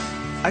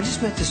I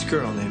just met this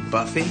girl named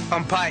Buffy.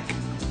 I'm Pike.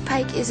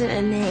 Pike isn't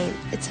a name,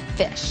 it's a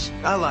fish.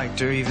 I liked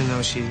her, even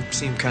though she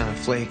seemed kind of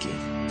flaky.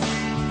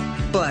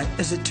 But,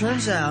 as it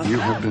turns out... You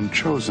have been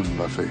chosen,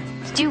 Buffy.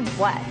 To do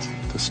what?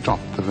 To stop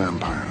the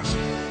vampires.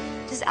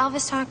 Does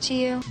Elvis talk to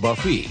you?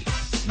 Buffy,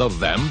 the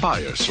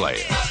Vampire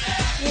Slayer.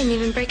 You didn't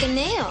even break a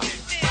nail.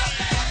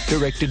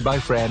 Directed by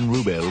Fran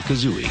Rubel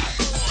Kazooie.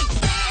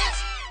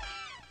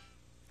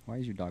 Why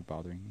is your dog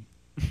bothering me?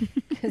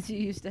 Because you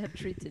used to have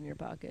treats in your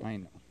pocket. I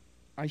know.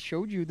 I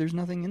showed you there's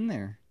nothing in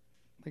there.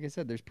 Like I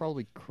said, there's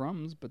probably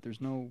crumbs, but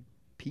there's no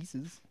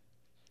pieces.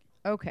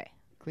 Okay.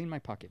 Clean my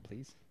pocket,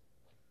 please.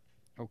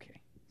 Okay.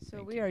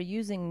 So we are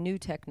using new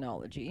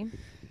technology.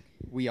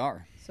 We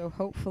are. So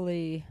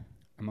hopefully...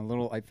 I'm a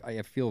little...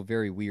 I feel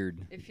very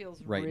weird. It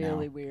feels right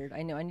really now. weird.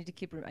 I know. I need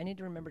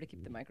to remember to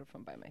keep the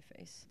microphone by my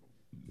face.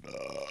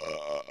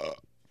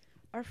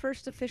 Our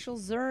first official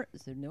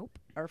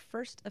Our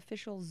first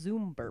official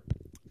Zoom burp.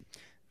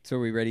 So are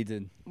we ready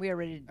to... We are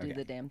ready to do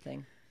the damn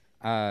thing.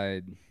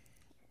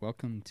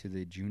 Welcome to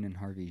the June and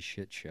Harvey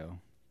shit show.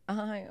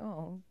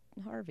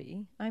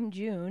 Harvey. I'm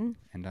June.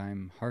 And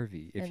I'm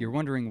Harvey. If you're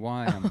wondering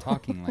why I'm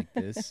talking like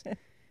this,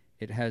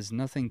 it has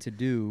nothing to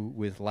do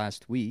with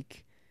last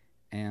week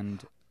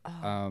and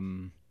I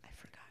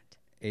forgot.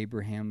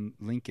 Abraham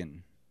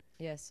Lincoln.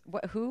 Yes.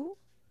 What? Who?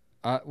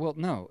 Well,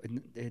 no.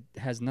 It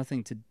has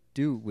nothing to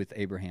do with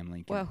Abraham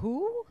Lincoln. Well,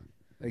 who?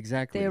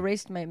 Exactly. They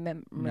erased my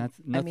memory.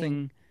 Nothing. I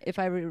mean, if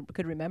I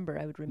could remember,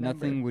 I would remember.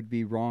 Nothing would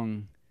be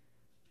wrong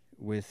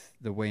with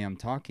the way I'm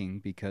talking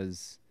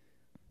because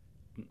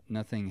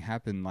nothing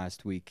happened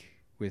last week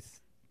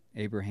with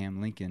Abraham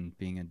Lincoln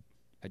being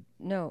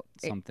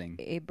something.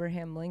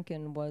 Abraham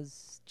Lincoln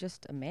was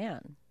just a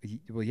man.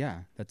 Well,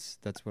 yeah, that's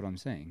what I'm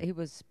saying. He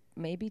was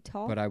maybe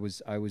tall, but I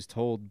was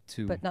told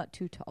to, but not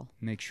too tall.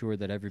 Make sure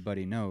that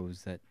everybody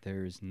knows that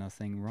there's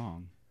nothing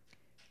wrong.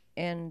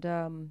 And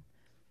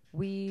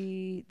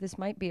this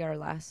might be our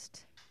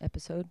last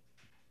episode.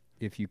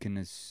 If you can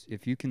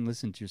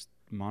listen to just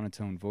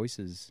monotone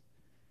voices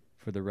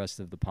for the rest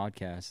of the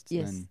podcast,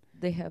 then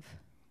they have.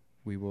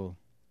 We will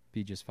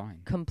be just fine.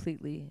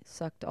 Completely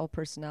sucked all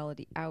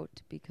personality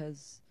out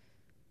because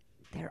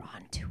they're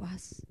on to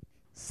us.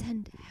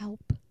 Send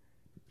help.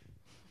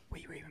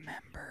 We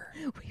remember.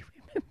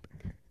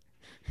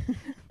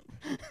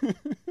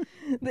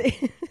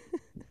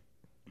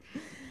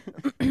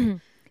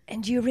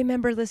 And you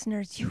remember,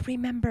 listeners. You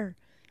remember.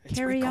 It's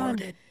Carry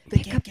recorded. on. They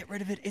can't get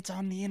rid of it. It's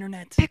on the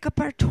internet. Pick up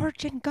our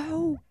torch and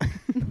go.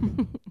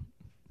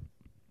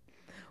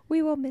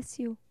 We will miss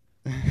you.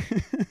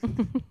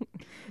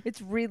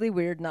 It's really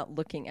weird not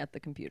looking at the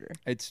computer.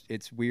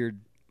 It's weird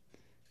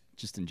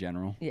just in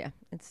general. Yeah,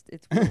 it's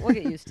we'll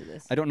get used to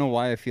this. I don't know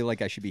why I feel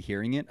like I should be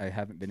hearing it. I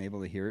haven't been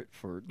able to hear it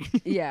for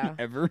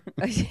ever.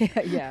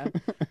 Yeah,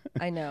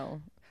 I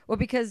know. Well,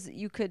 because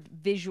you could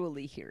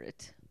visually hear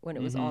it when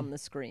it was on the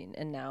screen,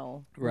 and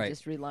now we're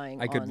just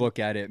relying on... I could look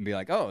at it and be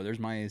like, oh, there's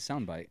my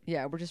soundbite.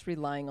 Yeah, we're just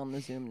relying on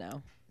the Zoom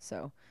now.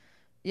 So,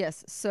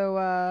 yes.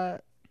 So,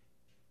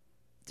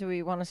 do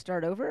we want to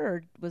start over,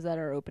 or was that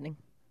our opening?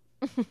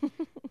 Well,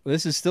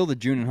 this is still the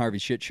June and Harvey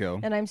shit show.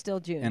 And I'm still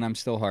June. And I'm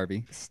still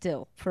Harvey.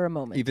 Still, for a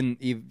moment.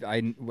 Even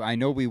I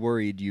know we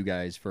worried you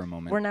guys for a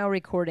moment. We're now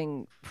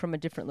recording from a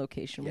different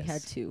location. Yes. We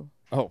had to.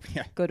 Oh,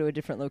 yeah. Go to a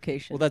different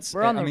location. Well,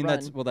 we're on the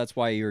run. That's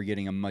why you're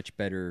getting a much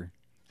better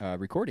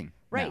recording.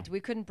 Right. Now. We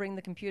couldn't bring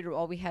the computer.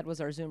 All we had was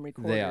our Zoom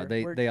recorder. They allowed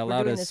we're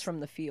doing us this from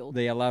the field.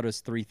 They allowed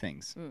us 3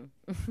 things. And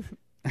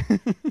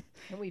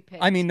we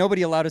picked. I mean,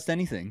 nobody allowed us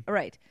anything.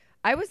 Right.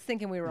 I was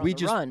thinking we were on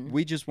the run.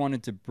 We just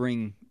wanted to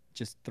bring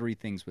just 3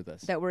 things with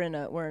us. That we're in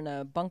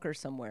a bunker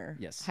somewhere.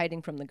 Yes.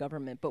 Hiding from the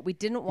government, but we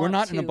didn't want to. We're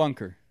not in a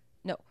bunker.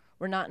 No,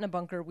 we're not in a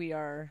bunker.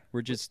 We're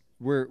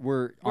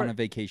on a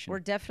vacation. We're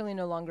definitely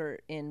no longer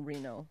in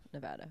Reno,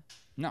 Nevada.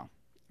 No.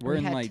 We're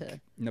in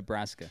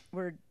Nebraska.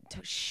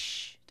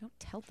 Shh. Don't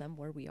tell them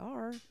where we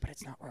are. But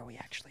it's not where we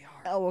actually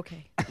are. Oh,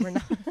 okay. We're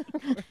not.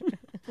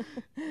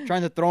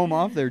 Trying to throw them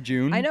off there,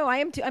 June. I know. I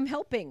am too. I'm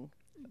helping.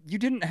 You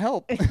didn't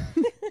help.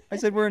 I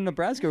said we're in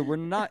Nebraska. We're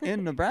not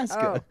in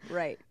Nebraska. Oh,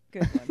 right.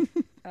 Good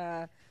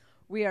one.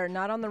 We are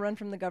not on the run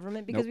from the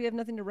government because we have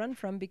nothing to run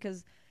from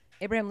because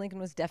Abraham Lincoln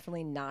was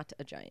definitely not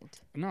a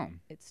giant. No.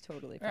 It's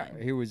totally fine.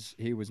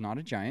 He was not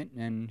a giant,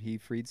 and he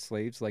freed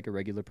slaves like a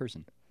regular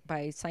person.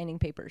 By signing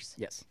papers.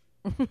 Yes.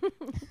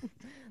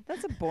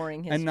 That's a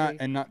boring history.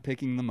 And not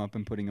picking them up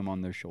and putting them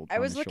on their shoulders. I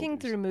was looking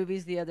through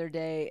movies the other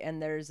day,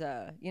 and there's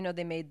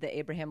they made the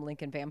Abraham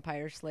Lincoln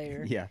Vampire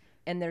Slayer. Yeah.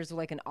 And there's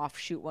like an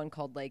offshoot one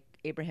called like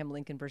Abraham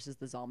Lincoln versus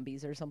the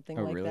Zombies or something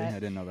like that. Oh, really? I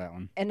didn't know that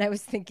one. And I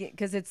was thinking,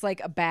 because it's like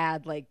a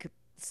bad,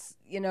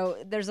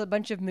 there's a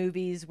bunch of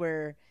movies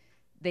where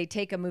they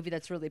take a movie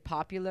that's really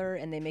popular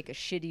and they make a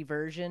shitty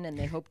version and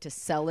they hope to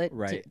sell it.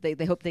 Right. They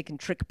hope they can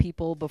trick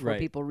people before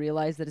people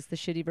realize that it's the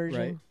shitty version.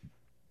 Right.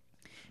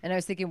 And I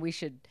was thinking we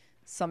should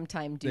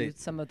sometime do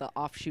some of the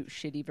offshoot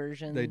shitty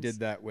versions. They did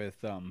that with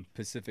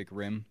Pacific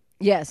Rim.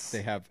 Yes.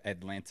 They have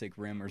Atlantic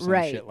Rim or some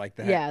shit like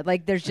that. Yeah,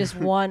 like there's just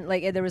one,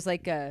 like there was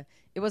like it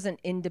wasn't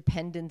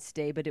Independence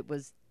Day, but it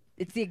was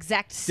It's the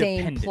exact same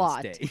Dependence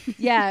plot. Day.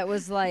 Yeah, it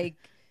was like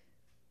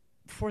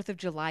 4th of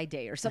July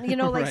Day or something. You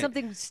know, like Right.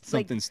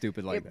 something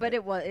Stupid like that. But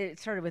it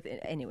started with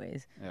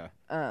anyways.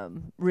 Yeah.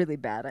 Really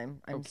bad.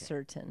 I'm Okay.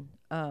 certain.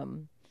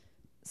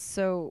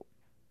 So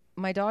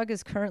my dog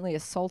is currently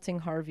assaulting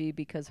Harvey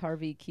because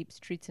Harvey keeps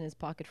treats in his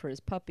pocket for his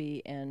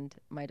puppy, and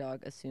my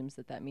dog assumes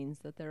that means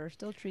that there are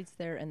still treats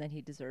there and that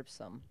he deserves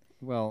some.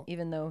 Well,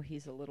 even though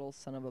he's a little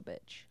son of a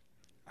bitch.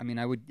 I mean,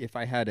 if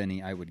I had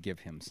any, I would give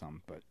him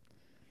some, but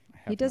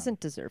He doesn't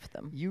deserve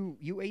them.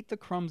 You ate the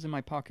crumbs in my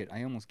pocket.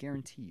 I almost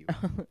guarantee you.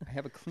 I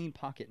have a clean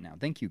pocket now.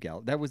 Thank you,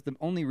 Gal. That was the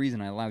only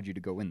reason I allowed you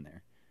to go in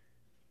there.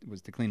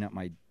 Was to clean up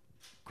my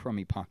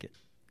crummy pocket.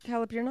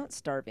 Caleb, you're not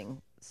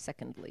starving.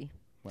 Secondly.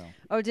 Well.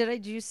 Oh,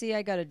 did you see?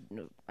 I don't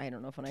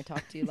know if when I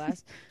talked to you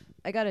last,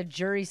 I got a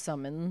jury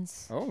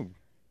summons. Oh.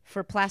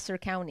 For Placer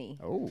County.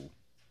 Oh.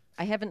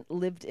 I haven't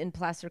lived in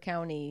Placer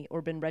County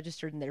or been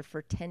registered in there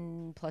for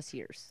 10 plus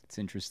years. It's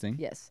interesting.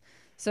 Yes.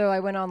 So I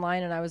went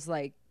online and I was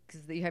like,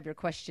 because you have your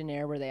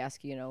questionnaire where they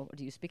ask you,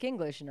 do you speak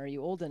English and are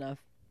you old enough?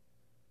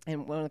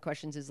 And one of the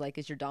questions is like,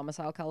 is your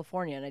domicile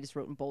California? And I just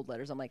wrote in bold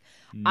letters. I'm like,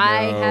 No.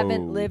 I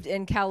haven't lived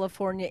in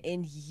California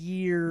in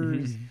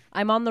years.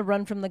 I'm on the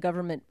run from the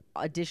government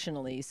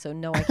additionally. So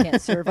no, I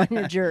can't serve on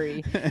your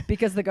jury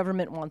because the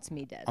government wants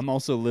me dead. I'm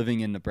also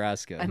living in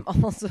Nebraska. I'm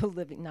also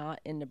living not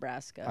in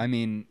Nebraska. I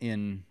mean,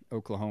 in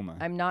Oklahoma.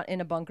 I'm not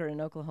in a bunker in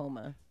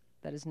Oklahoma.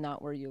 That is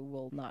not where you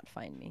will not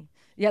find me.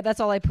 Yeah, that's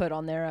all I put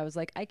on there. I was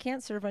like, I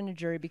can't serve on your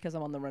jury because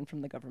I'm on the run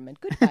from the government.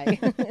 Goodbye.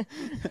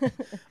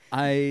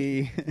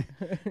 I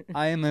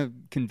am a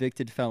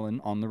convicted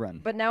felon on the run.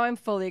 But now I'm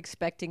fully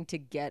expecting to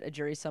get a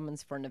jury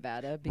summons for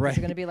Nevada because Right.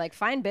 they're going to be like,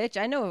 fine, bitch.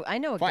 I know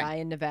a Fine. guy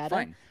in Nevada.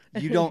 Fine.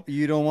 You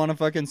don't want to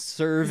fucking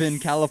serve in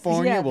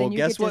California? Yeah, well, then you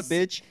guess get what, to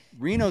bitch?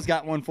 Reno's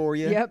got one for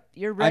you. Yep,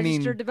 you're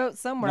registered to vote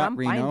somewhere. not I'm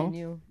Reno. finding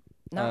you.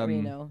 Not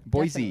Reno.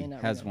 Boise Definitely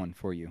not has Reno. one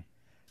for you.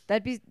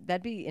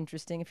 That'd be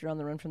interesting if you're on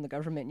the run from the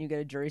government and you get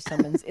a jury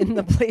summons in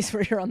the place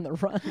where you're on the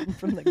run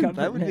from the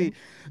government.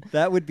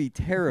 that would be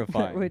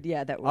terrifying.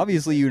 that would.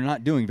 Obviously, you're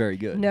not doing very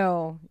good.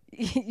 No,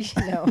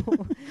 no.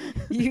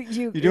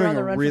 You're doing on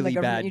the a run really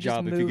from the government. bad You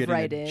job just if you move get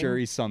right a in.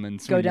 jury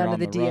summons. Go when you're down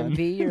to on the run.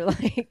 DMV. You're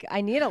like,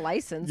 I need a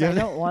license. You I have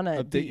to don't want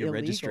to update your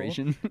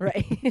registration.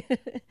 Right.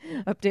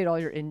 Update all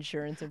your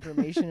insurance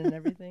information and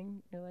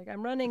everything. You're like,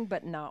 I'm running,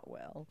 but not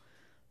well.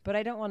 But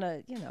I don't want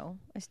to.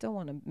 I still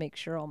want to make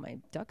sure all my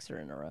ducks are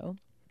in a row.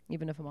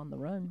 Even if I'm on the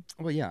run.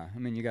 Well, yeah. I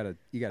mean, you gotta.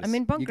 I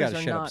mean, bunkers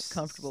are shut up not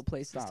comfortable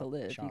places to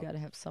live. shop. You gotta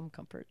have some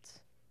comforts,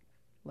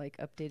 like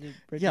updated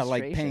registration. Yeah,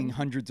 like paying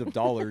hundreds of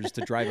dollars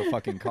to drive a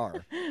fucking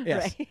car.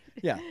 Yes. Right.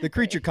 Yeah, the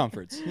creature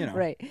comforts.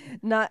 Right.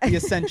 Not the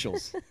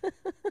essentials.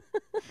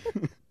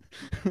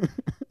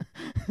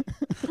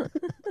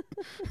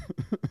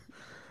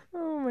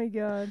 Oh my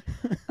god.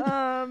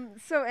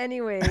 So,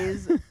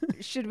 anyways,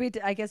 should we?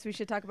 I guess we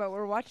should talk about what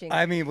we're watching.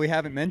 I mean, we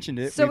haven't mentioned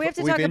it. So we have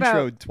to talk about.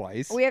 We've introed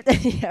twice. We have to.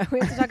 Yeah, we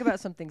have to talk about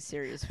something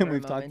serious. For And we've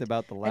a talked moment.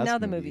 about the last. And now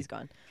the movie. movie's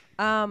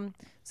gone.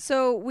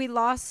 So we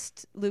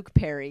lost Luke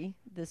Perry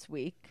this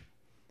week.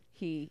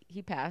 He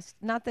passed.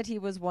 Not that he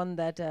was one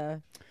that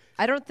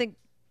I don't think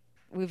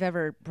we've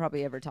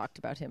probably ever talked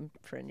about him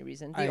for any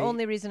reason. The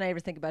only reason I ever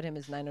think about him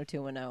is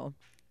 90210.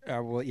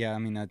 Well, yeah, I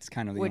mean that's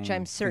kind of the which only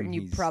I'm certain thing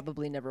you he's-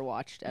 probably never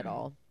watched at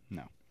all.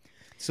 No.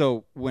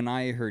 So when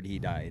I heard he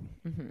died,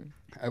 Mm-hmm.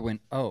 I went,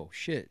 "Oh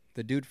shit,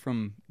 the dude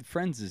from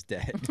Friends is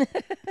dead."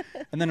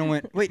 And then I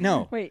went, "Wait,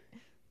 no, Wait.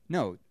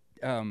 no,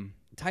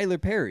 Tyler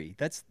Perry.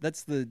 That's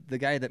the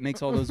guy that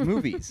makes all those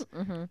movies."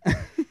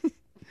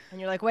 And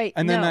you're like, wait,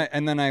 And no.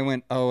 then I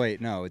went, "Oh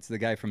wait, no, it's the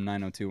guy from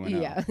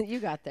 90210." Yeah, you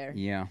got there.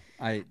 Yeah,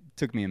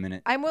 took me a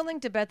minute. I'm willing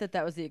to bet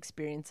that was the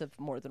experience of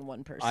more than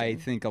one person. I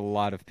think a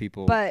lot of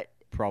people but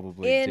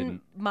probably in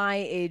didn't. my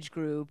age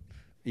group,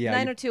 Yeah,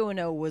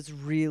 90210 was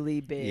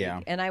really big. Yeah.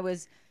 And I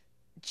was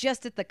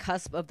just at the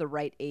cusp of the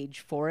right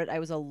age for it. I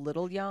was a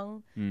little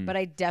young, but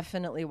I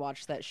definitely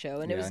watched that show.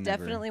 And it Yeah, was I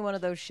never- definitely one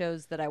of those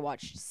shows that I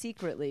watched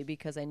secretly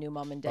because I knew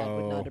mom and dad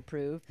would not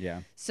approve.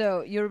 Yeah.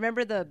 So you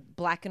remember the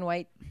black and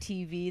white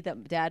TV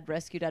that dad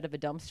rescued out of a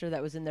dumpster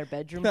that was in their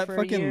bedroom That for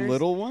fucking years?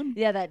 little one?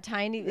 Yeah, that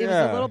tiny. It was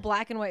Yeah. a little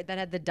black and white that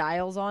had the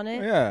dials on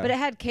it. Yeah. But it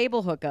had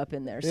cable hookup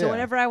in there. So Yeah.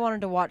 whenever I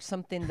wanted to watch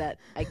something that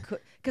I could,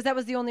 because that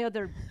was the only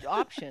other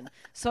option.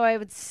 So I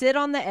would sit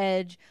on the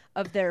edge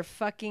of their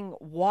fucking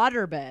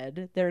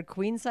waterbed, their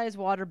queen size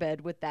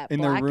waterbed with that In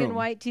their black and room.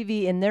 white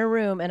TV in their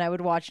room, and I would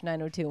watch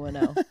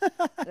 90210.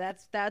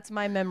 That's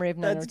my memory of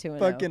That's 90210.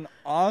 fucking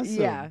awesome.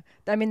 Yeah,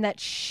 I mean that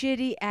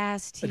shitty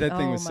ass TV. That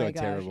thing oh was my so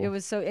gosh. terrible. It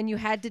was so, and you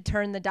had to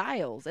turn the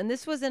dials. And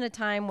this was in a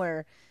time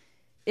where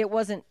it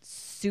wasn't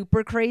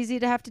super crazy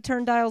to have to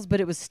turn dials, but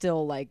it was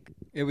still like,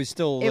 It was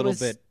still a It little was-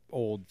 bit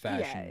old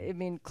fashioned. yeah. I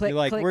mean, click. You're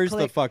like, click, where's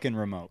click. the fucking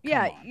remote? Come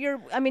Yeah, on.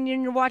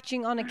 you're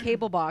watching on a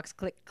cable box,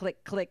 click,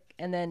 click, click,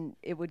 and then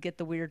it would get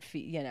the weird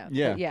feed, Yeah.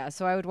 But yeah,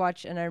 so I would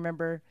watch, and I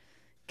remember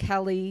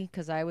Kelly,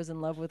 because I was in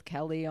love with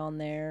Kelly on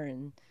there,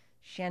 and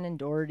Shannon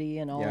Doherty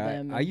and all Yeah,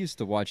 them. I used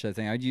to watch that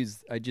thing. I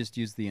just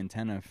used the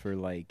antenna for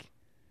like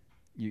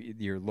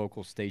your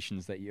local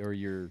stations or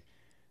your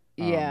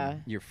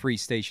your free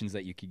stations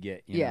that you could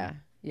get. You know?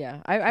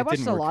 Yeah. I watched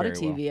didn't a work lot of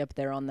very TV up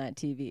there on that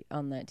TV.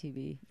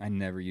 I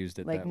never used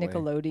it Like that way.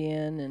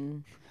 Nickelodeon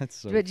and That's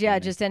so but yeah,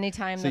 funny. just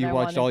anytime So that you I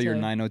watched wanted all your to,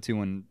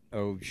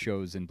 90210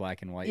 shows in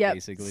black and white, yep,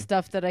 basically.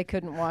 stuff that I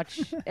couldn't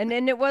watch. and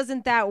it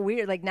wasn't that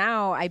weird. Like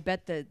now I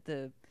bet the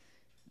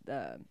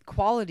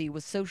quality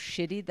was so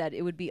shitty that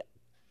it would be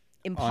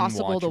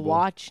impossible to Unwatchable.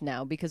 watch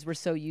now because we're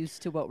so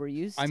used to what we're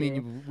used to. I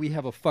mean, we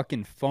have a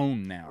fucking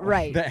phone now,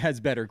 Right. that has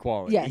better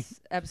quality. Yes,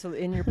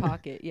 absolutely. In your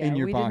pocket. Yeah. In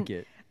your we didn't-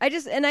 pocket.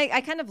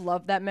 I kind of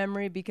love that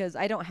memory because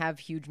I don't have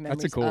huge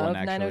memories a cool of one,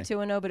 actually.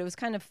 90210, but it was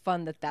kind of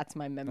fun that's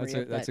my memory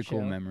of That's that a cool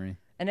show. memory.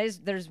 And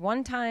there's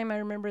one time I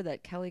remember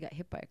that Kelly got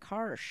hit by a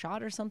car or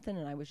shot or something,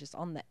 and I was just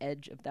on the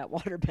edge of that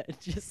waterbed,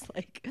 just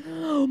like,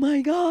 oh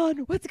my God,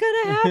 what's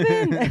going to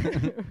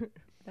happen?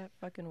 That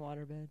fucking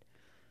waterbed.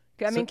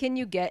 I mean, can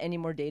you get any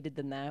more dated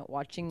than that?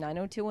 Watching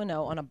 90210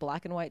 on a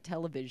black and white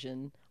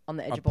television on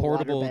the edge of a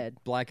portable waterbed.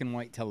 black and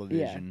white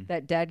television. Yeah,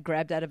 that dad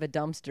grabbed out of a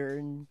dumpster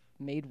and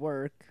made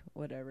work,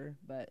 whatever.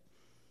 But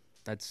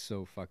That's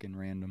so fucking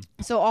random.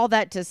 so all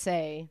that to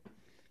say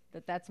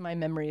that's my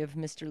memory of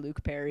Mr.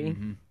 Luke Perry.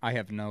 Mhm. I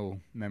have no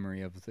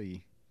memory of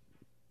the.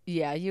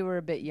 Yeah, you were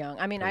a bit young.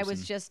 I mean, I was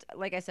Person. just,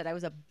 like I said, I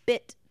was a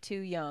bit too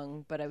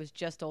young, but I was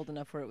just old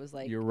enough where it was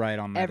like You're right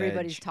on that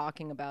everybody's edge.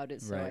 talking about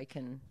it, so Right.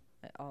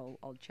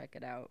 I'll check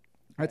it out.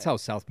 That's how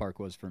South Park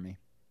was for me.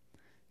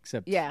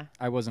 Except Yeah.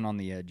 I wasn't on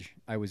the edge.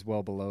 I was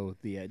well below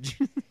the edge.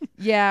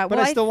 Yeah, but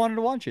well, I still wanted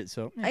to watch it,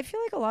 so. I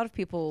feel like a lot of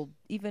people,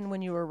 even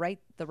when you were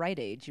the right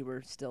age, you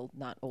were still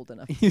not old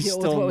enough to You're deal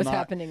with still what was not-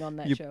 happening on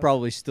that You show.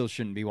 probably still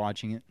shouldn't be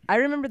watching it. I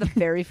remember the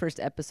very first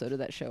episode of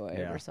that show I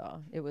Yeah. ever saw.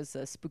 It was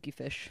Spooky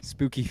Fish.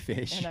 Spooky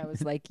Fish. And I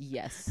was like,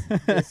 yes,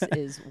 this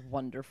is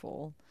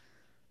wonderful.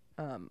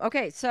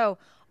 Okay, so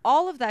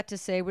all of that to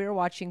say, we were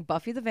watching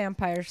Buffy the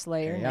Vampire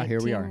Slayer, Okay, yeah, here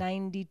we are.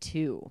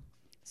 1992.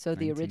 So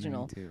the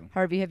original. 1992.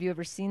 Harvey, have you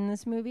ever seen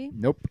this movie?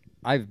 Nope.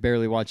 I've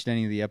barely watched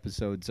any of the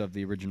episodes of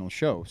the original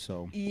show,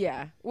 so.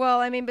 Yeah. Well,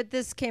 I mean, but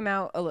this came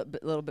out a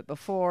little bit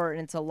before,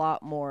 and it's a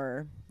lot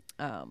more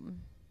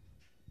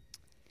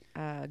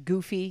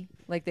goofy.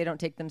 Like, they don't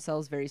take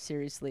themselves very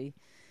seriously.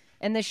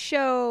 And the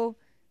show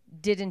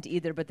didn't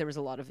either, but there was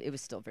it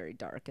was still very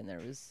dark, and there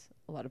was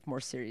a lot of more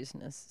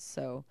seriousness.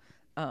 So,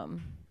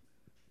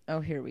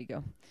 here we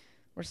go.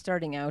 We're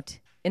starting out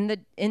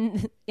in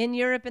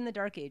Europe in the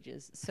Dark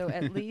Ages. So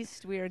at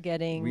least we are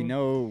getting We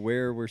know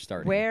where we're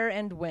starting. where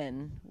and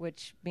when,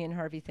 which me and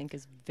Harvey think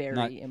is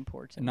very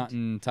important. Not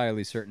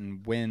entirely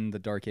certain when the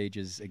Dark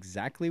Ages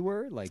exactly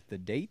were, like the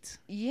date.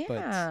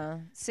 Yeah,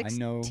 I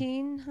know-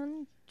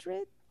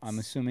 1600. I'm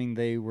assuming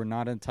they were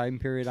not a time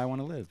period I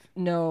want to live.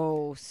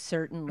 No,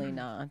 certainly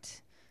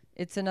not.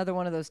 It's another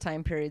one of those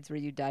time periods where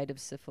you died of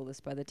syphilis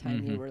by the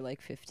time you were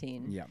like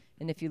 15. Yeah.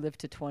 And if you lived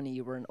to 20,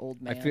 you were an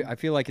old man. I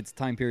feel like it's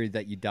time period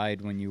that you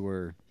died when you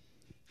were,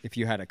 if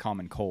you had a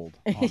common cold,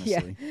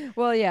 honestly. Yeah.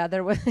 Well, yeah,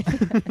 there was.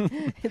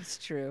 It's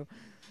true.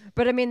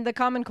 But I mean, the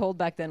common cold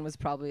back then was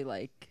probably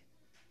like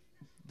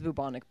the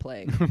bubonic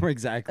plague.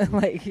 Exactly.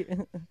 Like.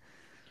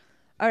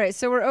 All right,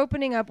 so we're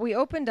opening up. We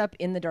opened up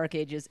in the Dark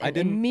Ages and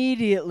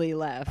immediately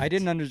left. I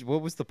didn't understand.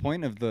 What was the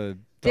point of the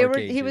Dark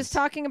Ages? He was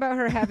talking about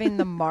her having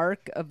the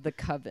mark of the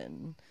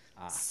coven.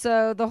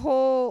 So the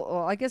whole,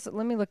 well, I guess,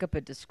 let me look up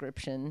a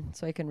description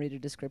so I can read a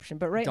description.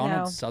 But right now.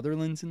 Donald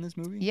Sutherland's in this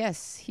movie?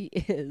 Yes, he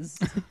is.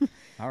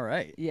 All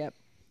right. Yep.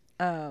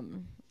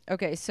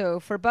 Okay, so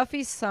for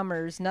Buffy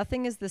Summers,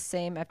 nothing is the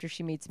same after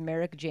she meets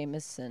Merrick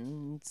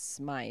Jameson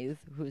Smythe,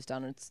 who is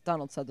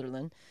Donald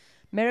Sutherland.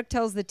 Merrick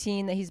tells the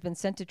teen that he's been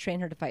sent to train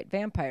her to fight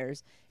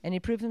vampires, and he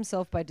proves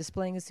himself by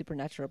displaying his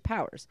supernatural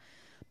powers.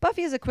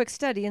 Buffy is a quick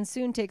study and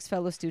soon takes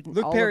fellow student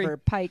Luke Oliver Perry.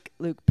 Pike,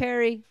 Luke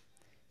Perry,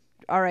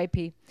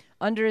 R.I.P.,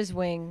 under his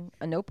wing.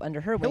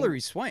 Under her wing. Hilary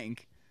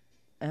Swank.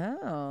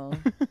 Oh.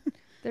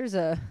 There's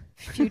a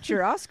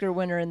future Oscar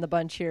winner in the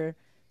bunch here.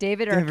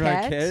 David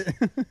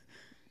Arquette.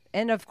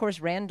 And, of course,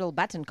 Randall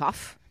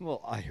Batinkoff. Well,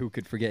 who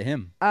could forget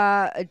him?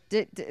 Are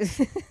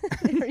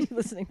you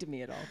listening to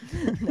me at all?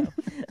 No.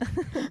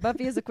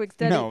 Buffy is a quick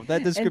study. No,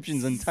 that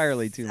description's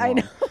entirely too long. I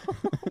know,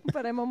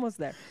 but I'm almost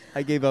there.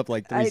 I gave up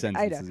like three I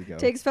sentences know. ago.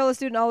 Takes fellow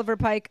student Oliver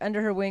Pike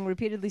under her wing,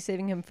 repeatedly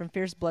saving him from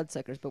fierce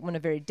bloodsuckers. But when a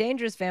very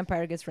dangerous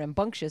vampire gets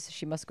rambunctious,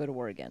 she must go to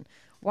war again.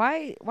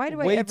 Why do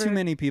I Way ever... too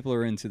many people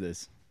are into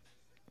this.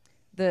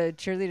 The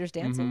cheerleaders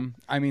dancing? Mhm.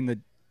 I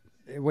mean,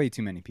 way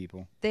too many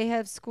people. They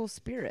have school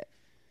spirit.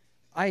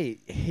 I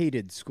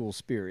hated school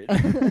spirit. I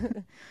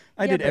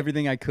Yeah, did but-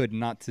 everything I could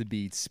not to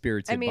be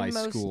spirited by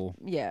school.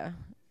 Yeah,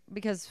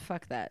 because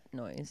fuck that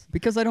noise.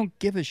 Because I don't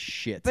give a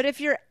shit. But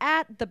if you're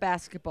at the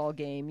basketball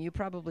game, you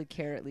probably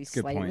care at least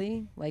Good point.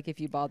 slightly. Like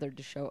if you bothered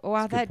to show, oh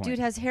wow, That's a good that dude point.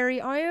 has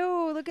hairy.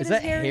 Oh, look at Is his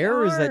that hairy hair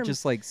or is that arm.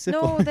 just like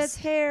syphilis? No, that's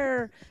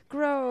hair.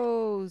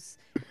 Gross.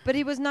 But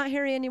he was not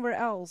hairy anywhere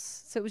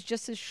else, so it was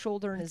just his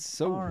shoulder and his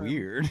so arm.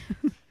 weird.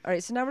 All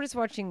right, so now we're just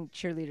watching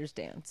cheerleaders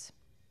dance.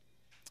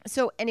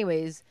 So,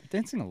 anyways,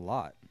 Dancing a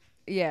lot.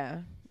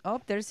 yeah. Oh,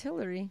 there's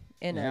Hillary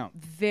in Yeah. a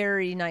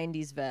very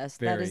 90s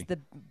vest. That is Very.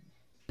 the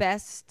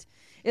best.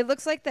 It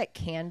looks like that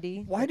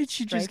candy. Why that did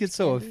she just striped get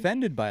so candy.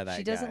 offended by that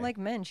She guy? doesn't like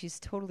men. She's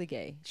totally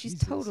gay. She's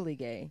Jesus. totally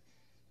gay.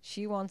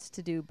 She wants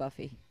to do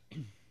Buffy.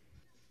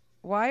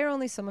 Why are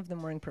only some of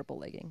them wearing purple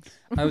leggings?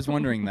 I was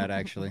wondering that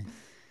actually.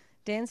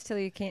 Dance till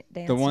you can't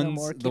dance The ones, no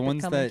more. Keep the it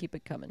ones coming, that keep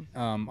it coming.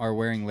 Are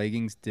wearing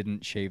leggings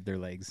didn't shave their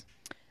legs.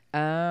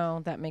 Oh,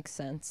 that makes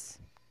sense.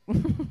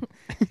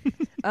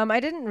 I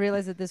didn't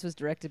realize that this was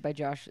directed by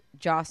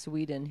Joss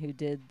Whedon, who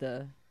did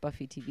the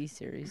Buffy TV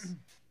series.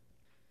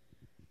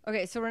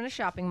 Okay, so we're in a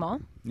shopping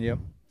mall. Yep.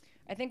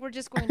 I think we're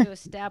just going to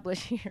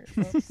establish here.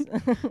 Oops.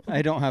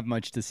 I don't have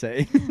much to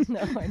say. No,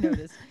 I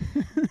noticed.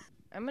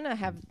 I'm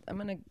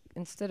gonna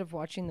instead of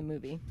watching the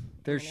movie.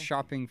 They're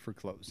shopping for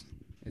clothes.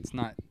 It's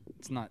not.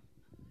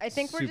 I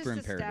think we're just super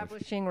imperative.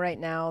 establishing right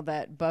now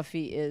that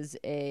Buffy is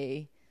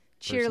a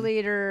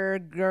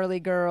cheerleader, girly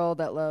girl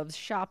that loves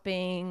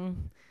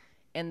shopping,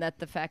 and that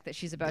the fact that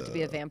she's about to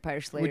be a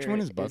vampire slayer. Which one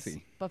is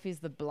Buffy? Buffy's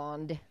the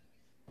blonde.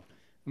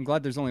 I'm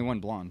glad there's only one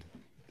blonde.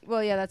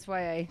 Well, yeah, that's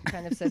why I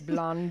kind of said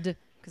blonde,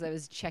 because I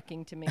was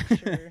checking to make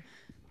sure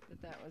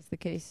that was the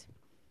case.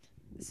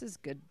 This is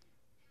good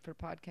for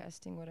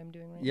podcasting, what I'm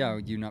doing right now. Yeah,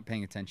 you not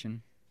paying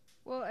attention?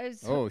 Well,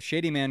 Oh,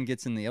 Shady Man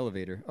gets in the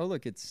elevator. Oh,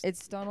 look, it's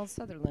Donald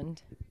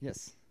Sutherland.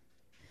 Yes.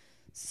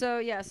 So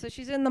yeah, so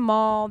she's in the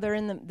mall. They're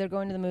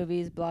going to the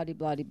movies. Blah de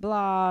blah de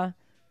blah.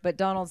 But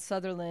Donald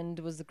Sutherland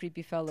was the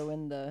creepy fellow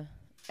in the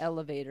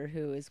elevator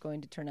who is going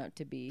to turn out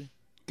to be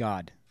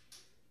God.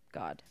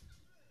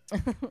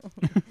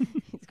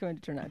 He's going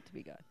to turn out to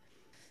be God.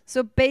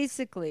 So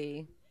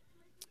basically,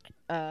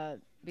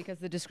 because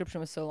the description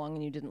was so long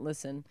and you didn't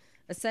listen,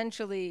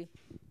 essentially,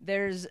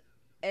 there's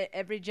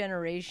every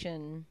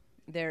generation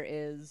there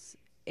is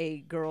a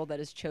girl that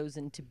is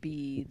chosen to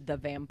be the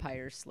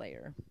vampire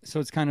slayer. So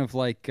it's kind of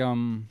like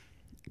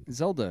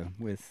Zelda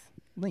with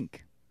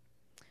Link.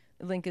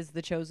 Link is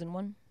the chosen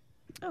one?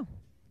 Oh.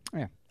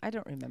 Yeah. I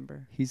don't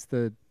remember. He's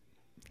the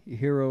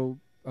hero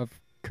of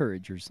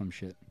courage or some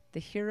shit. The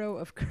hero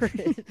of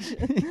courage.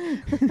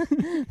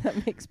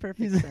 That makes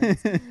perfect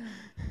sense.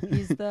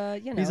 He's the,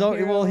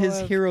 hero his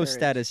of hero courage.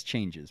 status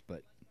changes,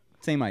 but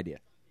same idea.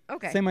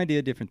 Okay. Same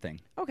idea, different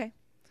thing. Okay.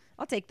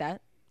 I'll take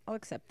that. I'll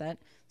accept that.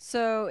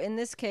 So in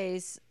this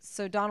case,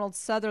 Donald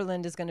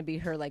Sutherland is going to be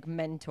her like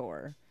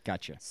mentor.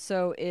 Gotcha.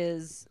 So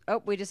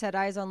we just had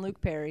eyes on Luke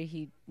Perry.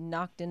 He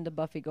knocked into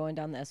Buffy going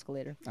down the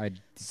escalator. I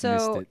missed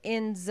So it.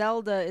 in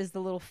Zelda is the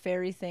little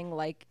fairy thing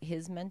like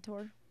his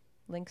mentor,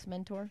 Link's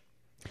mentor.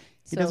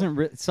 He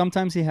doesn't.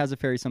 Sometimes he has a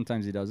fairy,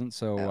 sometimes he doesn't.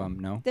 So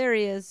no. There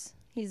he is.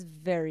 He's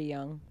very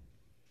young.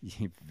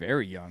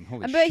 Very young.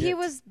 Holy shit. But he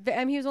was.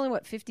 He was only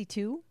what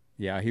 52.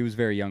 Yeah, he was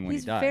very young when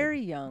He's he died. very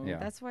young. Yeah.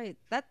 That's why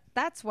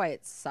that's why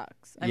it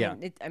sucks. I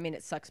mean,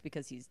 it sucks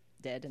because he's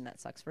dead, and that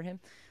sucks for him.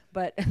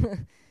 But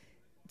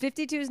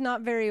 52 is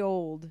not very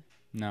old.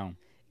 No.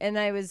 And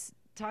I was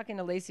talking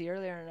to Lacey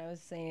earlier, and I was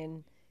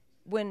saying,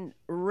 when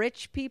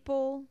rich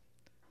people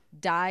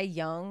die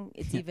young,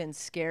 it's even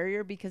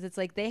scarier because it's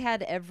like they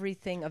had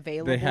everything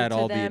available They had to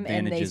all them, the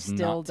and they advantages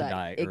still not to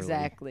die early.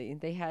 Exactly.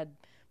 They had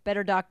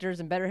better doctors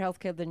and better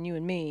healthcare than you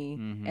and me,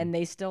 and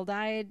they still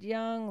died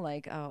young.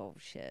 Like, oh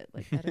shit!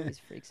 Like that always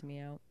freaks me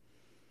out.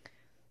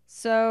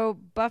 So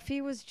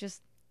Buffy was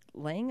just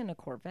laying in a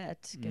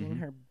Corvette, getting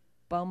her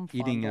bum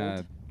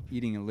fondled.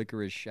 Eating a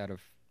licorice out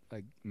of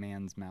a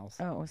man's mouth.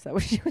 Oh, is that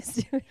what she was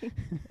doing?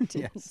 I didn't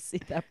Yes. see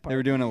that part. They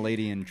were doing a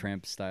Lady and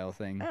Tramp style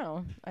thing.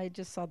 Oh, I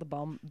just saw the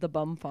bum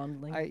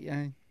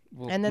fondling.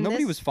 Well, And then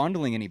nobody this- was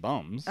fondling any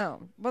bums.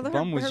 Oh, well, The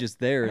bum was just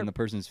there in the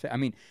person's face. I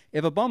mean,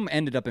 if a bum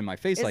ended up in my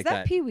face is like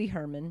that Pee Wee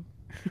Herman?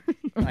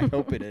 I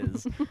hope it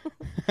is.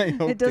 I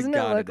hope Doesn't to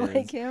it God look it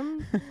like is.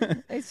 him?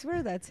 I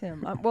swear that's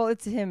him. Well,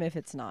 it's him if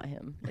it's not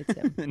him. It's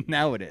him.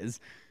 Now it is.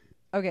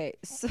 Okay,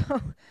 so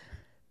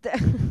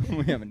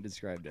We haven't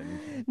described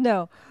anything.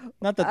 no.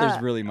 Not that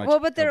there's really much Well,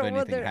 but of anything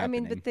happening. I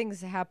mean, but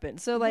things happen.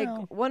 So, like,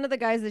 No. one of the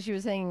guys that she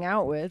was hanging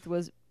out with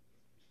was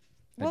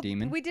A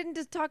demon? We didn't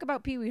just talk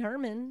about Pee Wee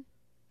Herman.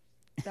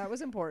 That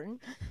was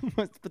important.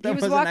 But He that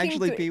was wasn't walking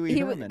actually through- Pee Wee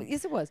he wa- Herman.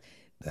 Yes, it was.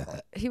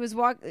 He was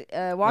walking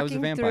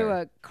vampire. through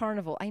a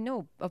carnival. I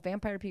know, a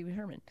vampire Pee Wee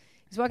Herman.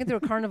 He's walking through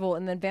a carnival,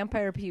 and then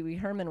vampire Pee Wee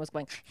Herman was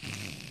going,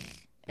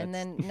 and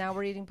then now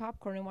we're eating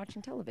popcorn and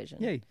watching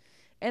television. Yay.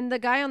 And the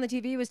guy on the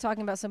TV was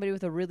talking about somebody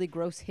with a really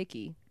gross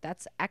hickey.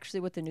 That's actually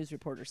what the news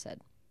reporter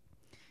said.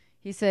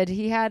 He said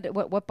he had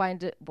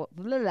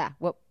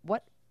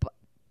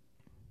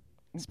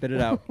Spit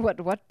it out. what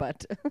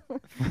butt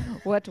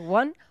what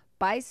one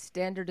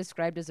bystander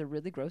described as a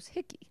really gross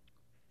hickey.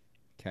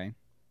 Okay.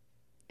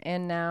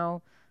 And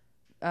now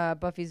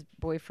Buffy's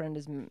boyfriend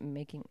is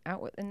making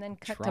out with, and then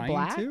cut Trying to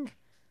black. to?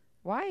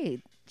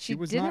 Why? She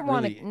was didn't not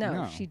want really, to.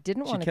 No, she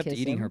didn't want to She kiss kept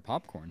eating him. her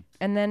popcorn.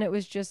 And then it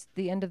was just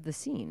the end of the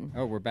scene.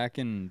 Oh, we're back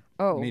in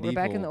Oh, medieval. we're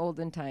back in the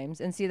olden times,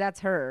 and see,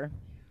 that's her.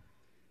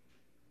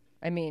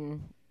 I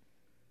mean,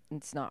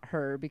 it's not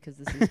her because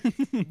this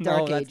is No,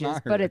 Dark that's Ages,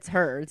 not but her. it's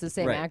her. It's the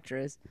same Right.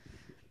 actress.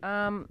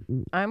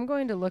 I'm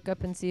going to look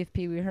up and see if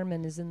Pee Wee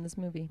Herman is in this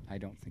movie. I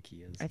don't think he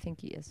is. I think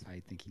he is.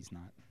 I think he's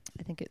not.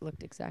 I think it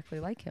looked exactly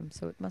like him,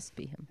 so it must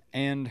be him.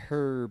 And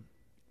her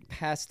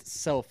past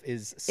self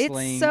is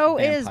slaying It so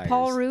vampires. is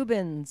Paul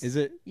Rubens. Is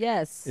it?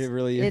 Yes. It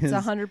really is. It's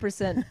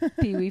 100%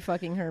 Pee Wee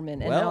fucking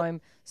Herman. And Well- now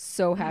I'm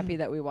so happy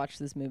that we watched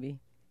this movie.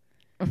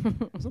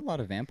 There's a lot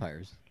of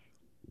vampires.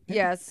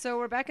 Yeah, so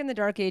we're back in the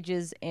Dark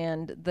Ages,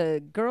 and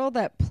the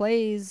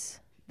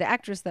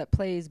actress that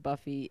plays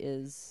Buffy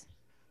is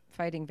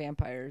fighting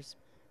vampires.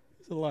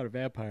 There's a lot of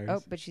vampires.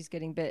 Oh, but she's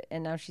getting bit,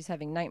 and now she's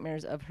having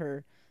nightmares of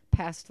her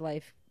past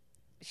life.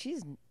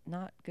 She's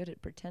not good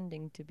at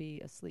pretending to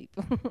be asleep.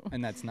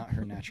 And that's not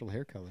her natural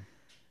hair color.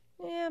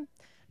 Yeah,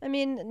 I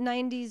mean,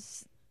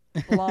 90s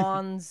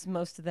blondes,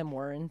 most of them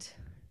weren't.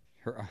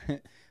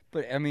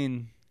 But I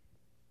mean,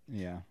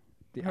 yeah,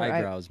 the Her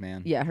eyebrows,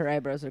 man. Yeah, her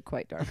eyebrows are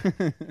quite dark.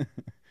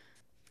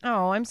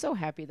 Oh, I'm so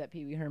happy that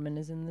Pee Wee Herman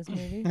is in this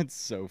movie. That's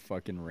so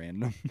fucking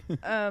random.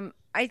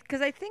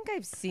 Because I think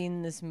I've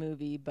seen this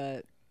movie,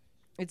 but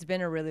it's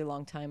been a really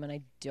long time, and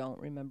I don't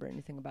remember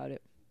anything about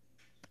it.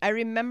 I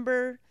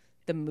remember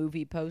the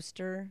movie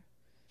poster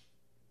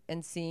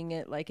and seeing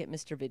it like at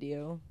Mr.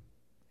 Video,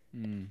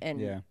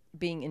 and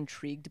being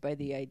intrigued by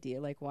the idea,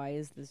 like, why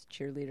is this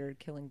cheerleader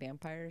killing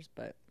vampires?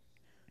 But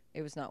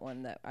it was not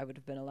one that I would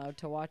have been allowed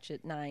to watch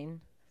at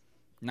 9.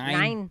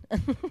 9.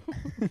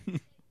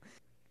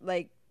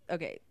 Like,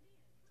 okay,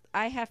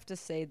 I have to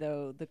say,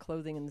 though, the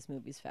clothing in this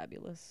movie is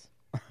fabulous.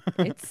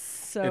 It's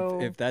so...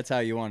 if that's how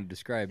you want to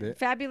describe it.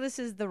 Fabulous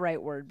is the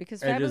right word,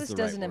 because It is fabulous the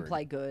doesn't right word.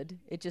 imply good.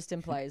 It just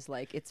implies,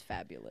 like, it's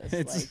fabulous.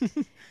 It's-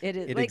 Like, it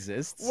is, it like,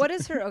 exists. What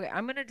is her... Okay,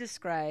 I'm going to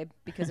describe,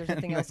 because there's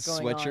something else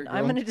going on. Sweatshirt I'm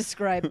girl? going to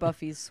describe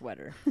Buffy's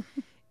sweater.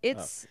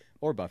 It's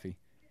Or Buffy.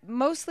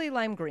 mostly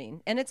lime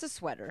green, and it's a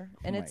sweater,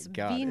 and Oh my it's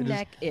God, it is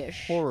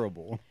V-neck-ish.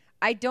 Horrible.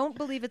 I don't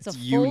believe it's a It's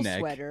full U-neck.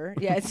 sweater.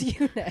 Yeah, it's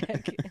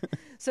U-neck.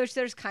 So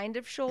there's kind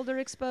of shoulder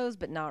exposed,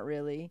 but not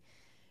really.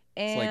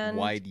 It's like And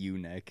wide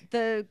U-neck.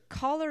 the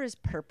collar is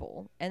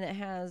purple, and it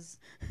has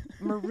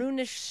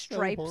maroonish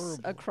stripes horrible.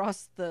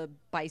 across the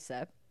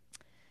bicep.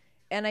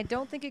 And I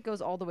don't think it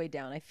goes all the way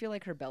down. I feel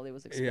like her belly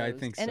was exposed. Yeah, I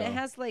think And it so.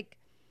 has like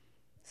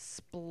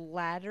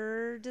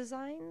splatter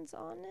designs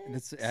on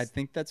it. I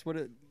think that's what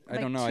it... I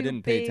Like don't know. I two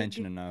didn't pay big-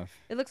 attention enough.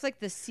 It looks like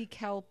the sea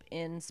kelp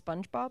in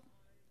SpongeBob.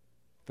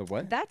 The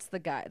what? That's the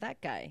guy.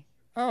 That guy.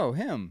 Oh,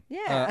 him.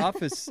 Yeah.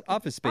 Office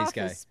space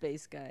guy. Office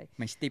space guy.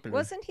 My stapler.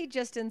 Wasn't he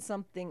just in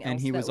something else? And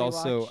he that was we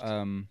also...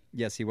 watched?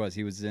 yes, he was.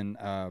 He was in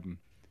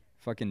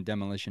fucking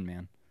Demolition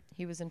Man.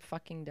 He was in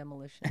fucking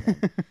Demolition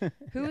Man.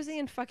 Who was he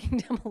in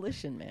fucking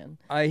Demolition Man?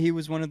 He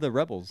was one of the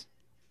rebels.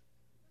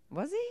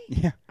 Was he?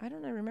 Yeah. I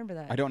don't remember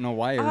that. I don't know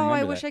why I remember I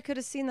that. wish I could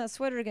have seen that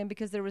sweater again,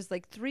 because there was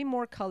like 3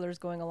 more colors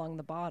going along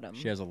the bottom.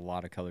 She has a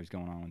lot of colors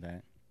going on with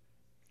that.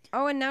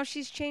 Oh, and now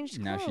she's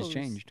changed Now she's clothes.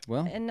 changed.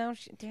 Well, And now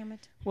damn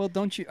it. well,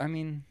 don't you... I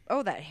mean...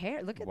 Oh, that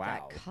hair. Look at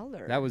Wow. that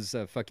color. That was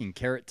a fucking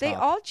carrot top. They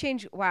all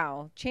change.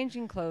 Wow.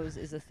 Changing clothes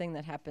is a thing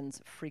that happens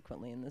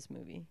frequently in this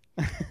movie.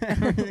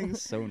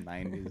 Everything's so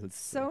 90s. It's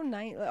So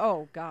nice.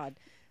 Oh, God.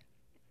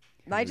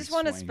 I just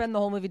want to swank. spend the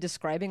whole movie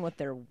describing what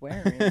they're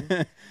wearing.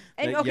 And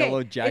That okay,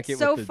 yellow jacket it's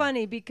so with the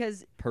funny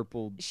because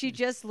purple... she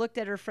just looked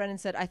at her friend and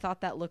said, "I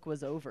thought that look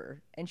was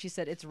over." And she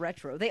said, "It's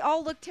retro." They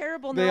all look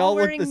terrible. And They they're all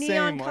look wearing the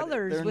neon same.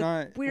 colors They're with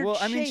not... weird Well,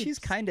 I shapes. mean, she's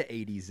kind of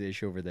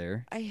 80s-ish over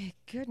there. I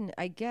couldn't.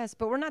 I guess,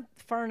 but we're not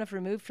far enough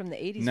removed from the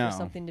 80s No. for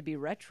something to be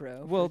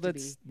retro. Well, for it to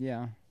that's... be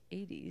Yeah.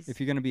 80s. If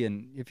you're gonna be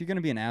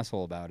an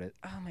asshole about it.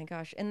 Oh my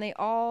gosh! And they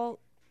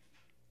all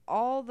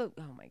the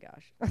oh my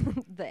gosh,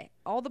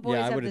 all the boys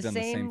yeah, I have would the have done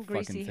the same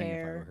greasy fucking thing if I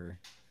hair. were her.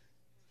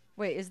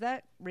 Wait, is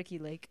that Ricky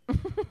Lake?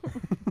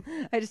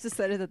 I just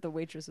decided that the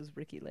waitress was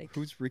Ricky Lake.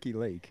 Who's Ricky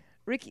Lake?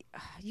 Ricky,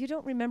 you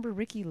don't remember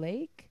Ricky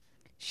Lake?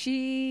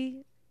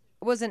 She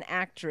was an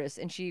actress,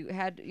 and she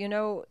had you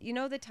know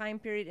the time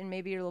period, and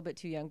maybe you're a little bit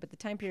too young, but the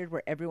time period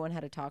where everyone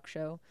had a talk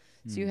show.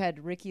 So you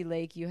had Ricky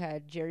Lake, you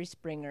had Jerry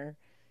Springer,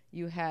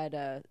 you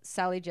had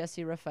Sally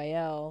Jesse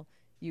Raphael,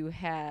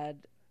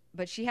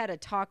 but she had a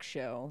talk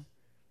show.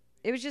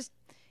 It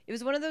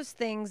was one of those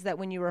things that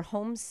when you were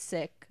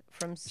homesick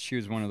from She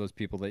was one of those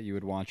people that you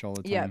would watch all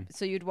the time. yeah,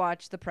 so you'd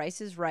watch The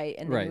Price is Right,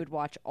 and then Right. you would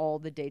watch all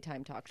the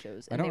daytime talk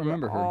shows. I And don't they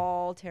remember were her.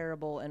 all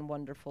terrible and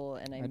wonderful,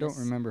 and I don't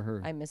remember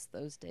her. I miss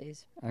those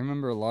days. I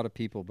remember a lot of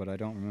people, but I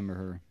don't remember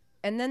her.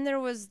 And then there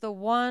was the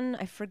one,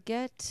 I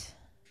forget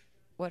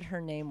what her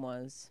name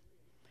was,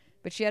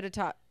 but she had a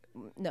talk.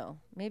 No,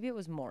 maybe it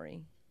was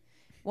Maury.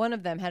 One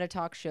of them had a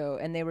talk show,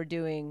 and they were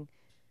doing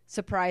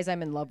 "Surprise,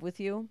 I'm in Love with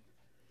You,"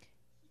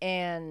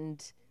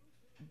 and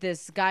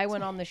this guy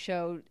went on the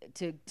show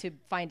to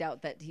find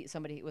out that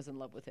somebody was in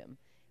love with him,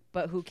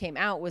 but who came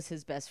out was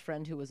his best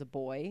friend, who was a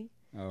boy.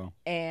 Oh.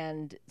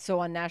 And so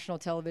on national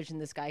television,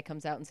 this guy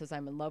comes out and says,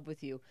 "I'm in love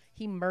with you."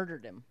 He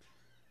murdered him.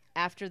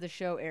 After the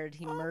show aired,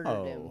 he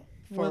murdered him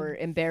for Well,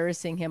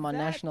 embarrassing him on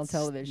national That's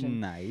television.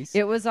 Nice.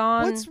 It was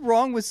on. What's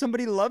wrong with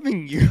somebody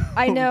loving you?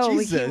 I know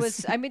Jesus. he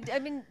was. I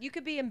mean, you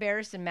could be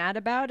embarrassed and mad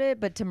about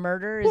it, but to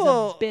murder is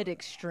Well, a bit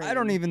extreme. I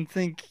don't even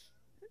think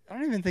I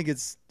don't even think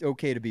it's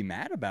okay to be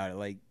mad about it.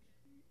 Like,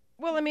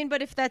 well, I mean,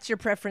 but if that's your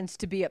preference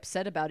to be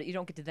upset about it, you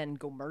don't get to then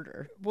go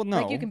murder. well,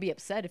 no. Like, you can be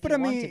upset if But you I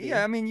mean, want to be.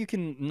 yeah, I mean, you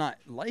can not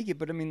like it,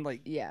 but I mean,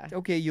 like, Yeah.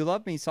 okay, you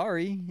love me,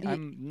 sorry,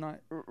 I'm not.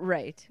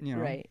 Right, You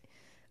know. right.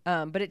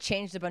 But it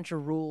changed a bunch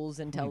of rules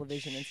in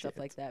television and stuff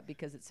like that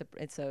because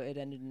so it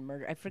ended in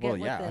murder. I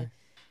forget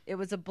it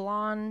was a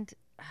blonde.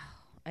 Oh,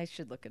 I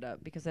should look it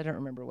up because I don't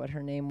remember what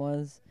her name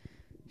was.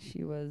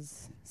 She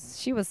was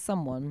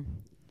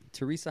someone.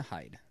 Teresa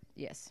Hyde.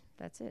 Yes,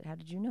 that's it. How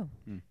did you know?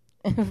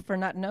 For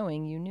not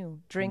knowing, you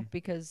knew. Drink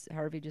because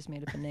Harvey just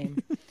made up a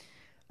name.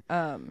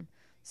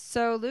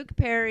 So Luke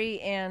Perry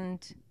and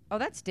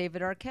that's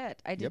David Arquette.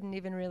 I didn't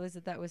even realize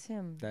that was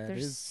him. They're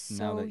so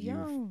now that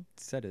young. you've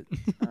said it.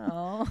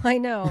 Oh, I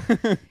know.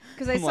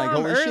 Because I I'm saw like,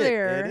 him holy shit,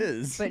 earlier. it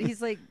is. But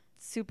he's like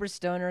super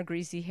stoner,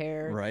 greasy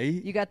hair.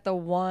 Right. You got the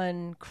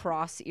one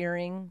cross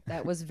earring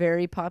that was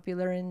very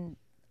popular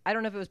I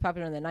don't know if it was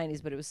popular in the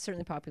 90s, but it was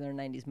certainly popular in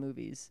 90s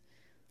movies.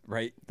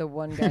 Right. The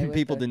one guy with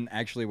people didn't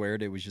actually wear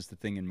it. It was just a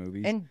thing in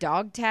movies. And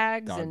dog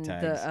tags Dog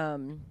tags.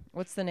 the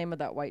what's the name of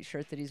that white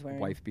shirt that he's wearing?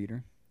 Wife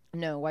beater.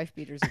 No, wife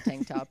beaters are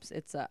tank tops.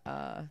 It's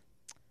a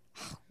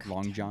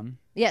Long John.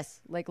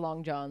 Yes, like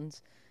long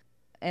johns.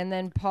 And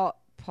then Paul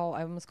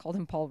I almost called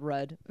him Paul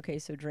Rudd. Okay,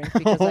 so drink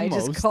because I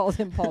just called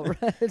him Paul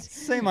Rudd.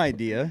 Same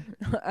idea.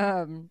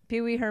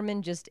 Pee Wee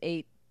Herman just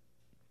ate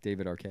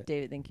David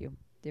Arquette. Thank you.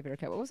 David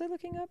Arquette. What was I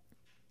looking up?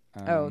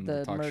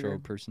 The talk murder. show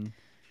person.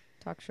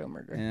 Talk show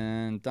murder.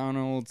 And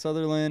Donald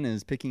Sutherland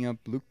is picking up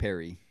Luke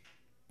Perry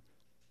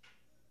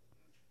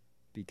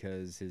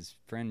because his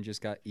friend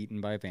just got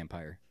eaten by a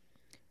vampire.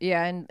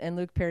 Yeah, and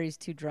Luke Perry's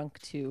too drunk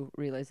to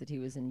realize that he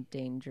was in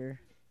danger.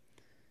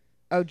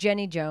 Oh,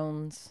 Jenny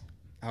Jones.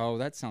 Oh,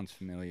 that sounds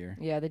familiar.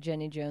 Yeah, the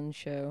Jenny Jones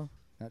show.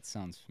 That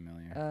sounds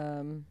familiar.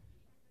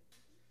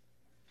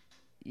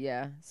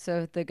 Yeah,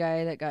 so the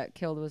guy that got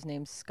killed was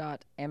named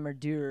Scott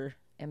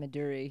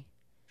Amaduri.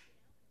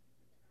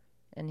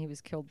 And he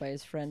was killed by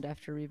his friend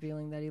after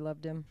revealing that he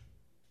loved him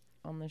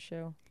on the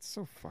show. It's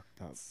so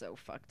fucked up. So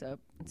fucked up.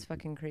 It's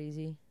fucking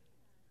crazy.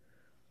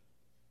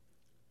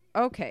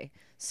 Okay,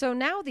 so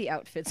now the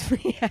outfits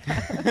we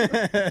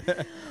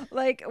have.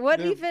 Like,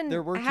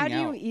 they're working how do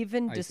you out,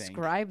 even I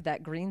describe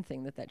that green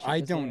thing that chick I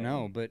was don't wearing?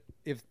 know, but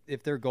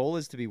if their goal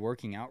is to be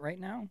working out right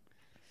now,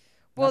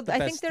 well, not the I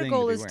think best their thing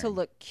goal be is to wearing.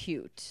 look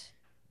cute.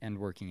 And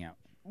working out.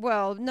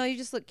 Well, no, you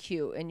just look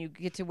cute, and you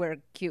get to wear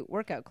cute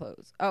workout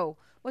clothes. Oh,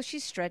 well,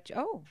 she's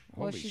well,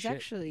 Holy she's shit.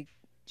 actually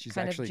She's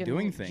kind actually of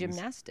doing things.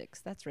 gymnastics.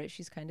 That's right.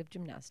 She's kind of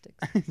gymnastics.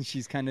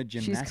 She's kind of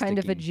gymnastic. She's kind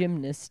of a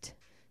gymnast,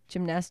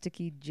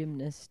 gymnasticy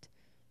gymnast.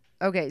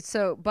 Okay,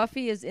 so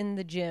Buffy is in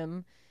the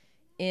gym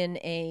in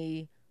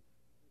a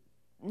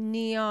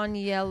neon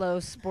yellow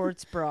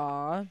sports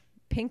bra,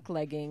 pink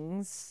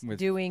leggings, With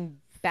doing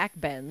back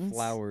bends.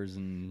 flowers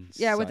and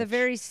Yeah, with a such.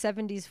 very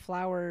 70s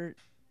flower,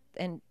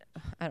 and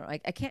I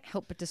can't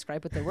help but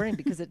describe what they're wearing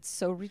because it's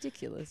so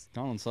ridiculous.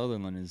 Donald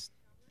Sutherland is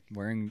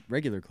wearing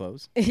regular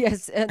clothes.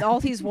 Yes, and all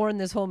he's worn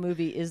this whole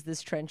movie is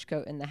this trench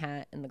coat and the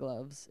hat and the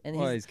gloves. And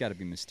Well, he's got to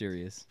be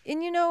mysterious.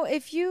 And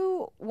if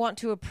you want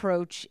to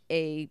approach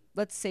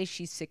let's say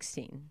she's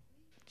 16.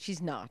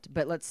 She's not,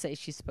 but let's say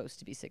she's supposed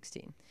to be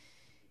 16.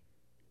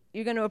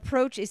 You're going to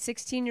approach a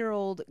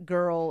 16-year-old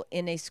girl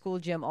in a school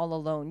gym all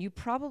alone. You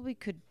probably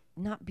could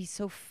not be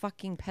so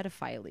fucking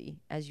pedophile-y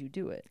as you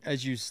do it.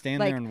 As you stand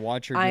Like, there and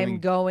watch her I'm doing...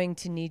 going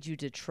to need you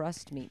to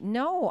trust me.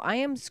 No, I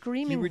am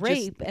screaming were just-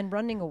 rape and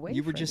running away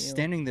You were from just you.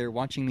 standing there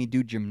watching me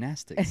do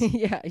gymnastics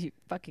Yeah, you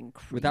fucking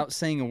creep. without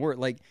saying a word.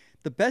 Like,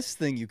 the best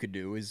thing you could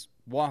do is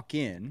walk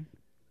in,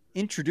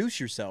 introduce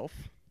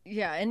yourself,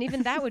 Yeah, and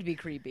even that would be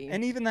creepy.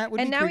 and even that would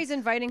be And now creep- he's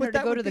inviting but her to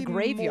that go would to the be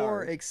graveyard.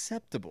 more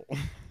acceptable.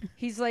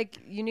 He's like,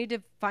 you need to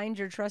find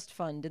your trust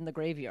fund in the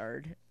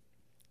graveyard.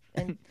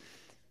 And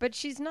but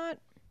she's not.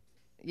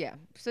 Yeah,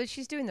 so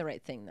she's doing the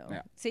right thing though.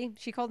 Yeah. See,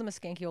 she called him a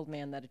skanky old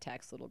man that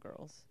attacks little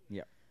girls.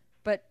 Yeah.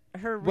 But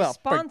her Well,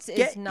 response is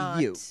forget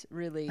not you.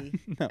 really.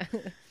 No.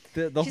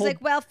 The She's whole, like,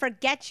 well,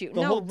 forget you.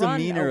 the No, whole run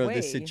demeanor away.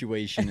 of the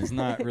situation is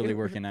not really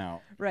working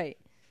out. Right.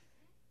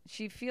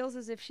 She feels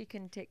as if she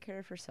can take care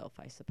of herself,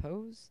 I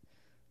suppose.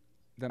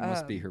 That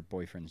must be her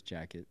boyfriend's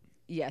jacket.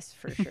 Yes,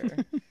 for sure.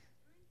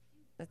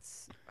 I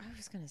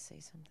was going to say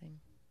something.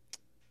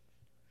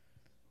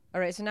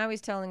 All right, so now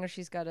he's telling her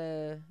she's got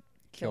to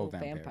kill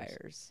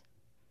vampires.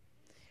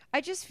 I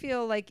just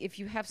feel like if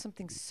you have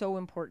something so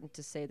important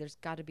to say, there's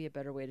got to be a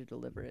better way to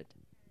deliver it.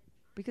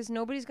 Because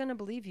nobody's going to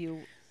believe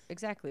you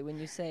exactly when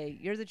you say,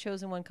 you're the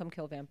chosen one, come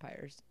kill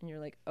vampires. And you're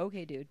like,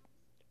 okay, dude.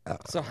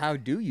 So how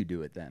do you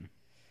do it then?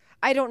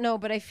 I don't know,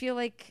 but I feel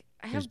like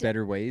There's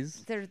better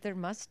ways? There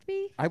must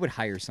be. I would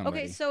hire somebody.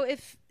 Okay, so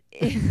if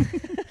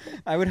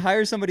I would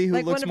hire somebody who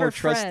Like looks one of more her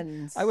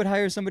friends. I would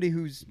hire somebody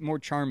who's more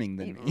charming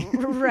than me.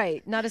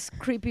 right, not a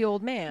creepy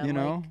old man. You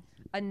know? like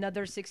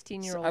another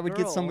 16-year-old. I would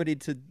get somebody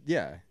to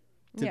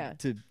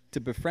to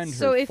befriend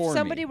So her if for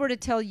somebody me. were to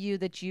tell you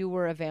that you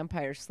were a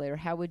vampire slayer,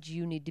 how would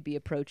you need to be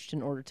approached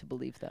in order to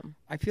believe them?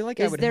 I feel like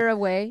I Is would there a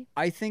way?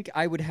 I think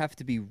I would have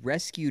to be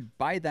rescued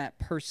by that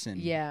person.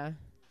 Yeah.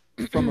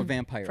 from a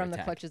vampire from attack.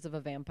 the clutches of a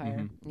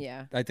vampire.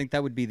 Yeah. I think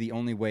that would be the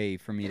only way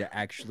for me to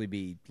actually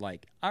be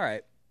like, all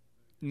right,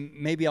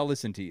 maybe I'll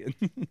listen to you.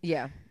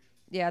 Yeah.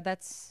 Yeah,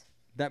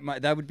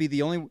 that would be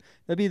the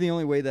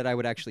only way that I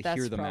would actually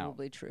hear them out. That's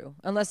probably true.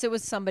 Unless it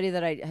was somebody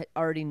that I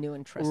already knew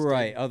and trusted.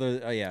 Right.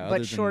 But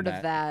other short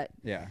of that,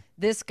 yeah,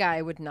 this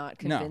guy would not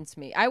convince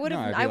me. I would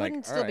have. I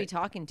wouldn't still be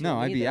talking to him.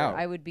 I'd be out.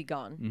 I would be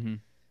gone. Mm-hmm.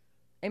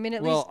 I mean,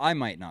 at least. Well, I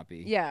might not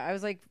be. Yeah, I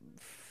was like,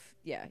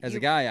 yeah. As a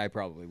guy, I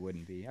probably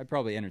wouldn't be. I'd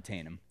probably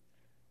entertain him.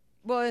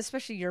 Well,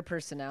 especially your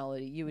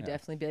personality, you would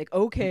definitely be like,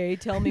 okay,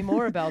 tell me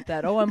more about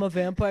that. Oh, I'm a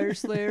vampire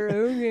slayer.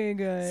 Okay,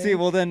 guys. See,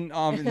 well then,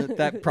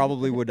 that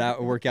probably would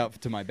work out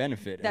to my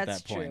benefit at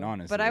that point,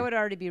 honestly. But I would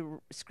already be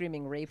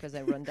screaming rape as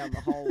I run down the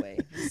hallway,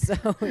 so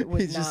it would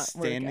He's not just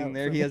work standing out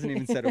there. for He me. hasn't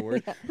even said a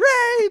word. Yeah.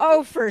 Rape!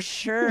 Oh, for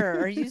sure.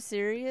 Are you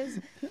serious?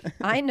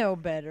 I know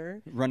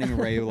better. Running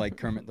away like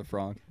Kermit the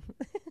Frog.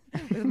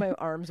 With my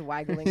arms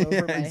waggling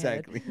over my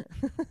exactly.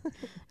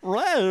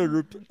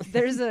 head.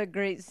 There's a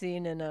great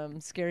scene in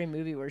Scary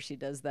Movie where she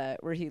does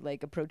that, where he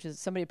like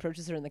somebody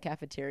approaches her in the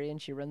cafeteria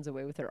and she runs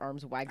away with her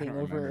arms waggling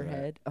over her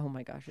head. Oh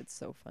my gosh, it's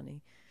so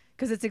funny.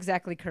 Because it's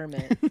exactly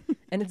Kermit.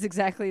 And it's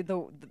exactly that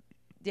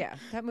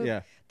movie.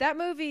 Yeah. That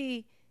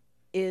movie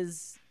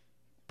is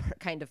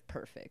kind of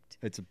perfect.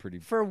 It's a pretty...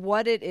 For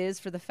what it is,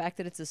 for the fact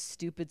that it's a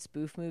stupid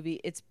spoof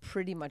movie, it's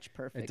pretty much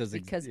perfect.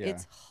 Because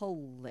it's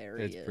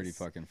hilarious. It's pretty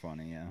fucking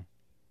funny, yeah.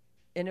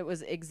 And it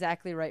was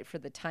exactly right for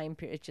the time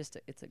period.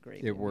 It's a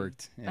great movie. It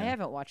worked. Yeah. I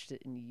haven't watched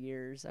it in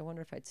years. I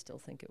wonder if I'd still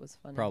think it was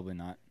funny. Probably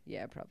not.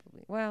 Yeah,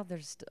 probably. Well,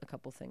 there's a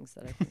couple things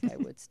that I think I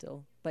would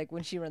still... Like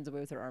when she runs away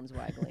with her arms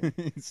waggling.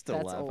 That's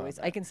always...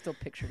 I can still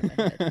picture it in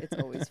my head.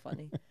 It's always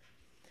funny.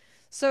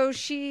 So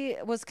she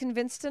was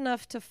convinced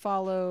enough to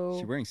follow... Is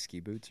she wearing ski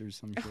boots or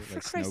some shit? For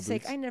like Christ's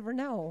sake, I never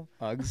know.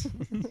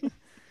 Uggs?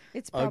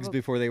 It's Uggs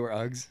before they were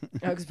Uggs?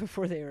 Uggs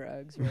before they were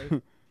Uggs,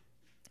 right.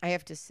 I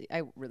have to see.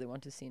 I really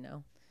want to see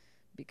now.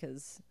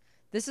 Because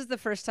this is the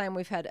first time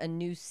we've had a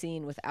new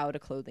scene without a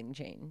clothing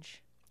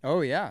change.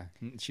 Oh, yeah.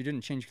 She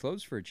didn't change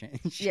clothes for a change.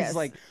 She's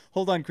like,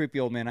 hold on, creepy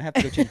old man. I have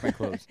to go change my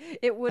clothes.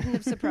 It wouldn't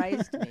have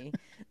surprised me.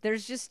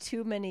 There's just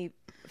too many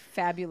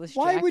fabulous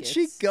Why jackets. would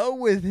she go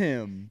with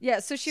him? Yeah,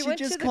 so she went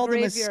to the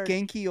graveyard. She just called him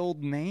a skanky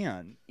old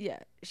man. Yeah,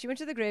 she went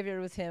to the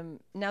graveyard with him.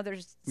 Now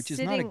there's Which is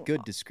not a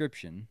good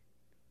description.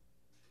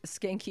 A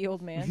skanky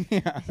old man?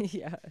 Yeah.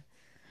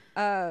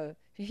 Yeah.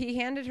 He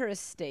handed her a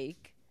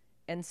steak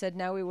and said,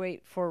 now we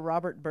wait for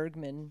Robert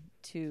Bergman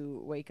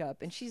to wake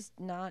up. And she's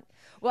not...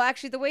 Well,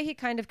 actually, the way he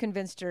kind of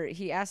convinced her,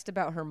 he asked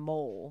about her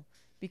mole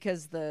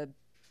because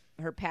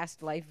her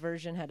past life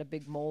version had a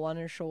big mole on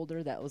her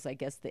shoulder. That was, I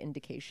guess, the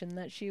indication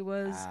that she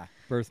was...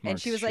 birthmark. And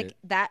she was like,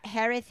 that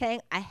hairy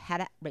thing, I had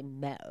it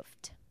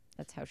removed.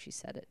 That's how she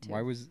said it, too.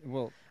 Why was...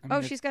 Well, I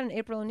mean, she's got an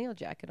April O'Neil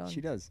jacket on.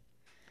 She does.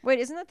 Wait,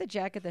 isn't that the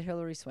jacket that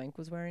Hilary Swank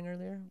was wearing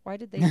earlier? Why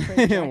did they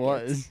trade jackets? It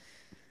was.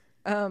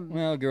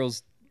 Well,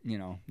 girls,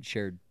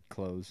 shared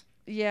clothes.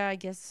 Yeah, I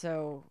guess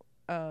so.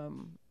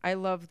 I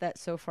love that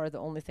so far the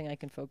only thing I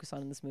can focus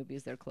on in this movie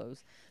is their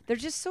clothes. They're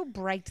just so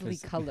brightly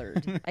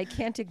colored. I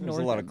can't ignore them.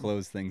 There's a lot of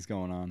clothes things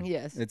going on.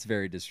 Yes. It's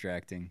very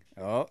distracting.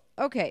 Oh.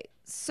 Okay,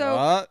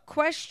 so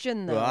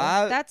question though.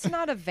 That's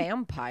not a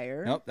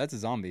vampire. Nope, that's a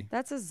zombie.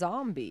 That's a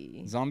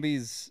zombie.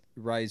 Zombies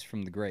rise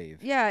from the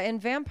grave. Yeah,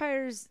 and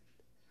vampires...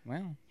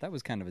 Well, that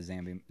was kind of a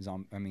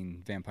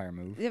vampire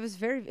move. It was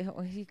very...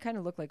 He kind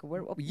of looked like a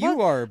werewolf.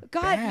 You are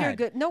God, bad. You're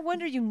good. No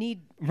wonder you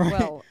need... Right.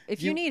 Well, if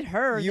you need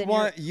her, you then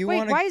want, you're...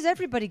 Wait, why is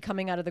everybody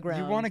coming out of the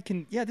ground? You want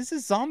to... Yeah, this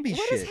is zombie shit.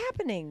 What is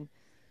happening?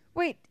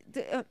 Wait...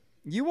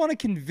 You want to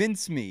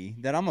convince me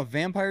that I'm a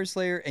vampire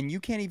slayer and you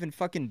can't even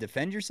fucking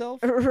defend yourself?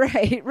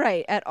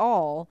 Right, at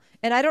all.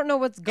 And I don't know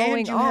what's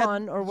going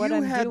on or what I'm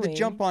doing. You had to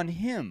jump on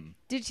him.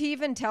 Did he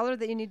even tell her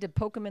that you need to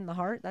poke him in the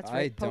heart? That's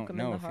right, poke him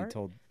in the heart. I don't know if he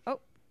told... Oh,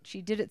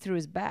 she did it through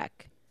his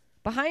back.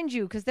 Behind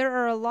you, because there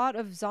are a lot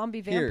of zombie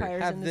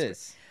vampires in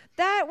this.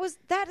 That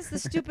is the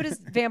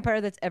stupidest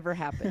vampire that's ever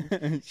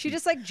happened. She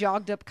just like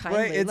jogged up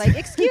kindly, like,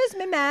 "Excuse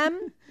me,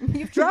 ma'am,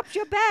 you've dropped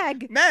your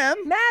bag, ma'am.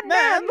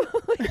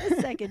 Wait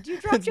a second, you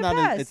dropped your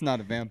bag." It's not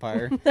a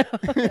vampire.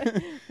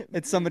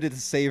 It's somebody to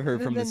save her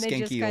from the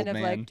skanky old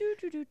man.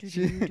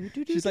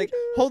 She's like,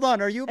 "Hold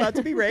on, are you about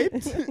to be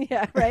raped?"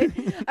 Yeah, right.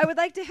 I would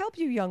like to help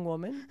you, young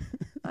woman.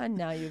 And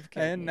now you've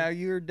killed me. And now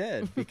you're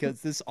dead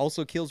because this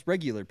also kills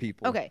regular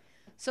people. Okay,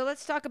 so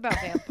let's talk about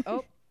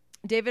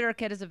David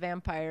Arquette is a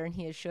vampire, and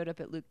he has showed up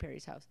at Luke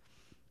Perry's house.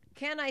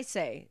 Can I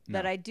say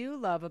that I do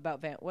love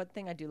about one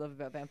thing I do love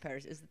about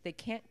vampires is that they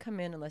can't come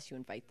in unless you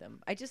invite them.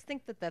 I just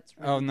think that that's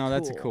really cool.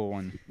 That's a cool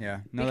one.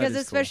 Yeah, because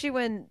especially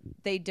when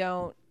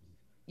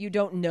you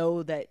don't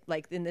know that,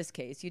 like in this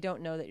case, you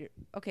don't know that you're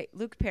okay.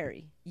 Luke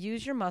Perry,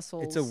 use your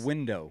muscles. It's a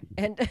window.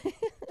 And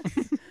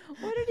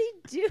what did he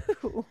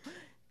do?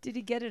 Did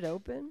he get it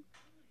open?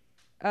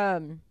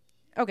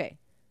 Okay.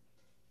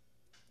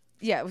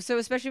 Yeah, so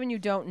especially when you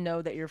don't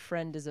know that your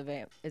friend is a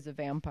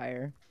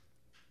vampire.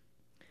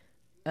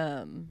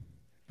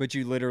 But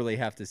you literally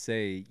have to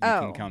say you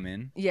can come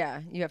in.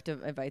 Yeah, you have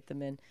to invite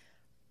them in.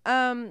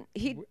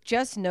 He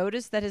just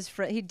noticed that his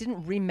friend. He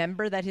didn't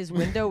remember that his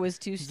window was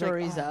 2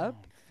 stories like,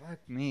 up. Fuck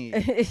me.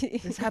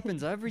 This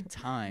happens every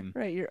time.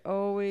 Right, you're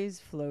always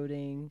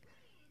floating.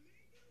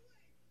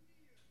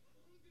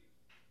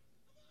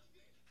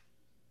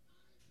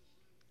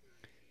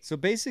 So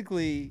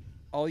basically,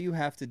 all you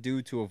have to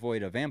do to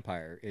avoid a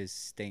vampire is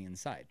stay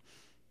inside.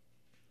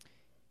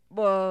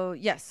 Well,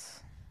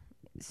 yes.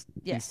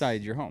 Yes.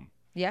 Inside your home.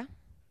 Yeah.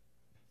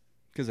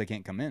 Because they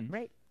can't come in.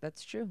 Right.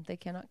 That's true. They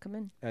cannot come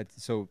in.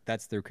 So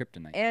that's their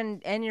kryptonite.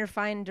 And you're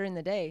fine during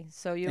the day,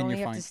 so you only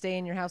have to stay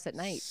in your house at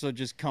night. So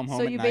just come home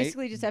So at you night.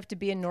 basically just have to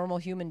be a normal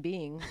human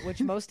being, which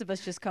most of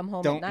us just come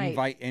home at night. Don't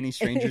invite any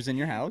strangers in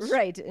your house.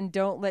 Right, and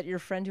don't let your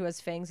friend who has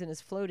fangs and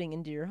is floating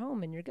into your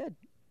home, and you're good.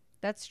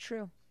 That's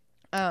true.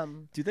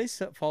 Do they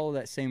follow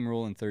that same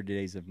rule in 30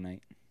 Days of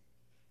Night?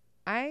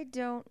 I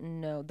don't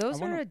know.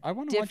 Those are I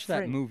want to watch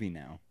that movie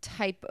now.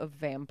 Type of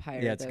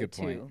vampire. Yeah, that's a good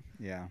too. point.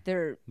 Yeah,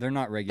 they're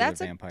not regular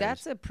vampires.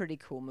 That's a pretty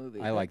cool movie.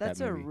 I like that movie.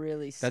 That's a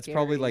really scary. That's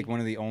probably like one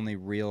of the only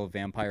real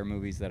vampire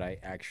movies that I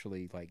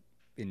actually like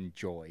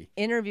enjoy.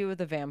 Interview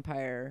with a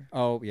Vampire.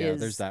 Oh yeah,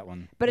 there's that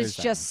one. But it's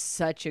just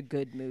such a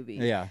good movie.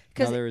 Yeah,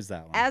 no, there is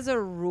that one. As a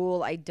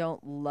rule, I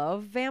don't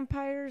love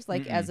vampires.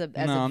 Like as a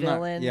I'm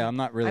villain. I'm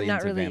not really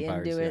into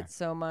vampires, into it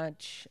so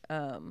much.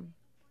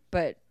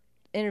 But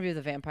Interview with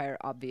a Vampire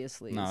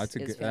obviously is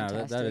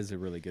fantastic. That is a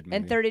really good movie.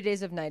 And 30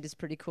 Days of Night is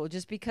pretty cool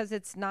just because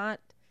it's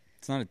not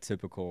a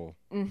typical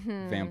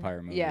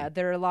vampire movie. Yeah,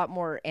 they're a lot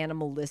more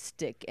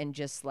animalistic and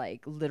just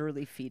like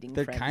literally feeding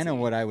They're kind of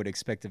what I would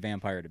expect a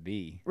vampire to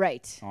be.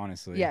 Right.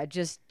 Honestly. Yeah,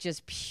 just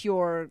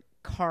pure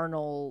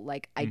carnal,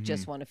 like I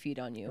just want to feed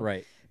on you.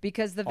 Right.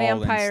 Because the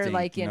vampire,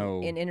 like in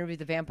Interview with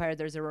the Vampire,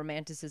 there's a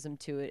romanticism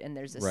to it and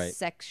there's a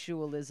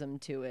sexualism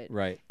to it.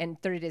 Right. And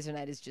 30 Days of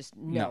Night is just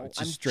I'm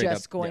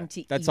just going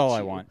to eat That's all you.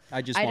 I want.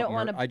 I don't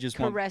want to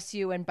caress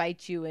you and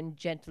bite you and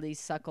gently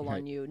suckle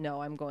on you.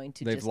 No, I'm going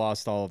to They've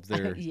lost all of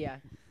their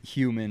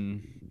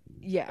human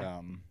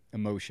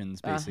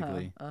emotions,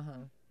 basically.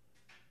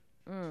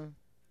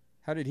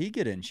 How did he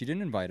get in? She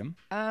didn't invite him.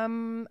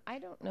 I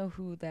don't know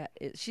who that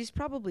is. She's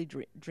probably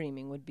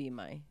dreaming would be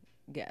my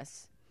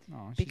guess.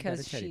 Oh, she's got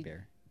a teddy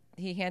bear.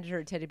 He handed her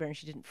a teddy bear and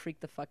she didn't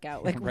freak the fuck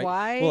out. Like, right.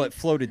 why? Well, it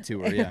floated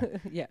to her, yeah.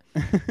 Yeah.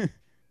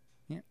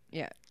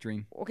 Yeah.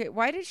 Dream. Okay,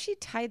 why did she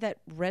tie that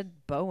red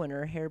bow in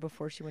her hair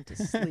before she went to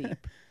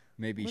sleep?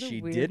 Maybe what she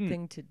a weird didn't.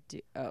 Thing to do.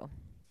 Oh.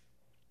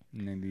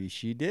 Maybe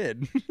she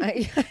did.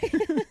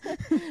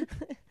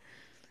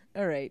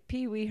 All right,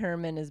 Pee Wee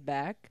Herman is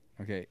back.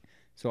 Okay,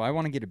 so I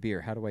want to get a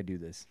beer. How do I do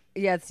this?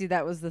 Yeah, see,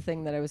 that was the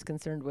thing that I was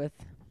concerned with.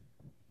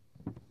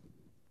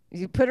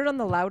 You put it on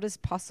the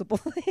loudest possible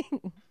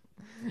thing.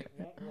 It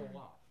won't roll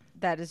off.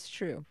 That is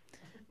true.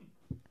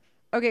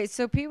 Okay,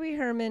 so Pee Wee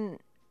Herman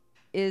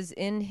is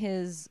in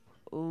his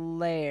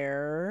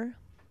lair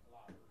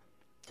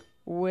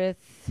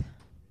with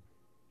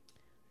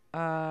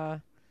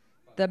the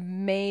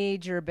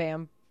major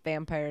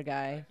vampire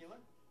guy.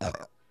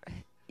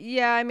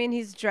 Yeah, I mean,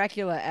 he's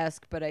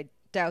Dracula-esque, but I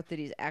doubt that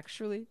he's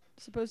actually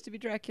supposed to be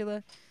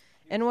Dracula.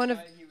 And one of...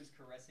 He was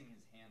caressing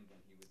his hand when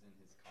he was in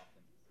his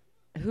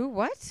coffin. Who?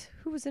 What?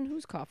 Who was in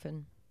whose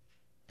coffin?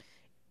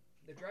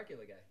 The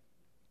Dracula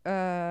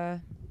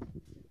guy.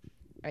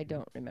 I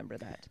don't remember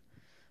that.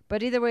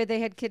 But either way, they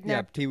had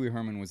kidnapped... Yeah, Pee Wee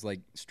Herman was, like,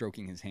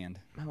 stroking his hand.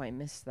 Oh, I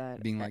missed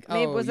that. Being like,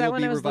 Maybe, was that you'll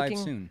when be I was revived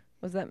looking, soon.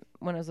 Was that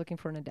when I was looking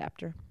for an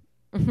adapter?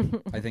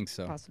 I think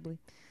so. Possibly.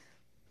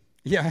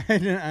 Yeah,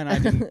 and I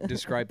didn't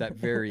describe that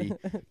very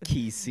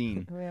key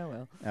scene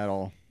at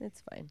all.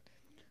 It's fine.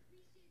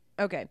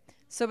 Okay,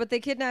 so but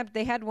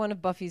they had one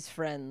of Buffy's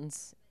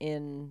friends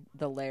in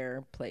the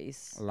lair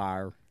place.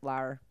 Lar.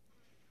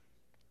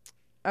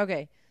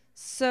 Okay,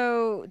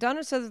 so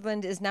Donald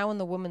Sutherland is now in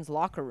the women's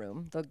locker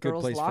room, the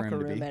girls' locker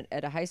room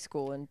at a high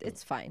school, and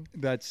it's fine.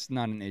 That's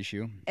not an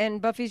issue.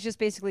 And Buffy's just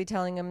basically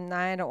telling him, "Nah,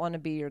 I don't want to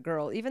be your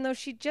girl," even though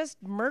she just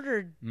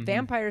murdered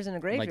vampires in a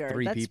graveyard. Like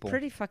 3 That's people.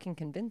 pretty fucking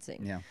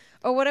convincing. Yeah.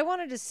 Oh, what I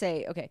wanted to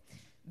say, okay,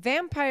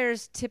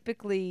 vampires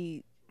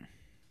typically,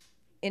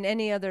 in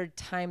any other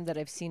time that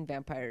I've seen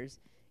vampires,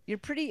 you're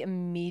pretty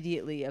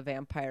immediately a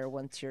vampire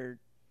once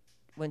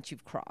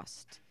you've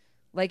crossed.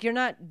 Like, you're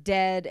not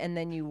dead and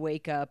then you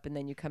wake up and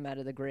then you come out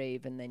of the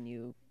grave and then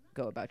you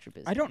go about your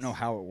business. I don't know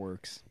how it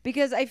works.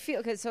 Because I feel...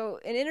 Okay, so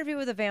an Interview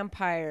with a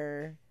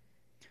Vampire...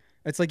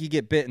 It's like you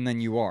get bit and then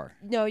you are.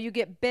 No, you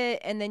get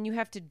bit and then you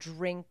have to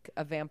drink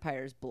a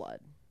vampire's blood.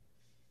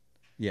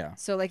 Yeah.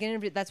 So, like, an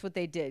interview... That's what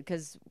they did,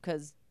 because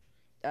to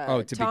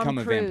Tom become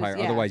a Cruise, vampire,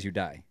 otherwise you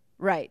die.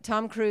 Right.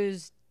 Tom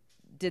Cruise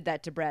did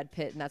that to Brad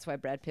Pitt, and that's why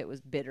Brad Pitt was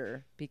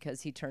bitter,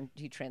 because he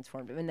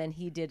transformed him. And then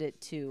he did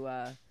it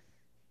to...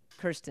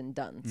 Kirsten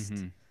Dunst.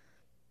 Mm-hmm.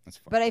 That's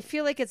fine. But I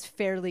feel like it's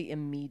fairly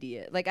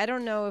immediate. Like, I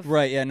don't know if...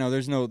 Right, yeah, no,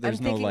 there's no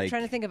trying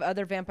to think of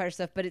other vampire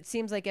stuff, but it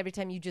seems like every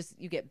time you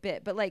get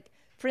bit. But, like,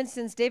 for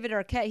instance, David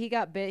Arquette, he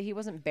got bit. He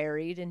wasn't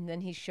buried, and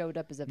then he showed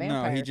up as a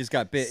vampire. No, he just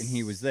got bit, and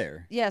he was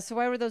there. Yeah, so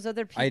why were those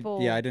other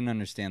people... I didn't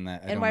understand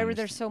that. And why were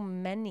there so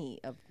many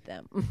of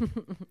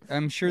them?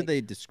 I'm sure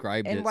they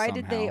described it And why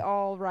somehow. did they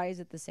all rise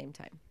at the same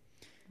time?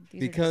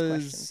 These are just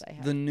questions Because I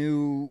have. the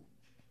new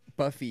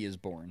Buffy is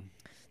born.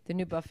 The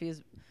new Buffy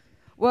is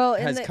well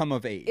has come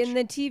of age. In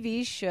the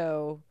TV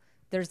show,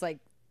 there's like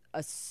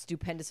a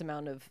stupendous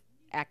amount of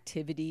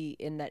activity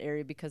in that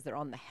area because they're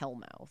on the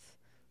Hellmouth.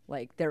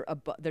 Like they're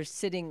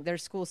sitting, their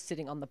school's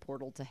sitting on the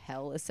portal to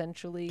hell,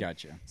 essentially.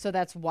 Gotcha. So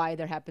that's why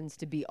there happens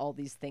to be all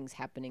these things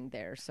happening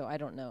there. So I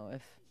don't know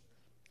if.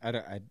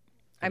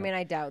 I mean,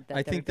 I doubt that.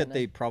 I think that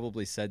they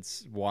probably said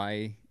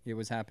why it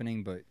was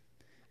happening, but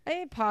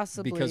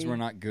possibly because we're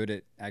not good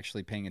at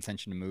actually paying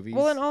attention to movies.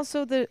 Well, and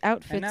also the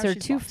outfits are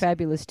too lost.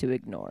 fabulous to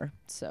ignore.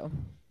 So,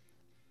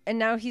 and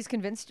now he's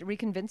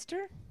reconvinced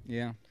her.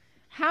 Yeah.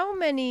 How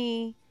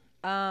many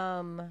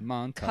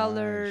Montage.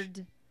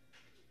 colored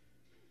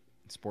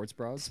sports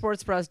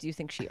bras do you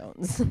think she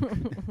owns?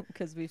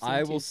 Because we've seen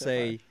I two will so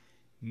say far.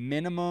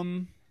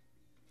 minimum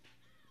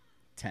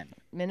 10.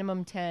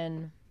 Minimum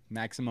 10.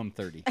 Maximum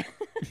 30.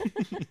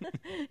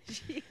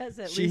 She has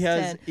at She least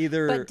has 10,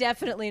 either but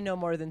definitely no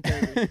more than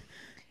 30.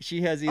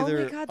 She has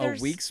either God, a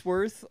week's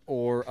worth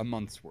or a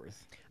month's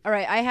worth. All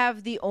right, I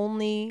have the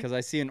only Because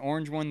I see an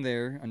orange one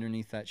there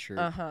underneath that shirt.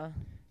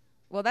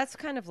 Well, that's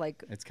kind of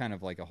like It's kind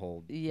of like a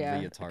whole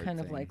kind leotard thing.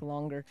 of like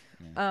longer.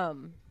 Yeah.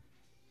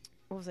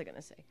 What was I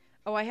gonna say?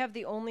 Oh, I have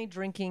the only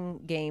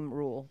drinking game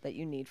rule that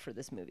you need for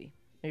this movie.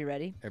 Are you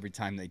ready? Every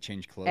time they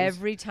change clothes.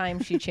 Every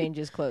time she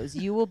changes clothes,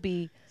 you will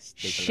be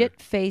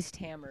shit-faced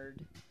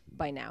hammered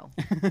by now.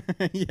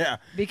 Yeah.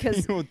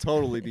 Because you will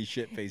totally be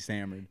shit-faced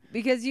hammered.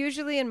 Because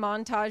usually in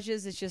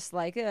montages, it's just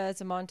like,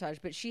 it's a montage.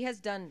 But she has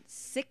done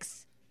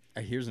 6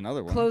 Here's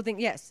another one.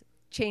 clothing,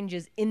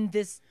 changes in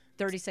this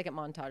 30-second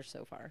montage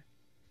so far.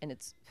 And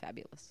it's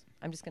fabulous.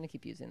 I'm just going to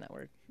keep using that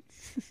word.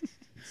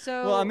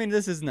 So. Well, I mean,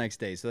 this is next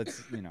day, so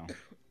that's,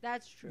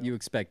 That's true. You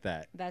expect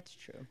that. That's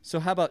true.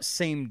 So how about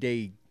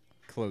same-day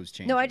clothes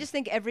change? No, I just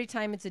think every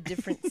time it's a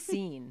different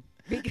scene.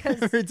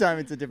 Because every time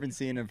it's a different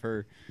scene of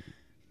her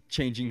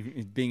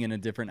changing, being in a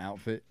different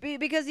outfit.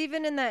 Because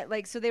even in that,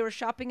 so they were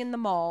shopping in the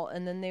mall,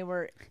 and then they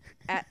were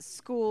at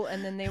school,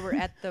 and then they were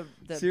at the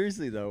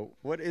Seriously, though,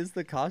 what is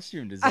the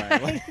costume design?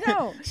 I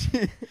know.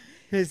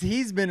 Because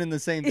he's been in the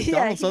same... Yeah,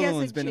 Donald he Sutherland's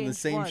hasn't been in the changed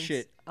same once.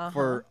 shit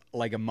for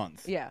like a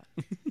month. Yeah.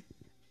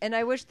 And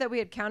I wish that we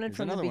had counted There's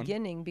from the another one.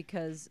 beginning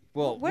because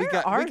Well, where we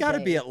got to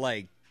they? be at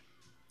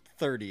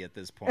 30 at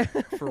this point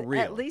for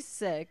real. At least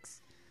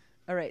 6.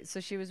 All right,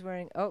 so she was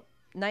wearing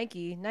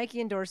Nike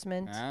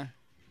endorsement.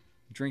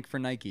 Drink for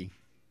Nike.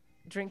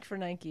 Drink for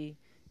Nike.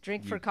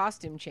 Drink for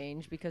costume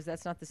change because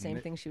that's not the same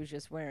thing she was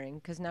just wearing.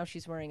 Because now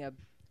she's wearing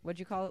what'd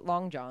you call it?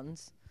 Long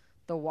johns,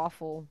 the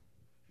waffle.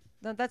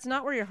 No, that's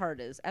not where your heart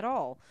is at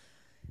all.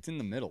 It's in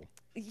the middle.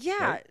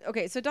 Yeah. Right?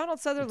 Okay. So Donald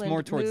Sutherland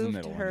more towards the moved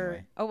middle, her.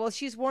 anyway. Oh well,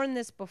 she's worn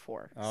this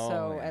before,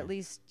 so yeah. at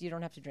least you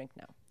don't have to drink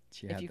now.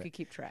 If you could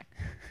keep track.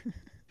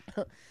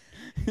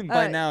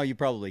 By now, you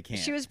probably can't.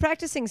 She was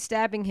practicing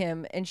stabbing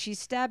him, and she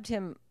stabbed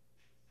him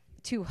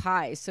too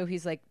high. So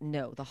he's like,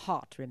 "No, the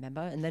heart,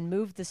 remember?" And then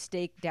moved the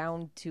stake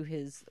down to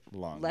his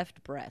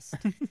left breast.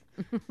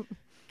 In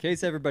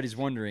case everybody's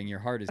wondering, your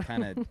heart is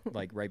kind of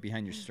right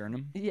behind your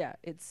sternum. Yeah,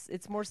 it's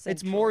more central.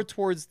 It's more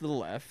towards the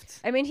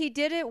left. I mean, he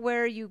did it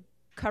where you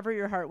cover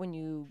your heart when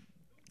you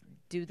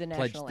do the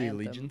Pledge national the anthem.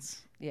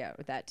 allegiance. Yeah,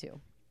 with that too.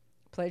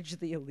 Pledge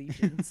the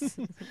allegiance.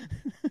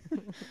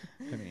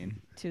 I mean,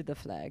 to the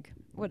flag.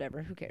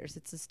 Whatever, who cares?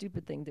 It's a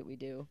stupid thing that we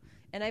do.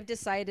 And I've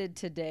decided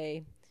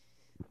today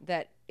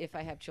that if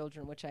I have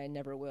children, which I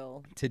never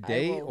will.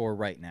 Today or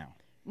right now?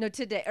 No,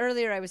 today.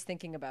 Earlier I was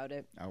thinking about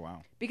it. Oh,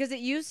 wow. Because it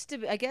used to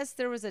be, I guess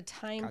there was a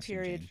time Costume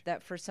period change.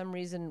 that for some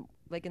reason,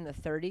 like in the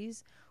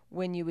 30s,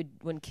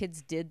 when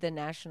kids did the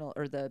national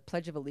or the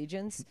Pledge of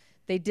Allegiance,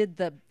 they did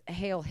the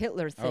Hail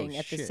Hitler thing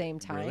at the same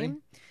time. Really?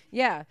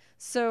 Yeah.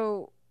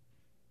 So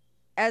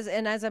as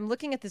I'm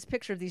looking at this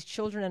picture of these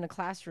children in a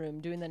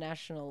classroom doing the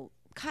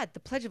the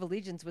Pledge of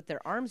Allegiance with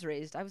their arms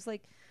raised, I was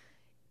like,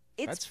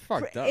 that's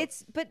fucked up.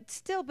 But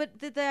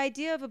the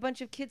idea of a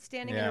bunch of kids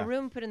standing in a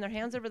room, putting their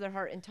hands over their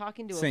heart and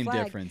talking to Same a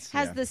flag difference,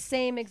 has yeah. the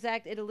same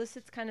exact. It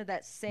elicits kind of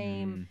that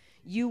same.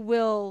 You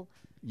will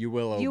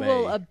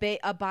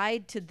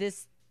abide to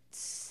this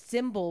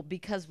symbol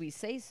because we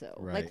say so.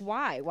 Right. Like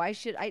why? Why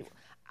should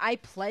I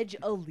pledge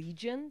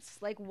allegiance?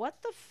 Like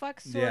what the fuck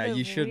sort of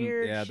you shouldn't.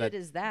 weird Yeah, shit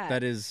is that?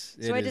 That is.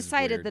 So I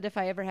decided that if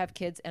I ever have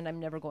kids, and I'm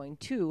never going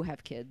to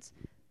have kids,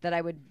 that I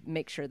would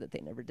make sure that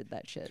they never did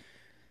that shit.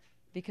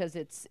 Because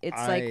it's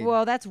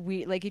that's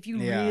weird. Like if you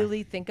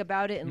really think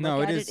about it and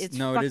look at it, it's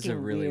fucking it is a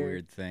really weird.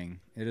 weird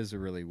thing. It is a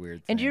really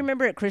weird thing. And do you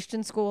remember at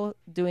Christian school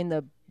doing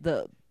the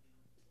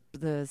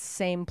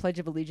same Pledge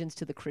of Allegiance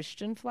to the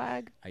Christian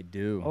flag? I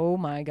do. Oh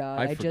my God!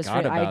 I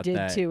did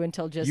that. too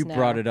until just you now. You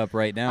brought it up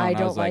right now. I and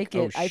don't was like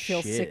it. Oh, I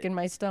feel shit. sick in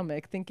my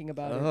stomach thinking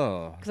about it.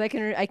 Because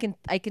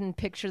I can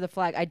picture the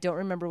flag. I don't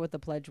remember what the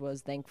pledge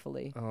was,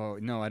 thankfully. Oh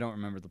no, I don't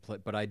remember the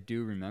pledge, but I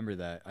do remember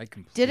that. I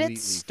completely. Did it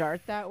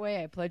start that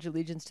way? I pledge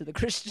allegiance to the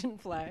Christian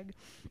flag.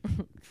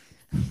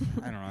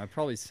 I don't know. It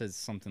probably says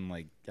something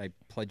like, I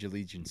pledge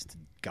allegiance to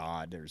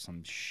God or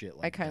some shit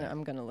like that.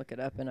 I'm going to look it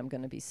up, and I'm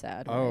going to be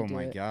sad when I Oh, do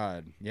my it.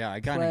 God. Yeah, I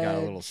kind of got a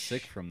little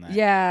sick from that.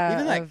 Yeah.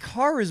 Even that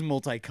car is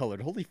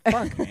multicolored. Holy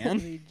fuck, man.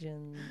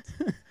 Allegiance.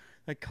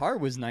 That car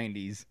was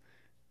 90s.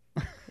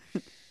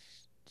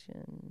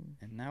 Christian.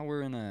 And now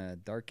we're in a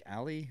dark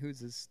alley. Who's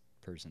this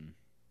person?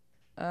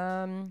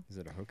 Is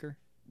it a hooker?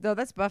 No,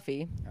 that's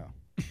Buffy.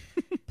 Oh.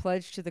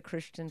 Pledge to the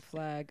Christian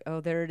flag. Oh,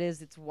 there it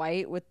is. It's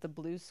white with the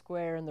blue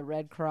square and the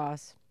red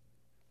cross.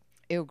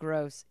 Ew,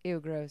 gross.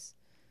 Ew, gross.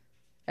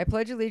 I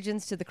pledge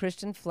allegiance to the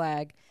Christian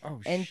flag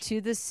and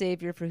to the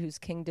Savior for whose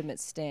kingdom it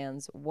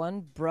stands.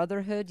 One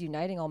brotherhood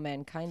uniting all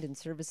mankind in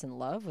service and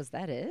love. Was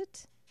that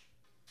it?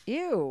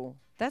 Ew.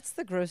 That's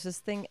the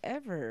grossest thing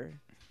ever.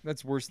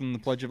 That's worse than the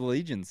Pledge of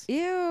Allegiance.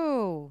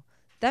 Ew.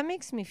 That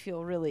makes me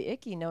feel really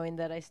icky knowing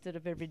that I stood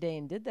up every day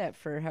and did that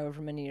for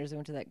however many years I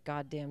went to that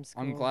goddamn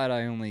school. I'm glad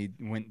I only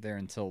went there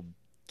until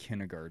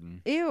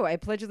kindergarten. Ew, I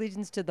pledge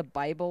allegiance to the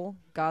Bible,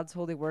 God's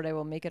holy word. I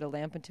will make it a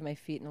lamp unto my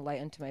feet and a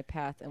light unto my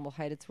path, and will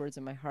hide its words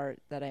in my heart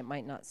that I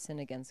might not sin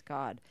against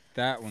God.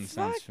 That one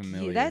sounds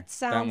familiar. That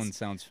one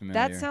sounds familiar.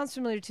 That sounds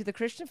familiar to the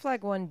Christian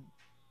flag one,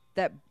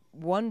 that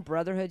one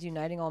brotherhood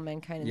uniting all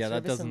mankind in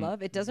service and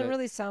love. It doesn't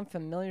really sound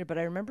familiar, but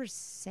I remember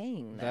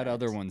saying that. That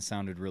other one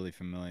sounded really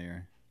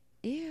familiar.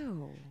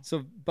 Ew.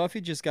 So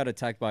Buffy just got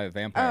attacked by a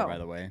vampire, by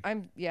the way.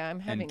 I'm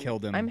having and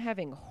killed him. I'm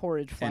having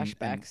horrid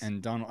flashbacks.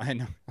 And Donald, I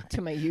know.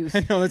 To my youth.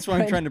 I know. That's why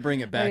I'm trying to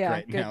bring it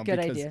back now. Good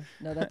because idea.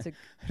 No, that's a.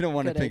 I don't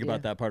want to think idea.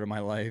 about that part of my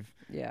life.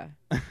 Yeah.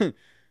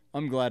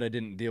 I'm glad I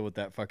didn't deal with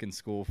that fucking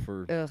school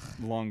for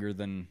longer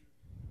than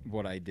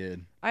what I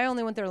did. I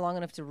only went there long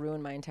enough to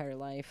ruin my entire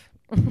life.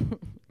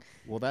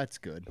 Well, that's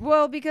good.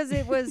 Well, because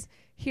it was,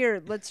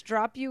 here, let's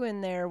drop you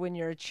in there when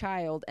you're a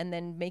child and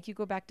then make you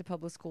go back to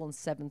public school in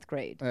 7th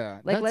grade.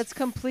 Let's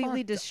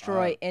completely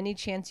destroy any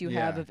chance you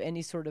have of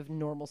any sort of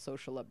normal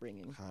social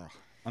upbringing.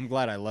 I'm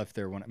glad I left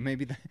there when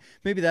maybe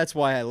that's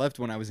why I left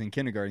when I was in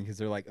kindergarten, because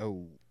they're like,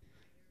 oh.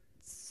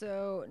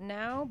 So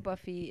now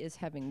Buffy is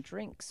having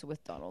drinks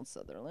with Donald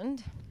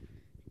Sutherland.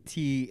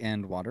 Tea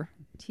and water.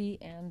 Tea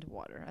and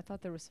water. I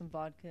thought there was some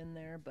vodka in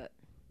there, but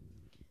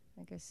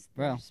I guess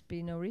there's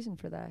be no reason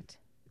for that.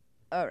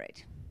 All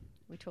right.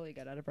 We totally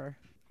got out of our...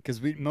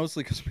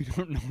 Mostly because we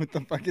don't know what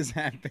the fuck is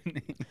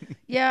happening.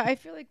 Yeah, I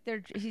feel like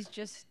he's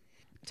just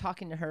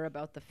talking to her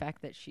about the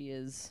fact that she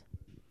is...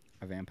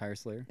 A vampire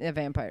slayer? A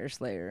vampire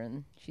slayer,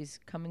 and she's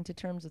coming to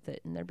terms with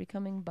it, and they're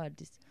becoming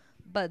buds.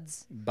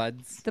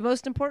 The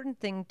most important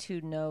thing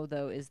to know,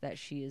 though, is that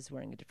she is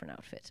wearing a different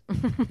outfit.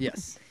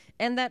 Yes.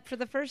 And that for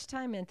the first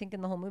time, I think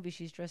in the whole movie,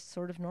 she's dressed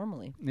sort of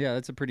normally. Yeah,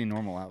 that's a pretty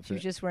normal outfit. She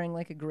was just wearing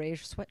like a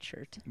grayish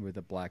sweatshirt. With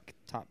a black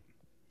top.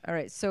 All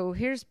right, so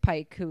here's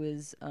Pike, who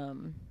is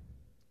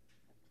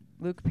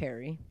Luke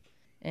Perry.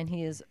 And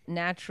he is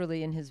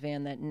naturally in his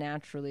van that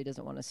naturally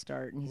doesn't want to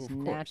start. And he's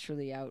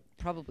naturally out,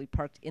 probably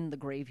parked in the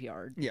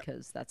graveyard,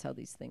 because that's how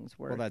these things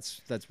work. Well,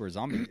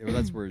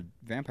 that's where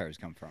vampires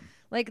come from.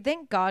 Like,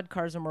 thank God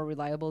cars are more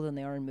reliable than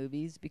they are in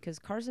movies, because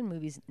cars in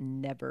movies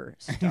never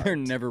start. They're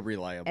never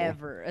reliable.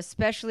 Ever.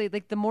 Especially,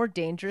 like, the more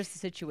dangerous the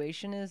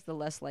situation is, the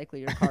less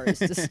likely your car is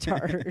to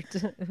start.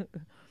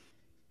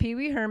 Pee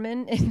Wee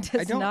Herman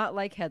does not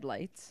like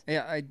headlights.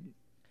 Yeah, I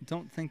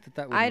don't think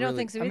that would I don't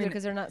think so either,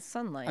 because they're not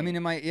sunlight. I mean,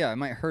 it might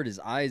hurt his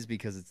eyes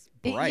because it's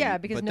bright. Yeah,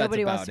 because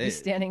nobody wants to be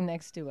standing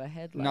next to a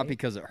headlight. Not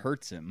because it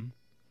hurts him.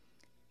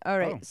 All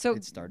right, so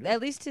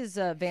at least his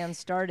van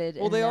started.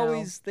 Well, they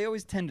always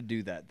tend to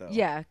do that, though.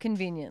 Yeah,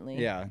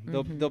 conveniently. Yeah,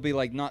 they'll be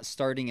like not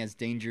starting as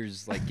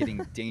dangers, like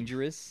getting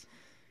dangerous.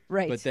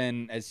 Right. But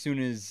then as soon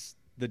as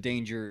the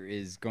danger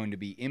is going to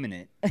be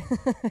imminent,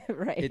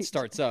 it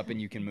starts up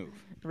and you can move.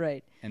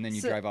 Right. And then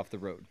you drive off the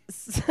road.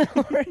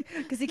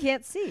 Because he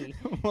can't see.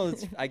 Well,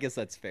 I guess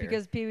that's fair.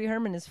 Because Pee Wee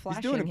Herman is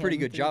flashing. He's doing a pretty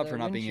good job for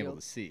not windshield. being able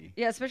to see.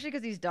 Yeah, especially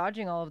because he's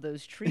dodging all of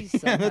those trees.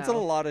 Yeah, that's a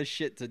lot of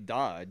shit to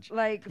dodge.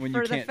 Like, when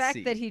for you can't the fact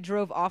see. that he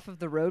drove off of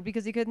the road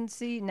because he couldn't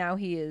see, now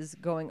he is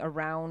going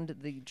around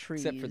the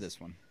trees. Except for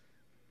this one.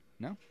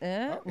 No?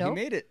 No. He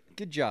made it.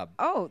 Good job.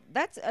 Oh,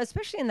 that's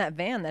especially in that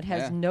van that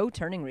has no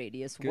turning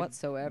radius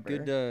whatsoever.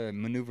 Good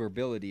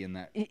maneuverability in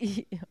that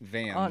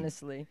van.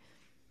 Honestly.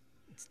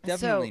 It's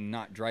definitely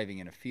not driving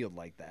in a field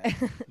like that,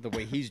 the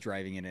way he's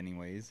driving it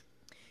anyways.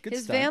 Good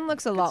His stunt. van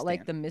looks a Good lot stunt.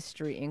 like the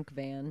Mystery Inc.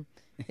 van.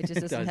 It just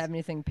It doesn't does. have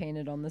anything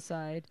painted on the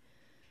side.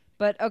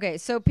 But, okay,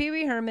 so Pee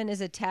Wee Herman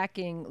is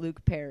attacking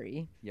Luke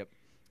Perry. Yep.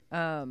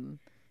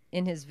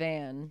 In his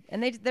van.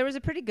 And there was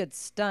a pretty good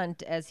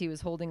stunt as he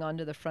was holding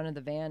onto the front of the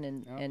van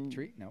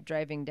and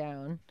driving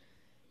down.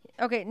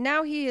 Okay,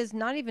 now he is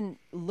not even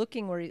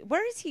looking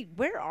where is he?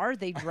 Where are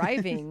they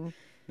driving?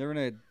 They're in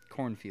a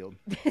cornfield.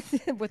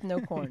 With no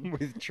corn.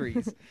 With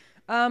trees.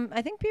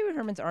 I think Pee Wee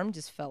Herman's arm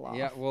just fell off.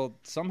 Yeah, well,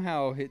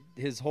 somehow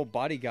his whole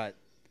body got...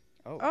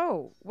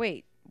 Oh,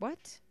 wait,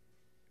 what?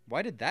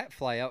 Why did that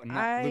fly out and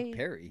not Luke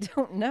Perry? I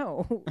don't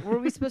know. Were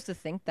we supposed to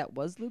think that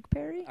was Luke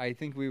Perry? I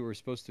think we were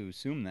supposed to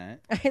assume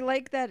that. I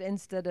like that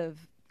instead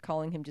of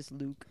calling him just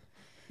Luke.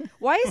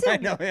 Why is I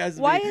it? know, it has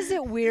to Why be- is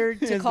it weird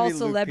it to has to call be Luke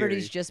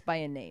celebrities Perry. just by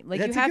a name? Like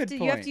That's you a have good to.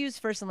 You have point. to use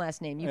first and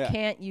last name. You Yeah.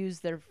 can't use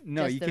their.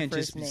 No, just you their can't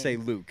first just name. say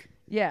Luke.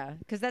 Yeah,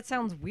 because that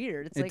sounds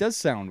weird. It's It like, does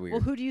sound weird.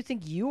 well, who do you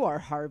think you are,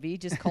 Harvey?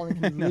 Just calling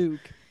him Luke.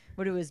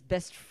 What, to his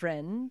best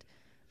friend?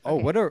 Oh,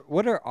 Okay.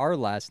 what are our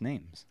last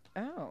names?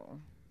 Oh.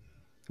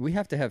 We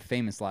have to have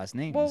famous last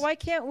names. Well, why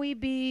can't we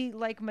be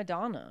like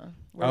Madonna?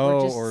 Where Oh,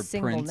 we're just or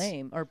single Prince.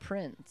 name. Or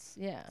Prince.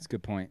 Yeah. That's a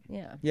good point.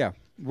 Yeah. Yeah,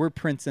 we're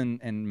Prince and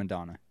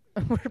Madonna.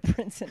 We're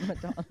Prince and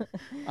Madonna.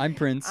 I'm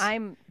Prince.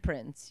 I'm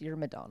Prince. You're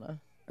Madonna.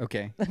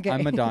 Okay. Okay.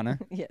 I'm Madonna.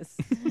 Yes.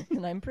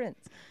 And I'm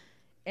Prince.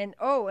 And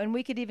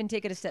we could even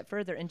take it a step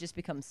further and just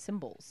become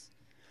symbols.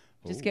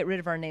 Just Oh. get rid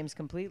of our names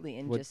completely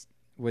and just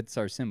What's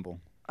our symbol?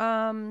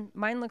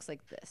 mine looks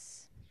like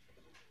this.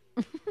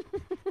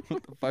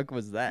 What the fuck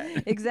was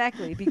that?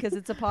 Exactly, because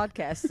it's a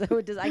podcast, so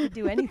it does I could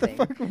do anything.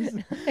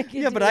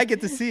 Yeah, but I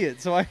get to see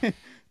it, so I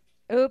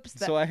Oops,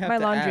 so I have my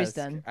to laundry's ask.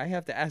 done. I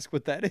have to ask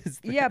what that is.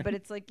 Yeah, but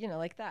it's like,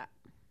 like that.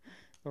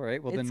 All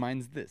right, well then it's-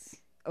 mine's this.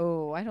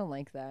 Oh, I don't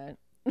like that.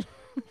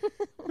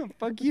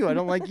 Fuck you. I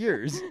don't like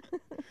yours.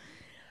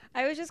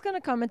 I was just going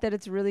to comment that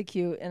it's really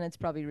cute and it's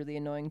probably really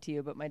annoying to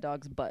you, but my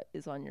dog's butt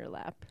is on your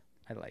lap.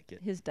 I like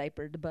it. His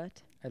diapered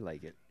butt I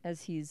like it.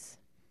 as he's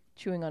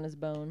chewing on his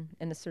bone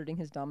and asserting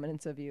his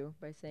dominance of you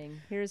by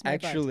saying, "Here's my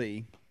butt."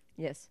 Actually,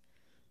 Yes.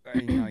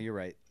 no, you're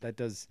right. That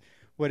does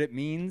what it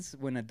means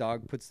when a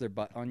dog puts their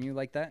butt on you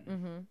like that.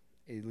 Mm-hmm.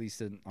 At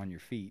least on your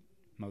feet,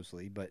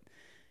 mostly. But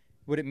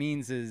what it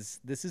means is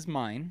this is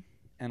mine,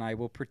 and I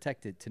will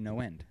protect it to no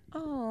end.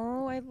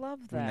 Oh, I love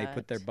that. When they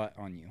put their butt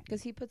on you.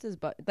 Because he puts his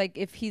butt, like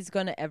if he's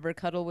gonna ever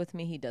cuddle with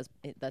me, he does.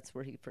 That's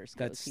where he first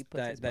goes. He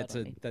puts his butt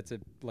on me. That's a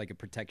like a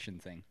protection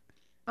thing.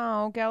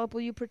 Oh, Gallop,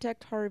 will you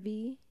protect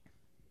Harvey?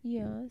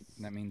 Yes.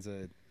 That means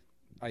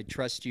I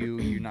trust you.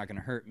 You're not gonna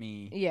hurt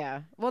me.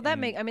 Yeah. Well, that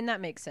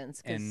makes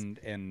sense. 'Cause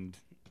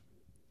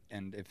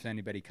And if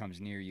anybody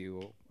comes near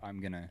you,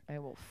 I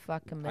will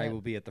fuck him. I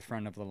will be at the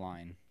front of the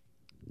line.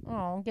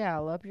 Oh,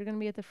 Gallop, you're gonna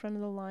be at the front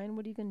of the line.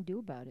 What are you gonna do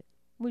about it?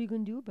 What are you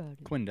gonna do about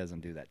it? Quinn doesn't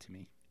do that to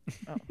me.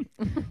 Oh.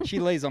 She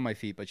lays on my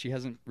feet, but she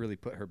hasn't really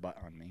put her butt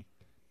on me.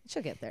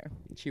 She'll get there.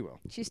 She will.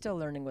 She's still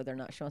learning whether or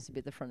not she wants to be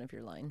at the front of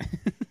your line.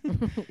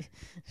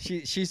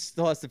 She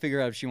still has to figure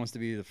out if she wants to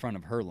be the front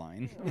of her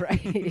line.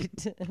 Right.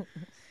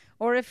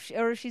 or if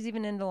she's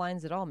even into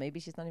lines at all. Maybe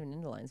she's not even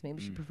into lines.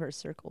 Maybe she prefers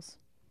circles.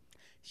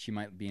 She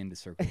might be into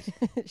circles.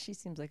 She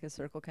seems like a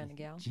circle kind of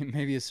gal.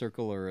 Maybe a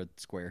circle or a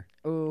square.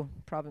 Oh,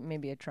 probably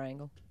maybe a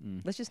triangle.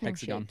 Let's just name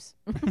Hexagon. shapes.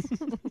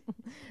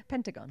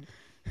 Pentagon.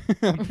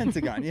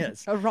 Pentagon,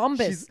 yes. A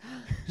rhombus.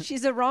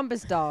 She's a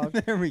rhombus dog.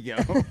 There we go.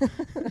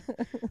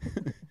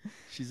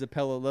 She's a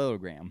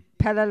parallelogram.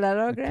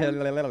 Parallelogram.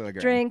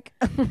 Parallelogram. Drink.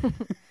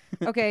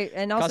 Okay,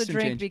 and also Costume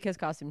drink change. because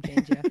costume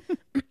change,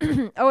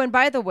 yeah. Oh, and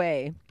by the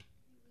way,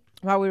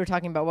 while we were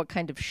talking about what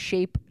kind of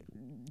shape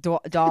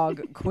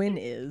dog Quinn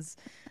is,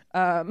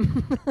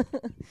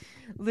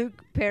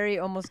 Luke Perry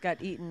almost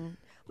got eaten.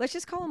 Let's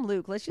just call him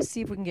Luke. Let's just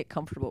see if we can get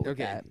comfortable with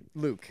Okay, that.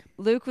 Luke.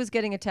 Luke was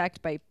getting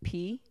attacked by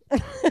P.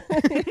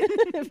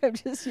 If I'm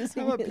just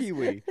using How about his-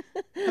 Pee-wee?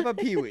 How about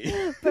Pee-wee?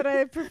 But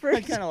I prefer.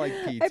 I kind of like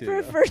P, I too.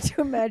 prefer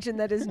to imagine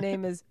that his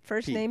name is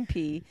first P. name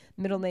P,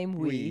 middle name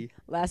Wee, Wee.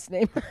 last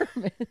name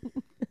Herman.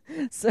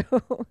 So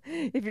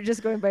if you're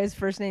just going by his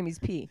first name, he's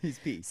P. He's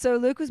P. So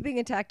Luke was being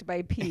attacked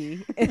by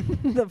P in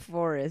the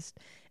forest,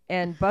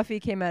 and Buffy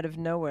came out of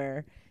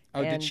nowhere.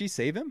 Oh, and did she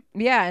save him?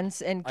 Yeah,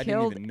 and I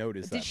killed. didn't even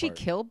notice that Did she part.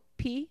 kill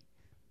P?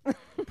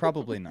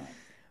 Probably not.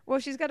 Well,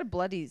 she's got a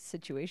bloody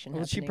situation.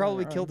 Well, she happening on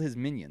probably her killed own. his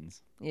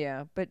minions.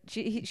 Yeah, but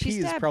she P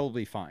is stabbed.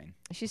 probably fine.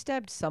 She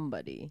stabbed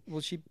somebody.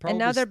 Well, she probably And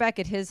now they're back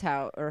at his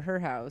house or her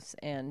house,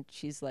 and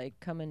she's like,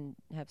 "Come and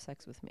have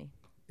sex with me."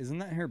 Isn't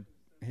that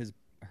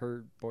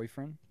her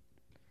boyfriend?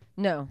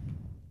 No,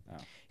 Oh.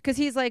 because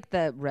he's like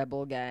the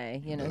rebel guy.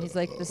 He's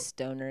like the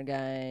stoner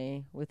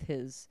guy with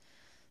his.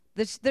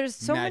 There's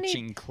so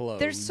Matching many clothes.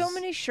 There's so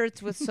many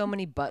shirts with so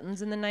many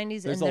buttons in the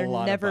 90s, There's and a they're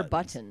lot of never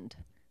buttons.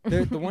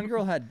 buttoned. The one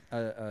girl had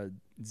a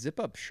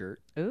zip-up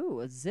shirt. Ooh,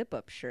 a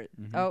zip-up shirt.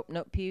 Mhm. Oh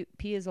no, P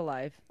is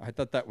alive. I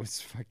thought that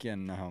was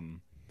fucking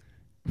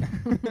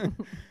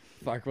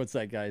fuck. What's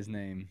that guy's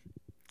name?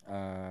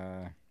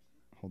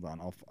 Hold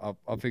on.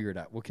 I'll figure it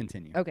out. We'll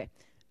continue. Okay,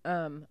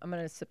 I'm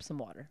gonna sip some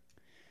water.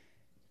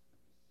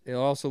 It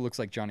also looks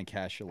like Johnny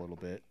Cash a little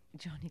bit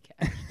Johnny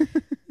Cash.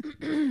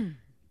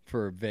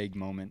 for a vague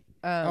moment.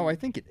 I Um,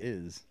 think it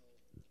is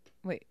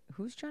Wait,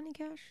 who's Johnny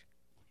Cash?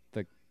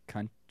 the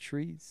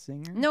country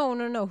singer.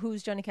 No.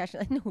 Who's Johnny Cash?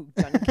 I know who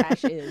Johnny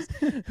Cash is.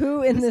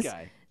 Who in this?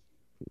 guy.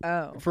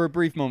 Oh, For a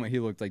brief moment, he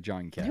looked like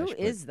Johnny Cash. who but-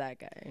 is that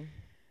guy?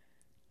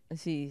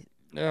 Is he?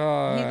 He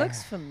Uh,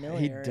 looks familiar.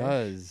 He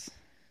does.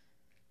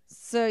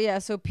 So yeah,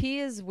 so P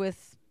is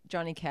with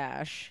Johnny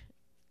Cash,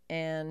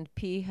 and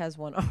P has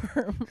one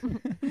arm.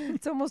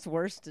 It's almost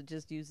worse to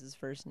just use his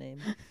first name,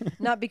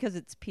 not because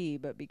it's P,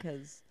 but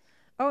because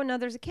now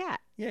there's a cat.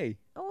 Yay!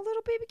 Oh, a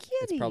little baby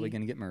kitty. It's probably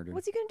gonna get murdered.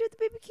 What's he gonna do with the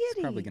baby kitty?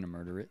 He's probably gonna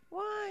murder it.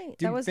 Why?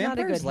 Do that was not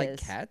a vampires good like hiss.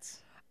 cats?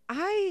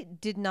 I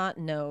did not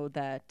know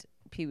that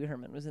Pee Wee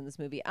Herman was in this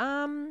movie.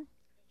 I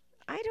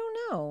don't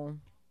know.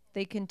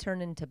 They can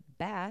turn into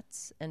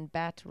bats, and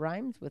bat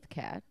rhymes with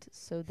cat,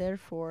 so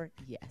therefore,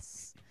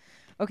 yes.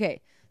 Okay,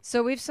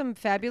 so we have some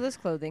fabulous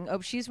clothing. Oh,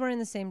 she's wearing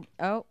the same.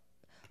 Oh,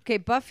 okay.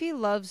 Buffy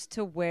loves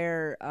to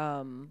wear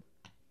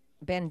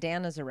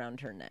bandanas around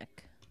her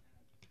neck.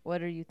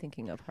 What are you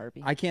thinking of,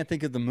 Harvey? I can't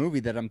think of the movie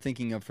that I'm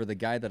thinking of for the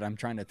guy that I'm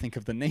trying to think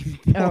of the name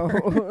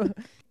for. Oh.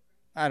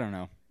 I don't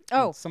know.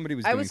 Oh, somebody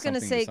was. I was going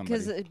to say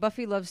because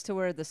Buffy loves to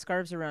wear the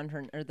scarves around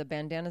her, or the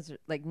bandanas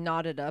like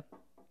knotted up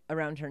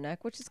around her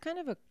neck, which is kind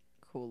of a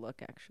cool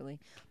look actually.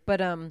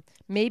 But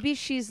maybe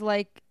she's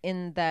like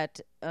in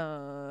that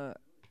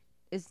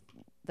is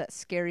that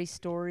Scary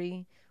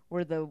Story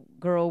where the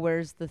girl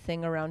wears the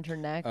thing around her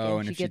neck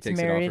and she gets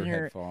married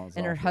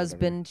and her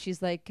husband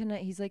she's like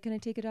he's like, can I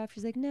take it off?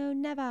 She's like, no,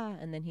 never.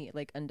 And then he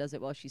like undoes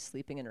it while she's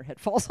sleeping and her head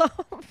falls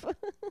off.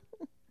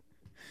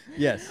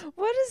 Yes.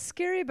 What is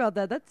scary about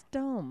that? That's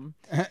dumb.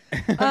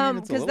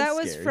 Because that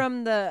was scary.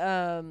 from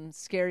the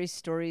Scary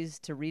Stories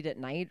to Read at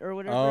Night or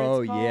whatever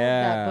it's called.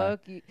 Yeah.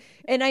 That book.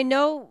 And I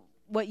know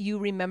what you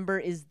remember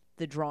is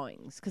the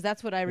drawings, because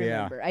that's what I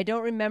remember. Yeah. I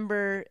don't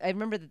remember. I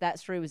remember that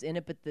story was in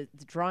it, but the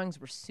drawings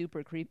were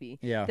super creepy.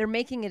 Yeah. They're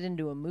making it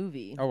into a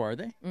movie. Oh, are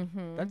they?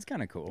 Mm-hmm. That's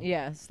kind of cool.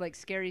 Yes, like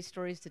Scary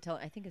Stories to Tell.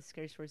 I think it's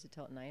Scary Stories to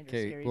Tell at Night or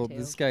Scary well, Tales.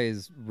 this guy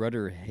is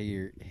Rudder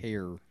Hair.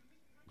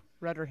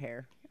 Rudder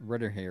Hair.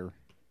 Rudder Hair.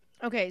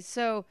 Okay,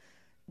 so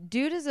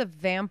dude is a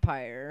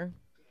vampire.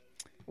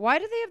 Why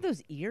do they have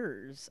those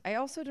ears? I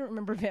also don't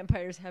remember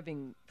vampires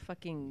having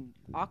fucking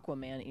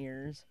Aquaman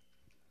ears.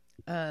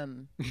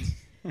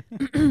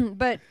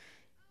 But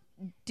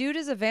dude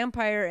is a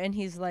vampire and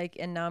he's like,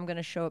 and now I'm going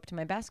to show up to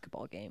my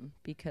basketball game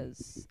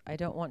because I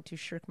don't want to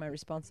shirk my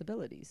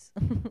responsibilities.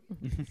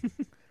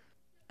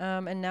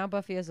 And now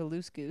Buffy has a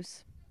loose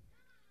goose.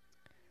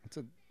 What's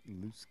a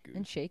loose goose?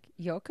 And shake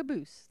your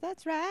caboose.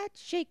 That's right.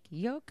 Shake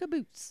your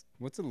caboose.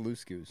 What's a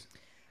loose goose?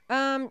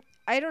 I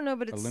don't know,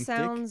 but it limp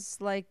sounds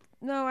like...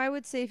 No, I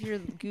would say if your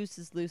goose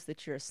is loose,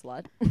 that you're a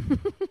slut.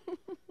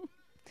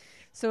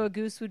 So a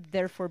goose would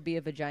therefore be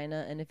a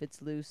vagina, and if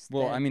it's loose...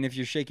 Well, then... I mean, if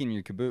you're shaking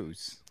your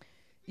caboose.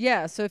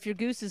 Yeah, so if your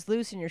goose is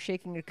loose and you're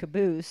shaking your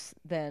caboose,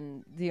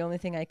 then the only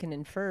thing I can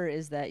infer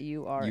is that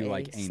you are a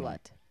like anal.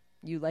 slut.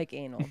 You like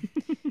anal.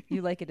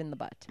 You like it in the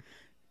butt.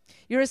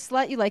 You're a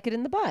slut, you like it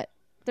in the butt.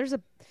 There's a...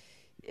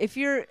 If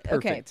you're...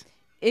 Perfect. Okay.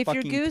 If your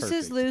Fucking goose is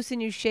perfect. loose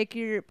and you shake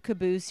your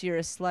caboose, you're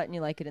a slut and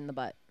you like it in the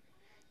butt.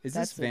 Is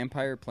That's this it.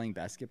 vampire playing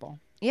basketball?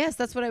 Yes,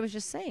 that's what I was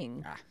just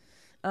saying.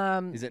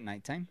 Is it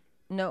nighttime?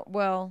 No,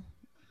 well,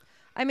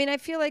 I mean, I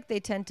feel like they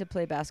tend to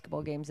play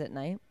basketball games at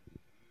night.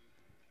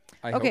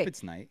 I Okay, hope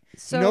it's night.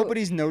 so-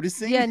 Nobody's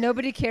noticing? Yeah,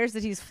 nobody cares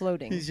that he's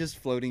floating. He's just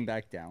floating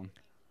back down.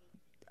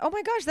 Oh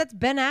my gosh, that's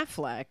Ben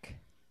Affleck.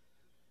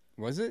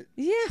 Was it?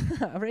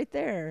 Yeah, right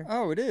there.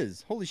 Oh, it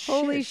is. Holy shit.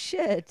 Holy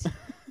shit.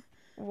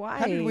 Why?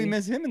 How did we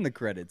miss him in the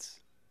credits?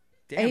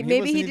 Damn,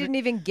 Maybe he didn't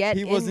even get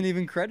He in. wasn't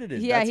even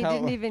credited. Yeah, That's he how...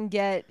 didn't even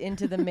get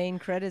into the main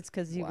credits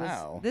because he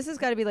Wow. was... This has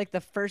got to be like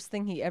the first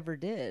thing he ever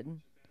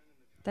did.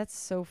 That's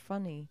so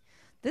funny.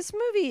 This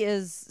movie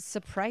is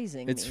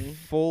surprising It's me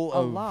full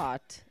a of...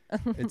 lot.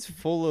 It's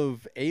full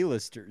of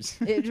A-listers.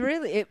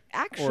 It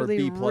actually or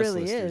B-plus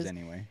really listers is.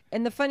 anyway.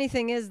 And the funny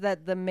thing is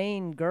that the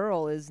main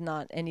girl is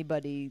not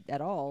anybody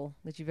at all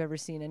that you've ever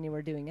seen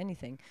anywhere doing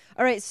anything.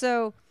 All right,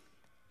 so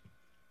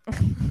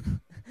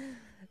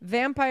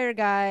vampire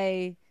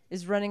guy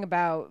is running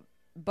about.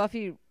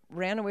 Buffy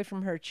ran away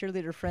from her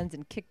cheerleader friends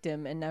and kicked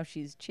him, and now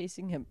she's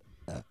chasing him.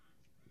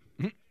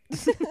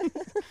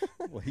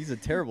 Well, he's a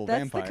terrible That's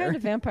vampire. the kind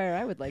of vampire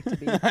I would like to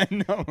be. I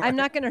know. I'm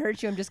not going to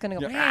hurt you. I'm just going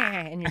to go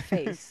Yeah. in your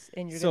face,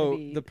 and you're So going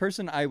to be... the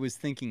person I was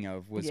thinking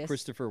of was Yes.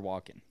 Christopher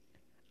Walken.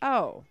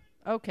 Oh,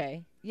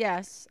 okay.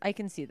 Yes, I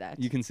can see that.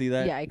 You can see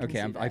that? Yeah, I can okay, see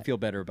I that. feel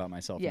better about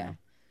myself Yeah. now.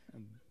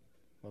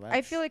 Well,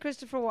 I feel like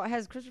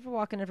has Christopher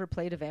Walken ever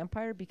played a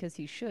vampire? Because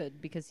he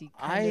should, because he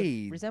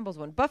kind of resembles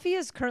one. Buffy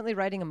is currently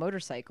riding a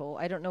motorcycle.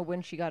 I don't know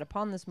when she got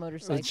upon this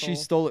motorcycle. She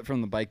stole it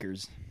from the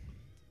bikers.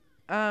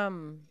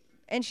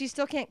 And she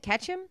still can't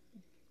catch him?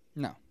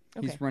 No,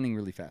 Okay. he's running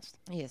really fast.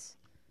 Yes.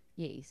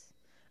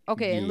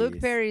 Okay, and Luke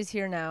Yes. Perry's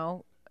here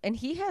now, and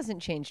he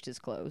hasn't changed his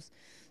clothes.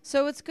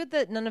 So it's good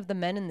that none of the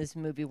men in this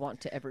movie want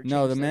to ever change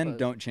No, the their men clothes.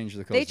 don't change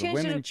their They clothes. The change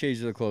women their- change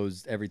their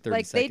clothes every 30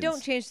 Like, seconds. they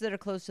don't change their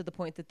clothes to the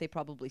point that they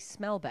probably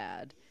smell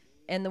bad.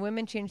 And the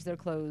women change their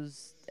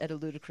clothes at a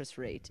ludicrous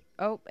rate.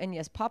 Oh, and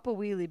yes, pop a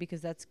wheelie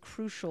because that's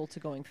crucial to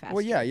going faster.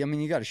 Well, yeah, I mean,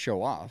 you got to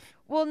show off.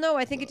 Well, no,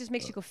 I think it just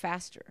makes you go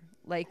faster.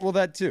 Like, Well,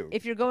 that too.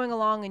 if you're going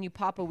along and you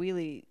pop a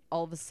wheelie,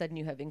 all of a sudden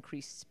you have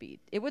increased speed.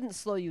 It wouldn't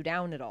slow you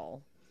down at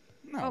all.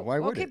 No, why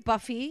would okay, it?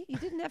 Buffy, you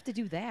didn't have to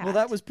do that. Well,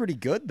 that was pretty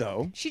good,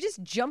 though. She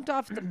just jumped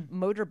off the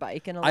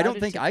motorbike and allowed I don't it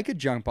think to- I could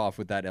jump off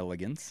with that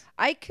elegance.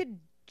 I could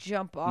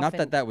jump off. Not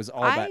and that that was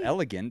all that I-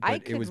 elegant, I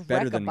but it was could better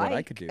wreck a than what I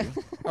bike. could do.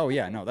 Oh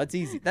yeah, no, that's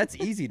easy. That's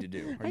easy to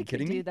do. Are I you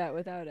kidding could me? do that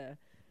without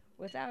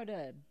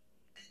a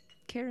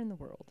care in the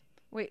world.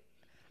 Wait.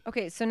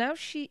 Okay, so now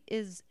she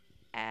is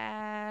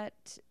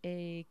at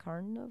a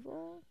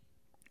carnival.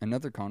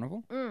 Another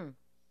carnival?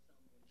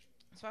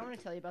 So I want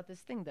to tell you about this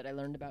thing that I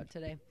learned about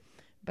today,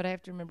 but I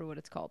have to remember what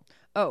it's called.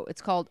 Oh,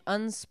 it's called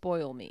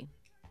Unspoil Me.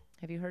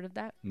 Have you heard of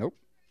that? Nope.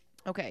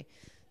 Okay.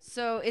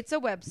 So it's a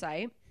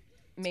website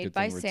made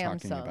by we're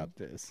Samsung. talking about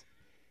this.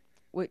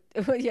 Wait,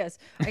 yes,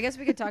 I guess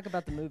we could talk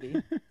about the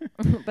movie,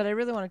 but I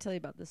really want to tell you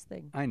about this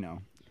thing. I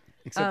know.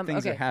 Except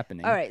things are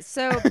happening. All right,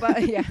 so,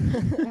 but yeah.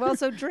 Well,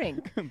 so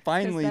drink.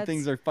 Finally,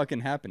 things are fucking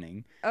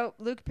happening. Oh,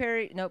 Luke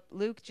Perry. Nope,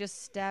 Luke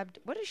just stabbed.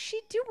 What is she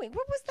doing?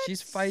 What was that?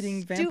 She's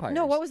fighting vampires.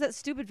 No, what was that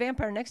stupid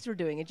vampire next to her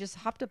doing? It just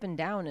hopped up and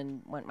down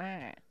and went,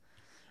 meh.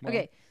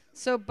 Okay,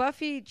 so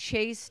Buffy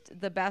chased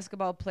the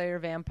basketball player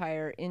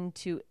vampire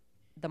into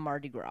the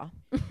Mardi Gras.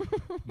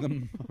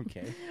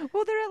 Okay.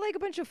 Well, they're at like a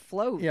bunch of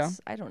floats. Yeah.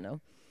 I don't know.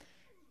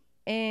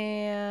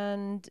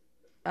 And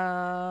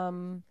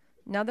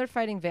now they're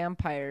fighting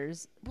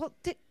vampires. Well,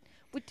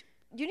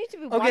 you need to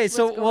be watching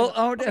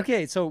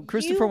so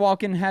Christopher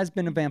Walken has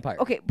been a vampire.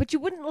 Okay, but you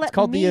wouldn't let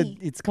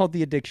it's called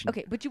The Addiction.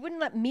 Okay, but you wouldn't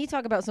let me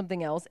talk about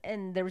something else,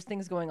 and there was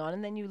things going on,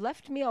 and then you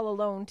left me all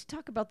alone to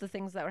talk about the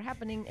things that were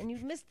happening, and you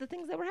missed the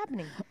things that were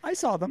happening. I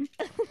saw them.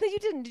 You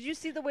didn't. Did you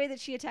see the way that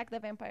she attacked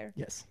that vampire?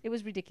 Yes. It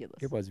was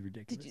ridiculous. It was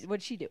ridiculous.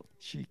 What'd she do?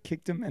 She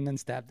kicked him and then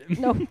stabbed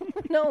him.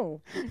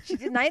 No. She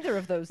did neither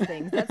of those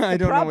things. That's the I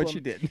don't problem. know what she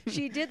did.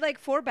 She did like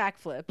 4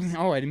 backflips.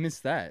 Oh, I didn't miss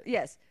that.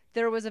 Yes.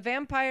 There was a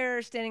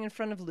vampire standing in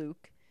front of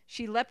Luke.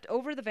 She leapt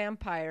over the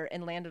vampire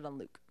and landed on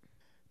Luke.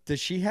 Does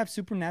she have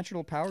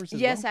supernatural powers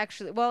as Yes, well?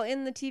 actually. Well,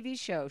 in the TV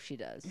show, she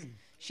does.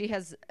 She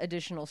has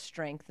additional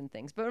strength and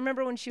things. But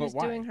remember when she was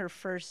doing her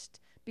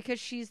first... Because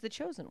she's the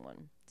chosen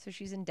one. So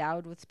she's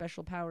endowed with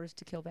special powers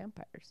to kill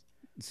vampires.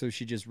 So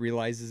she just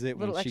realizes it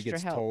when she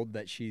gets help. told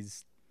that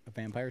she's a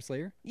vampire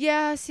slayer?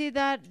 Yeah, see,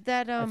 that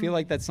I feel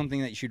like that's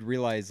something that you should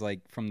realize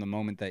like from the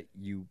moment that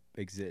you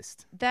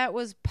exist. That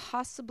was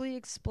possibly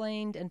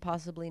explained and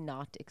possibly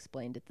not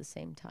explained at the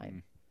same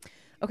time.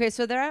 Okay,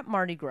 so they're at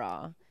Mardi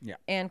Gras. Yeah.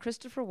 And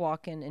Christopher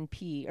Walken and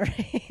P are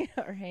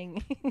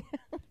hanging.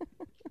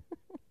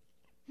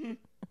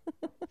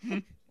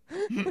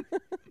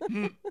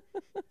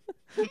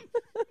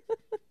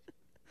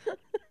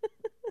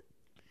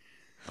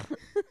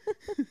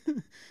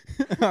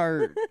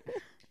 Are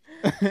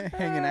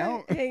hanging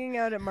out? Hanging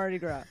out at Mardi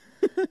Gras.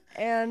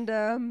 And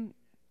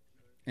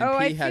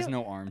P has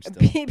no arms still.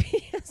 P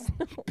has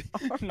no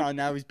arms. No,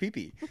 now he's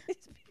Pee-Pee.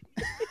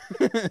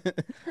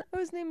 Oh,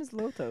 his name is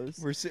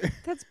Lothos.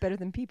 That's better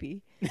than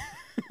Pee-Pee.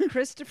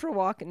 Christopher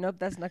Walken. Nope,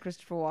 that's not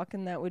Christopher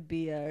Walken. That would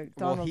be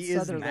Donald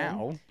Sutherland.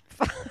 Well, he is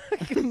now.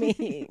 Fuck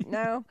me.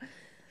 No.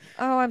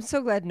 Oh, I'm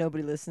so glad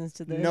nobody listens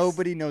to this.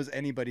 Nobody knows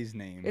anybody's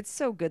name. It's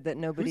so good that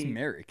nobody... Who's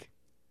Merrick?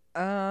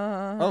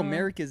 Oh,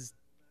 Merrick is...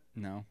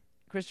 No.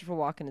 Christopher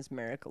Walken is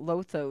Merrick.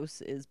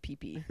 Lothos is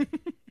Pee-Pee.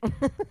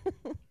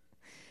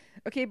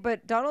 Okay,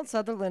 but Donald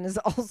Sutherland is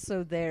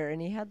also there,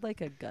 and he had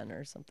like a gun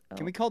or something. Oh.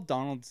 Can we call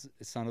Donald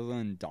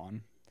Sutherland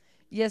Don?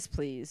 Yes,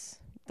 please.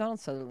 Donald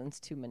Sutherland's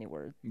too many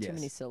words, too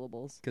many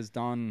syllables. Because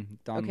Don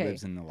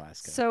lives in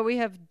Alaska. So we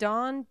have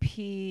Don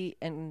P.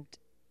 and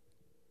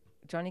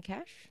Johnny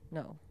Cash?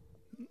 No.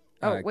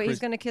 Oh, wait, he's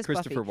going to kiss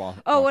Christopher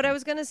Buffy. Walken. What I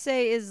was going to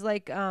say is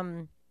like,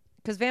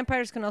 because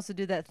vampires can also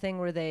do that thing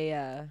where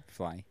they...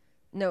 Fly.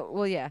 No,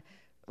 well, yeah.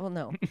 Well,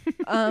 no.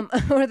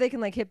 Or they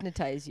can like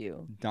hypnotize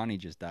you. Donnie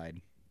just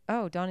died.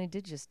 Oh, Donnie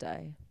did just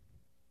die.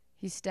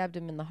 He stabbed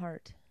him in the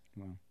heart.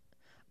 Wow.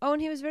 Oh,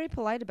 and he was very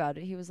polite about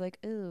it. He was like,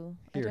 "Ooh,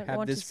 here, I don't have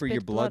want this to for spit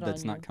your blood on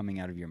that's not you." coming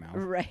out of your mouth."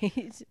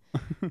 Right.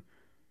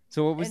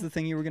 So what was the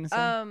thing you were gonna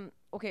say?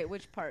 Okay,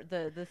 which part?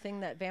 The thing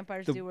that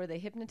vampires do where they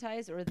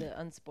hypnotize, or the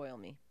unspoil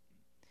me?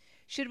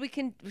 Should we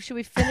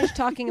finish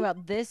talking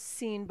about this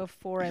scene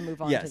before I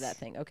move on to that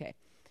thing? Okay.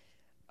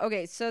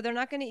 Okay, so they're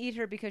not going to eat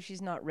her because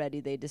she's not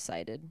ready. They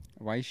decided.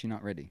 Why is she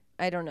not ready?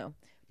 I don't know.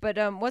 But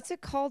what's it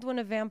called when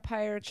a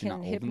vampire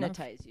can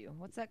hypnotize enough? you?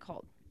 What's that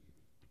called?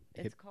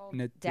 It's called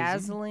Hypnotism?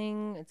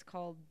 dazzling. It's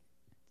called.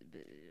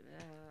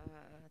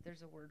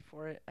 There's a word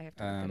for it. I have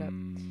to look it up.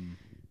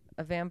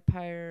 A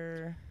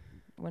vampire.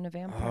 When a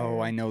vampire. Oh,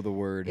 I know the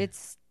word.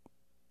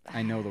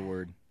 I know the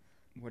word.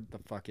 What the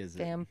fuck is it?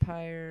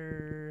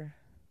 Vampire.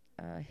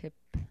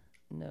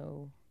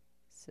 Hypnosis.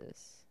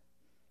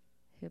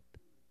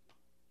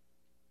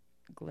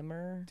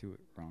 Glimmer. Do it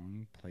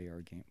wrong. Play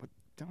our game. What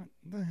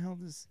the hell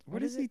is?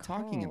 What is he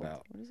talking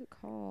about? What is it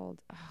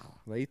called? Oh.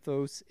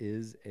 Lothos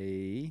is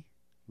a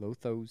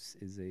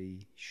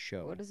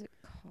show. What is it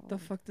called? What the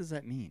fuck does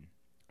that mean?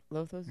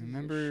 Lothos.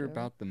 Remember is a show?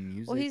 about the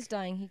music? Well, he's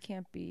dying. He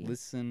can't be.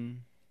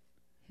 Listen.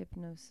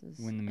 Hypnosis.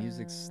 When the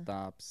music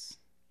stops.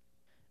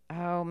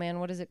 Oh man,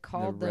 what is it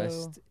called? The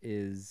rest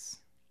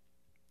is.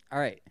 All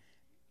right.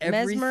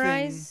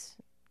 Mesmerize.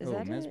 Is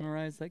that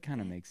mesmerize? That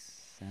kind of makes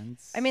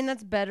sense. I mean,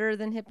 that's better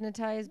than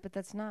hypnotize, but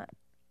that's not.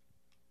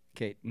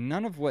 Okay,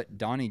 none of what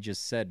Donnie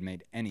just said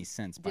made any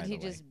sense. Did he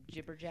just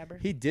jibber jabber?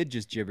 He did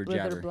just jibber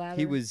jabber.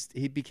 Blather?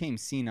 He became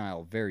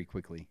senile very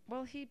quickly.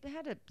 Well, he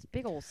had a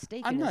big old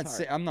stake in his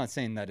heart. I'm not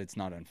saying that it's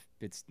not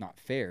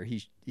fair.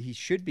 He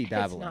should be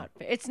babbling.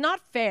 It's not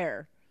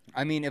fair.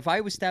 I mean, if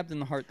I was stabbed in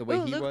the heart the way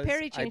he Luke was,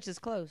 Perry changed his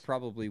clothes.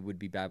 Probably would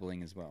be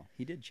babbling as well.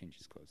 He did change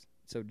his clothes.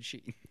 so did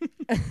she.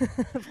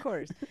 Of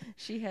course.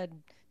 She had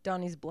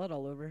Donnie's blood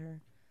all over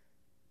her.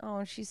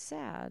 Oh, she's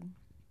sad.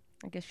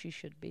 I guess she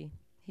should be.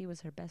 He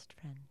was her best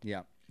friend.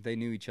 Yeah. They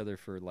knew each other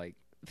for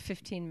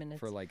 15 minutes.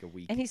 For a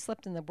week. And he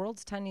slept in the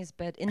world's tiniest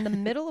bed in the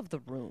middle of the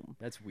room.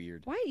 That's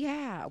weird. Why?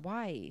 Yeah.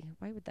 Why?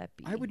 Why would that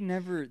be? I would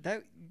never.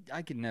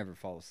 I could never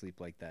fall asleep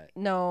like that.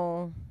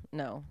 No.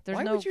 There's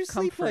why no would you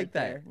sleep comfort like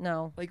there. that?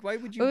 No. Why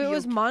would you? It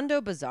was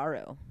Mondo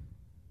Bizarro.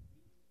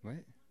 What?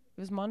 It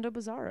was Mondo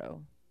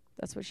Bizarro.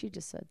 That's what she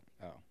just said.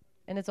 Oh.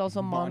 And it's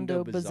also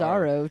Mondo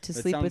Bizarro to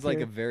sleep with That sounds like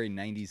your... a very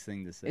 90s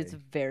thing to say. It's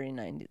very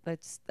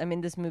 90s.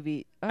 This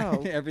movie...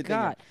 Oh, Everything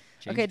God.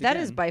 changed Okay, that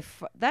again. is by...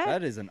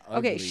 That is an ugly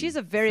Okay, she's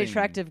a very thing.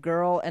 attractive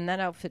girl, and that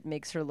outfit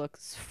makes her look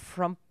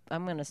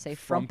I'm going to say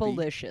Frumpy.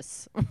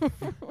 frumpalicious.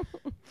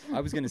 I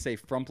was going to say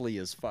frumply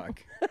as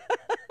fuck.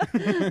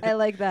 I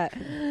like that.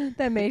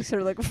 That makes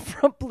her look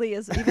frumply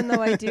as... Even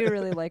though I do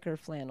really like her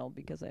flannel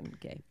because I'm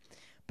gay.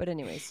 But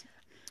anyways...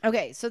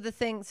 Okay, so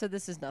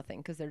this is nothing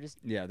because they're just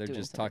they're doing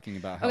just something. talking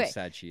about how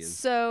sad she is.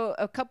 So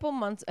I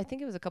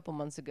think it was a couple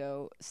months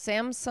ago,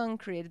 Samsung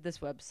created this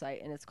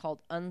website and it's called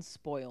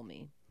Unspoil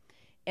Me.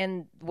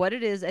 And what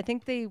it is, I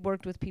think they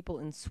worked with people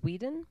in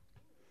Sweden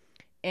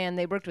and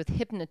they worked with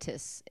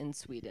hypnotists in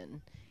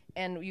Sweden.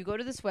 And you go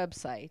to this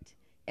website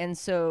and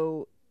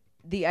so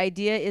the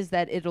idea is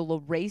that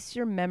it'll erase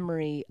your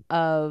memory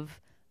of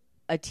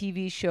a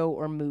TV show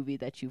or movie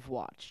that you've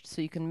watched.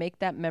 So you can make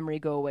that memory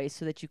go away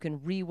so that you can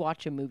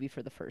rewatch a movie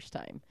for the first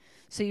time.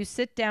 So you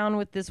sit down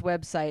with this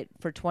website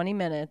for 20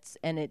 minutes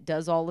and it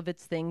does all of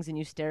its things and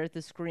you stare at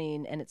the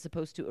screen and it's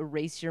supposed to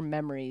erase your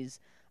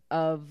memories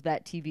of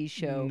that TV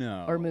show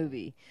or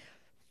movie.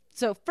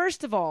 So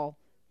first of all,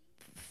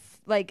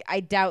 I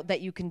doubt that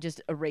you can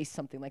just erase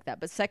something like that.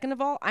 But second of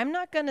all, I'm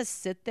not going to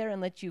sit there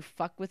and let you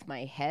fuck with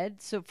my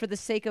head. So for the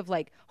sake of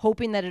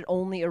hoping that it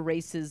only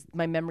erases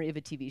my memory of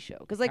a TV show.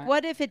 Because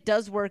what if it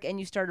does work and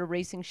you start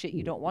erasing shit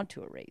you don't want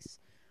to erase?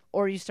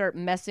 Or you start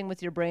messing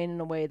with your brain in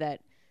a way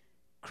that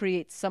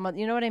creates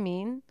you know what I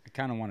mean? I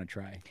kind of want to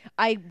try.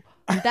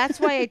 That's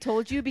why I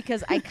told you,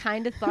 because I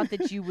kind of thought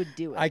that you would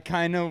do it. I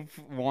kind of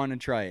want to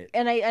try it.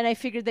 And I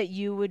figured that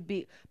you would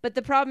be. But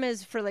the problem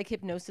is for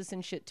hypnosis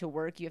and shit to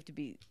work, you have to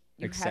be...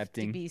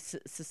 Accepting. have to be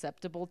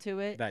susceptible to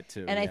it. That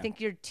too. And I think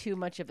you're too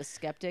much of a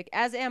skeptic,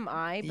 as am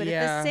I. But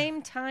at the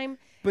same time,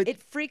 it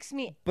freaks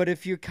me. But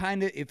if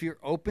you're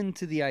open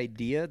to the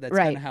idea, that's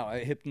kind of how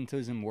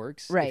hypnotism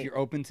works. Right. If you're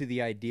open to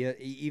the idea,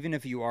 even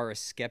if you are a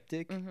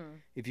skeptic,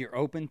 if you're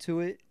open to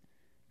it,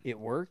 it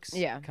works.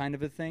 Yeah. Kind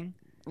of a thing.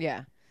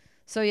 Yeah.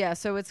 So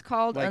it's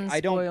called Unspoil Me.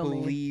 I don't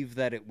believe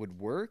that it would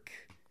work,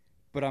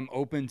 but I'm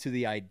open to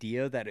the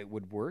idea that it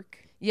would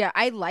work. Yeah,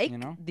 I like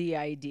the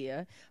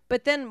idea,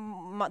 but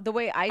then the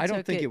way I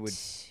don't think it would.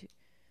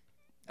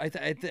 I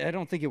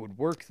don't think it would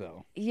work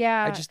though.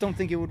 Yeah, I just don't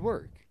think it would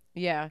work.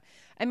 Yeah,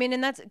 I mean,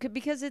 and that's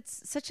because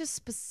it's such a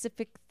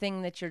specific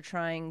thing that you're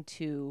trying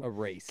to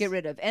erase, get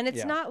rid of, and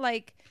it's not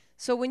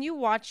so when you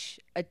watch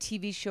a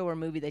TV show or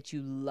movie that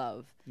you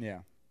love.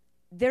 Yeah.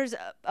 There's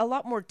a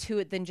lot more to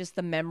it than just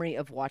the memory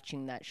of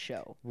watching that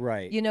show.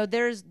 Right.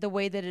 There's the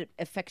way that it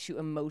affects you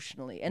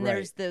emotionally. And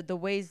there's the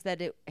ways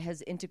that it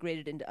has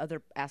integrated into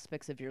other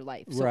aspects of your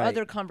life. So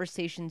other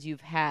conversations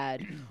you've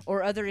had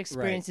or other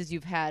experiences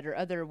you've had or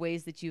other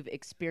ways that you've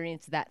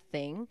experienced that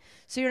thing.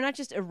 So you're not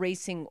just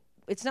erasing.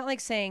 It's not like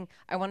saying,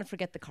 I want to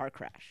forget the car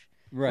crash.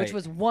 Right. Which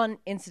was one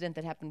incident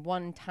that happened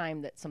one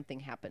time that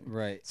something happened.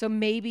 Right. So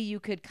maybe you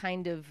could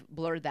kind of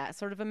blur that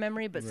sort of a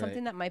memory, but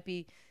something that might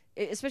be...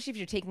 Especially if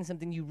you're taking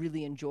something you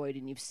really enjoyed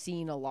and you've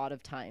seen a lot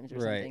of times or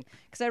something.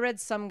 Because I read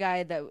some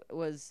guy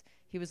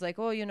he was like,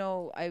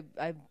 I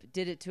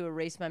did it to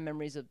erase my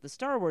memories of the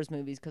Star Wars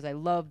movies because I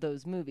love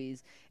those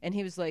movies. And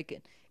he was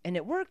like, and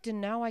it worked,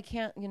 and now I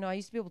can't, I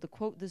used to be able to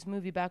quote this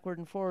movie backward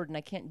and forward, and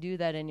I can't do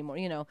that anymore,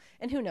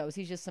 And who knows?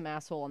 He's just some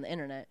asshole on the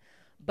internet.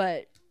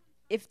 But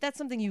if that's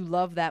something you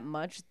love that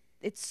much,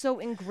 it's so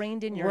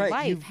ingrained in your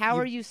life. How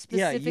are you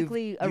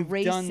specifically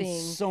erasing? You've done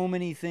so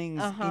many things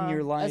in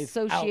your life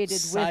associated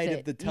outside with it.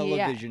 of the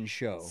television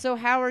show. So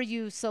how are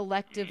you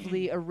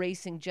selectively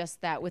erasing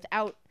just that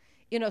without,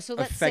 so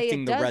let's say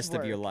affecting it the does rest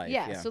work. of your life?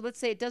 Yeah. So let's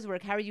say it does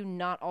work. How are you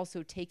not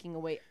also taking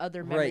away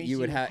other memories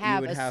you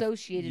have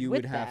associated with that? You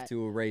would have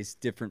to erase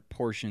different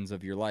portions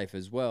of your life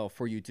as well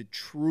for you to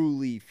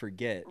truly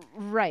forget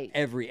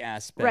every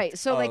aspect. Right.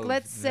 So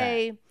let's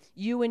say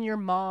you and your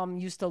mom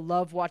used to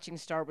love watching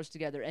Star Wars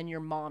together and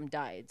your mom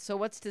died. So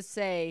what's to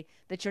say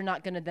that you're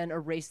not going to then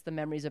erase the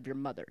memories of your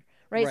mother?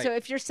 Right? So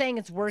if you're saying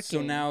it's working.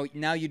 So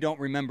now you don't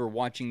remember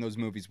watching those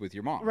movies with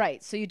your mom.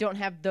 Right. So you don't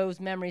have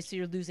those memories, so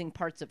you're losing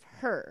parts of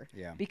her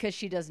because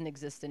she doesn't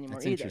exist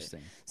anymore either. That's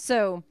interesting.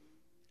 So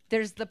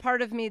there's the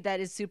part of me that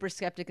is super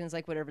skeptic and is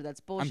like, whatever,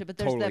 that's bullshit. But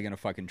there's totally going to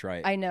fucking try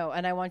it. I know,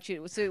 and I want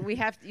you. So you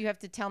have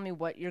to tell me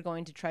what you're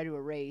going to try to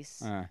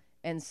erase.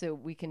 And so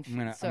we can.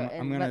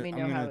 I'm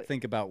gonna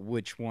think about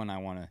which one I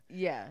want to.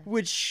 Yeah.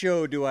 Which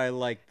show do I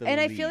like the least?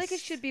 And I feel like it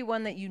should be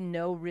one that you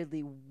know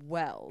really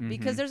well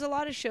because there's a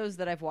lot of shows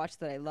that I've watched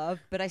that I love,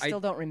 but I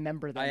still don't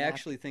remember them. I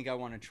actually think I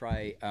want to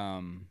try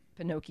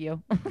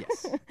Pinocchio.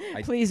 Yes.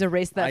 Please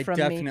erase that from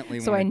definitely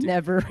me so I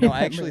never remember No,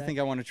 I actually that. think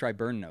I want to try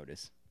Burn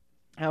Notice.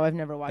 Oh, I've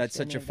never watched That's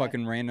any such a of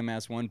fucking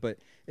random-ass one, but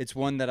it's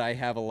one that I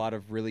have a lot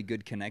of really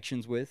good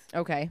connections with.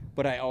 Okay.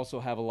 But I also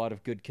have a lot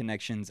of good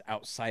connections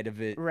outside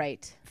of it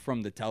Right.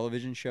 from the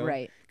television show.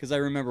 Right. Because I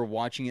remember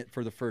watching it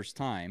for the first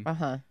time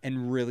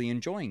and really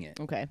enjoying it.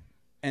 Okay.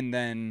 And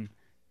then,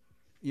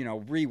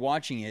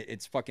 rewatching it,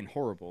 it's fucking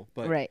horrible.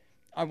 But Right.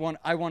 I want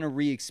to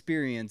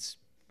re-experience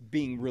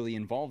being really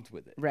involved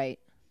with it. Right.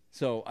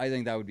 So I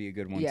think that would be a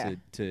good one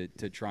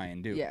to try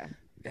and do. Yeah.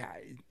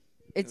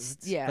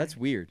 That's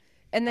weird.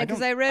 And then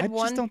because I read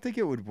one, I just don't think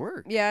it would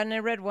work. Yeah, and I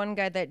read one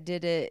guy that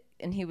did it,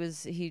 and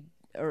he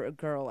or a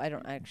girl. I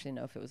don't actually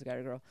know if it was a guy or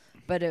a girl,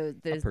 but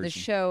the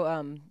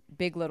show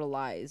Big Little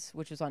Lies,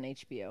 which was on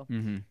HBO.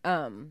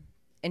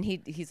 And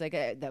he's like,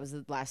 that was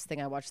the last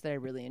thing I watched that I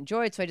really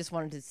enjoyed, so I just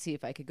wanted to see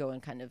if I could go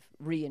and kind of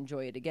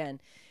re-enjoy it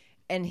again.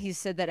 And he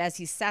said that as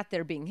he sat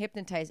there being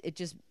hypnotized, it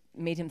just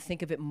made him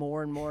think of it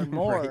more and more and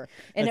more, Right.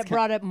 and it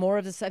brought up more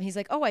of the stuff. He's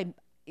like, oh, I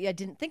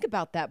didn't think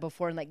about that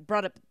before, and like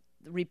brought up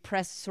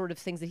repressed sort of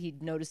things that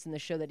he'd noticed in the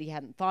show that he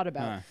hadn't thought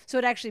about. So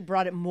it actually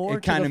brought it more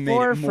to the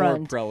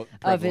forefront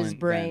of his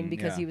brain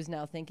because he was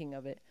now thinking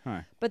of it.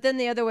 But then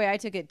the other way I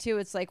took it too,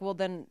 it's like, well,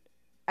 then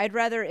I'd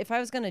rather, if I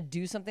was going to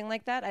do something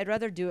like that, I'd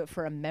rather do it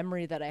for a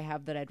memory that I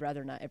have that I'd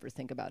rather not ever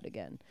think about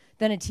again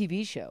than a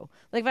TV show.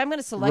 Like if I'm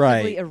going to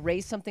selectively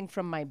erase something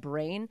from my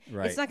brain,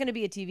 it's not going to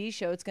be a TV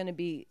show. It's going to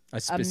be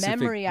a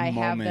memory I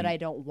have that I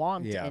don't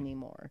want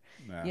anymore.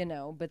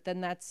 Yeah. But then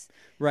that's...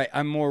 Right.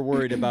 I'm more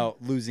worried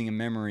about losing a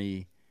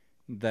memory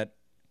that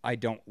I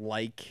don't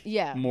like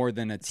more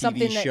than a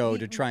TV show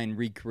to try and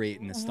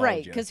recreate nostalgia.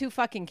 Right, because who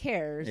fucking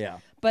cares? Yeah.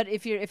 But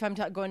if I'm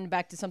going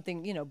back to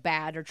something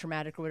bad or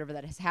traumatic or whatever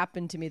that has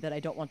happened to me that I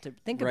don't want to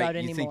think about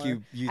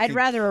anymore, I'd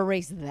rather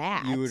erase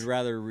that. You would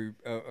rather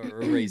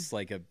erase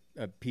like a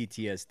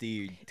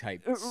PTSD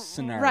type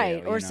scenario,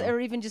 right?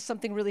 Or even just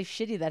something really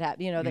shitty that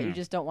happened, that you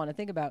just don't want to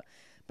think about.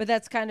 But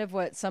that's kind of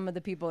what some of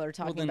the people are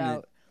talking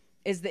about.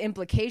 Is the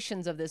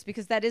implications of this,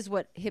 because that is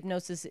what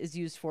hypnosis is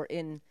used for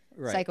in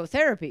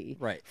psychotherapy,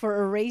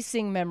 for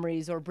erasing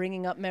memories or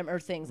bringing up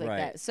or things like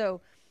that. So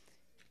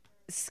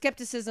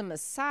skepticism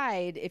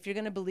aside, if you're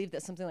going to believe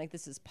that something like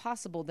this is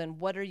possible, then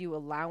what are you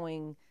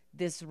allowing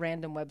this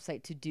random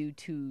website to do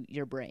to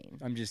your brain?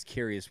 I'm just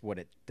curious what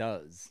it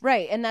does.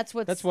 Right, and that's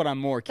what I'm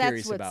more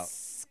curious about.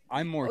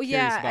 I'm more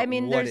curious about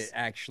what it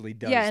actually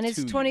does. Yeah, and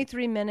it's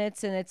 23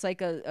 minutes, and it's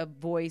like a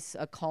voice,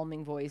 a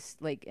calming voice,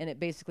 like, and it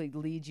basically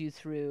leads you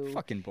through.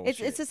 Fucking bullshit.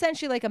 It's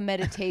essentially like a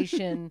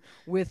meditation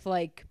with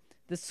like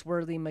the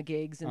swirly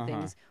magigs and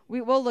things.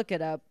 We'll look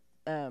it up.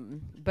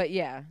 But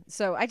yeah,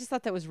 so I just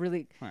thought that was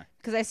really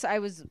because I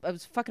was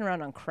fucking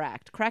around on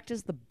Cracked. Cracked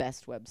is the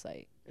best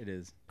website. It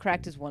is.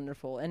 Cracked is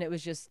wonderful, and it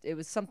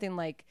was something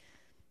like,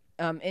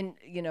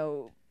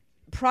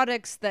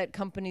 products that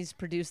companies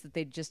produce that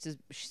they just as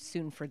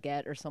soon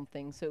forget or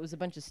something. So it was a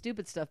bunch of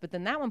stupid stuff. But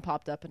then that one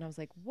popped up, and I was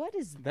like, "What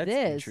is this?"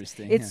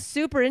 Interesting. It's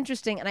super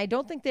interesting, and I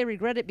don't think they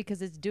regret it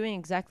because it's doing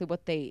exactly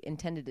what they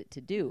intended it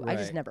to do. Right. I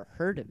just never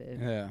heard of it.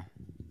 Yeah.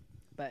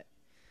 But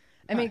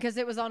I mean, because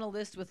it was on a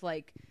list with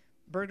like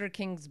Burger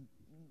King's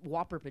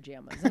Whopper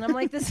pajamas, and I'm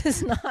like, this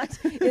is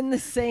not in the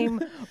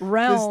same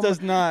realm. This does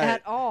not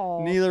at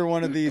all. Neither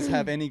one of these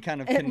have any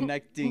kind of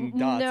connecting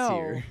dots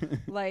here.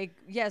 Like,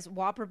 yes,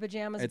 Whopper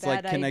pajamas. It's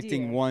bad like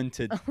connecting idea. 1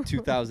 to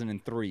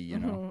 2003.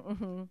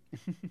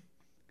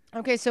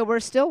 Okay, so we're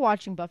still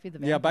watching Buffy the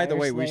Vampire Slayer. Yeah. By the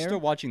way, we're still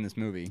watching this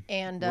movie.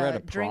 And we're at a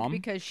drink prom.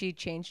 because she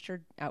changed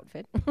her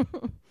outfit.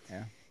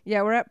 Yeah.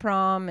 Yeah, we're at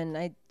prom,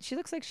 and she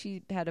looks like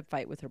she had a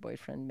fight with her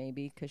boyfriend,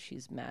 maybe, because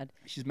she's mad.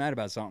 She's mad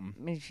about something.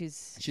 I mean,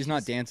 she's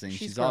not dancing.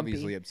 She's grumpy.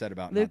 obviously upset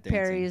about Luke not dancing.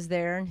 Perry is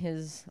there in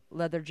his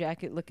leather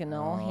jacket, looking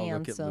all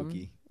handsome. Look at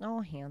Lukey.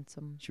 All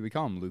handsome. Should we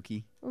call him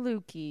Lukey?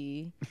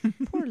 Lukey.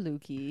 Poor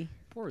Lukey.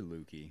 Poor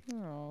Lukey.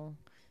 Oh,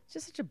 it's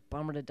just such a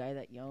bummer to die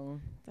that young.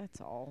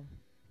 That's all.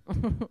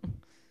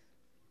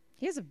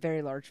 He has a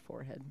very large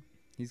forehead.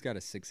 He's got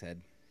a 6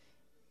 head.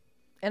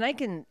 And I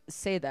can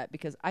say that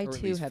because I Or at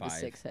too least have 5. a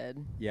 6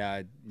 head.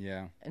 Yeah,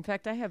 yeah. In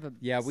fact, I have a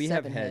Yeah, we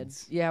have 7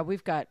 heads. Head. Yeah,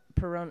 we've got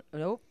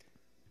Nope.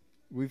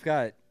 We've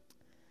got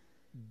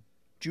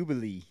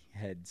Jubilee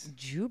heads.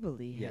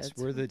 Jubilee heads.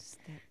 Yes, we're the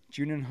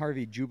June and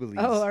Harvey Jubilees.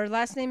 Oh, our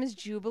last name is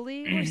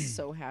Jubilee. We're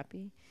so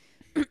happy.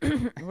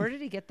 Where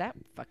did he get that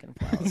fucking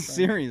flower from?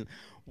 Seriously,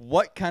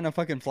 what kind of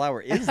fucking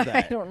flower is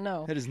that? I don't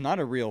know. That is not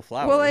a real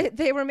flower. Well,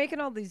 they were making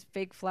all these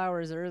fake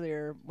flowers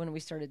earlier when we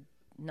started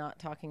not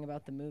talking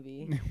about the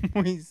movie.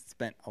 We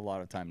spent a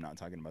lot of time not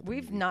talking about the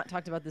movie. We've not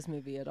talked about this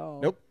movie at all.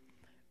 Nope.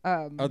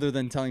 Other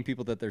than telling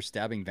people that they're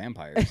stabbing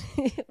vampires.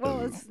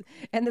 Well,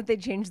 and that they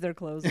changed their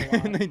clothes a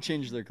lot. And they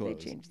changed their clothes.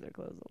 They changed their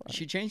clothes a lot.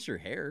 She changed her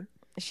hair.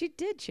 She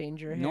did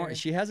change her hair. No,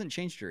 she hasn't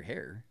changed her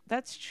hair.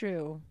 That's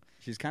true.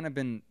 She's kind of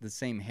been the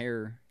same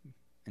hair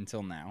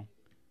until now.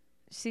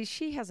 See,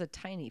 she has a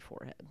tiny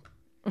forehead.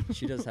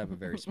 She does have a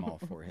very small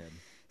forehead.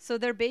 So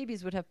their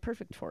babies would have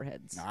perfect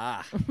foreheads.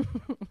 Ah.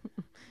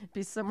 It'd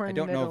be somewhere I in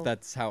the don't middle. know if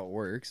that's how it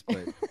works,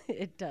 but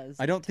It does.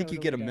 I don't think you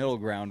get a totally does. middle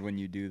ground when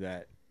you do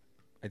that.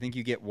 I think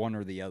you get one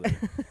or the other.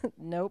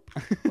 Nope.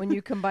 When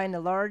you combine a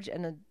large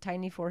and a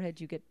tiny forehead,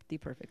 you get the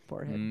perfect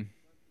forehead. Mm.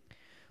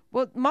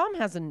 Well, Mom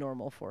has a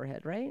normal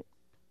forehead, right?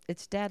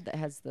 It's Dad that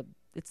has the.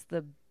 It's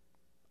the.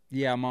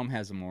 Yeah, Mom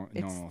has a more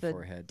It's normal the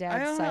forehead.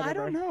 dad's side I of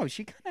don't her. know.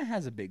 She kind of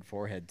has a big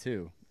forehead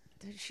too.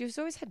 She's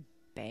always had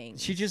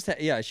bangs. She just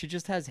she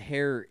just has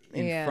hair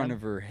in front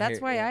of her. That's hair,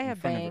 why I in have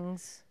front of her-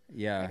 bangs.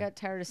 Yeah. I got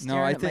tired of No,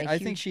 staring I at think my I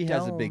think huge she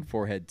has a big dome.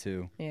 forehead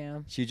too. Yeah.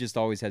 She just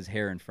always has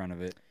hair in front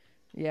of it.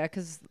 Yeah,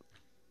 because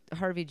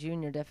Harvey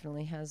Jr.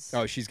 definitely has.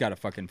 Oh, she's got a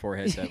fucking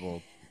forehead that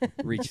will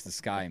reach the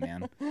sky,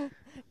 man.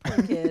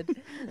 Poor kid.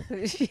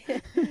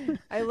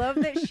 I love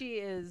that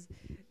she's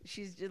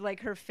just,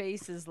 like, her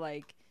face is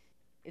like,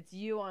 it's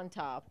you on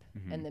top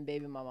and then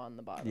baby mama on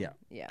the bottom. Yeah.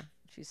 Yeah.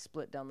 She's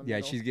split down the Yeah,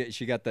 middle.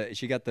 she got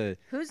the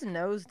Whose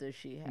nose does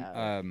she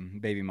have?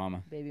 baby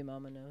mama. Baby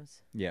mama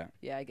nose. Yeah.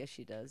 Yeah, I guess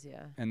she does,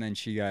 yeah. And then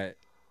she's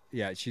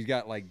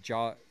got like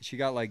jaw. She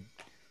got like,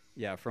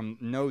 from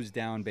nose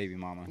down, baby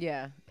mama.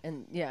 Yeah,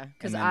 and yeah,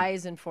 because And then-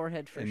 eyes and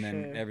forehead for and sure.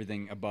 then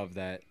everything above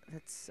that.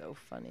 That's so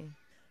funny.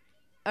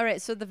 All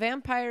right, so the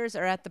vampires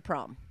are at the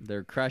prom.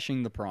 They're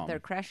crashing the prom. They're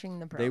crashing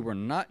the prom. They were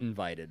not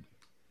invited.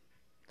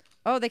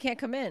 Oh, they can't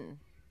come in.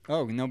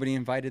 Oh, nobody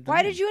invited them. Why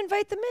in. did you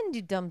invite them in,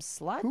 you dumb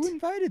slut? Who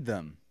invited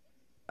them?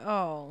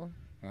 Oh.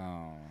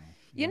 Oh.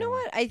 You know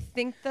what? I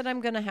think that I'm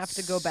going to have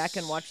to go back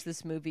and watch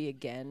this movie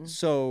again.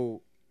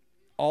 So,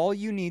 all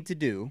you need to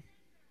do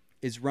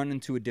is run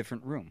into a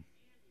different room.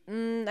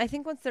 I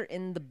think once they're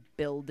in the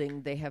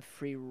building, they have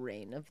free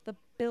reign of the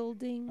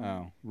building.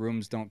 Oh,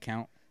 rooms don't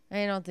count?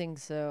 I don't think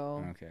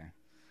so. Okay.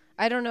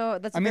 I don't know.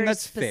 That's a very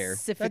that's fair.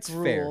 specific That's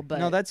rule, fair. but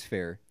No, that's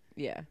fair.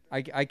 yeah.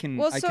 I can.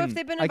 Well, I so can, if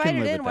they've been I can invited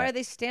live in, with why that. are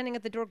they standing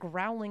at the door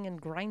growling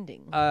and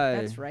grinding?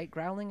 That's right,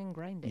 growling and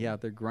grinding. Yeah,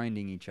 they're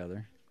grinding each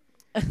other.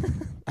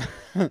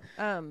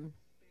 Um.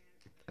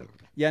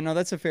 Yeah, no,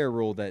 that's a fair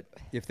rule that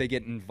if they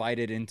get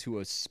invited into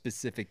a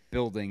specific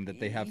building, that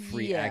they have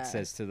free Yeah.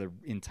 access to the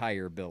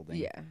entire building.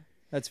 Yeah.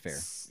 That's fair.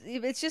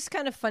 It's just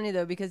kind of funny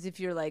though, because if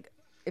you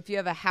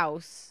have a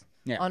house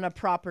Yeah. on a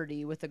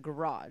property with a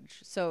garage,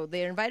 so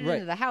they're invited Right.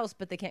 into the house,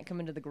 but they can't come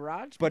into the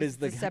garage. But because is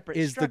the it's a separate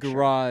is structure. the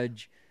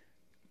garage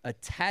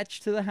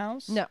attached to the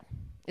house? No,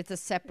 it's a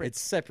separate.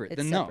 It's separate.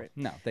 It's Then separate.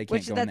 no, they can't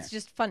Which go in that's there.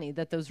 just funny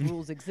that those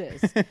rules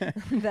exist.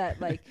 That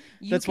like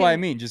you That's why I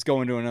can- mean, just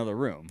go into another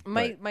room.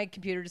 My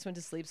computer just went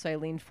to sleep, so I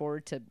leaned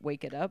forward to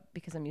wake it up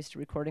because I'm used to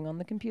recording on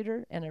the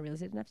computer, and I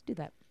realized I didn't have to do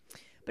that.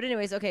 But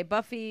anyways, okay,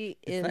 Buffy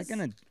Is that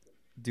gonna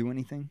do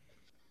anything?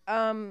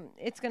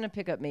 It's gonna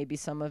pick up maybe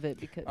some of it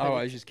because. Oh,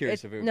 I was just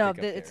curious if it would no,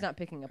 pick up it's there. not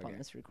picking up on Okay.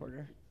 this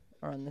recorder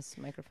or on this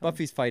microphone.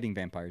 Buffy's fighting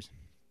vampires.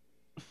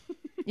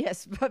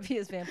 Yes, Buffy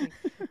is vamping.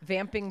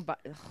 Vamping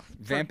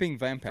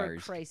For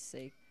vampires. Christ's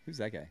sake. Who's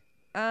that guy?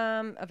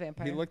 A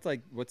vampire. He looked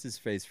like what's his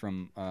face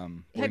from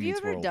Boy Have you Meets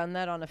ever World. done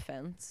that on a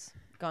fence?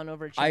 Gone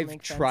over a chain I've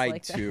link fence tried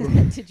like that?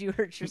 to. Did you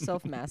hurt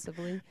yourself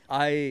massively?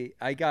 I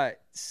got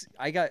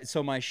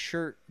so my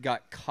shirt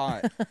got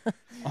caught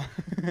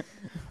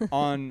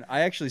on.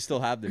 I actually still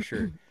have the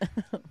shirt.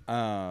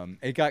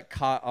 It got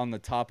caught on the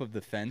top of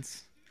the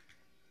fence,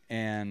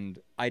 and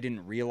I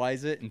didn't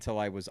realize it until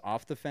I was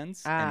off the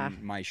fence,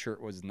 and my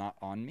shirt was not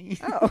on me.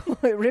 Oh,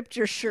 it ripped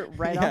your shirt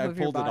right yeah, off of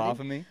I pulled your it body. off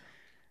of me.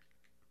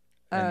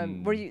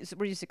 Were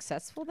you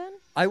successful then?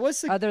 I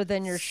was Other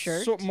than your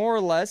shirt? So more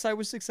or less, I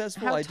was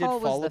successful. How I did tall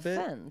fall was the a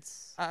bit.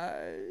 fence?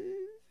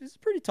 It was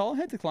pretty tall. I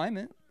had to climb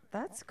it.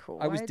 That's cool.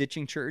 I was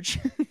ditching church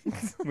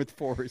with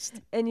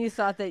Forrest. And you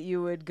thought that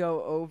you would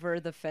go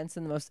over the fence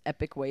in the most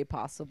epic way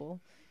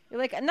possible. You're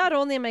like, not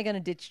only am I gonna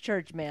ditch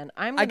church, man,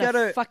 I'm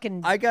gonna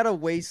fucking. I gotta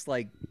waste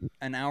like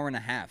an hour and a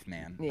half,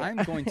 man. Yeah. I'm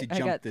going to I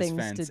jump got this things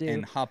to fence do.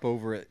 and hop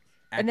over it.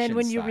 And then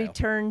when you style.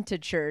 return to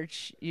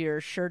church,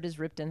 your shirt is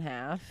ripped in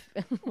half.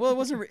 Well, it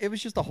wasn't. It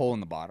was just a hole in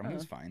the bottom. It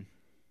was fine.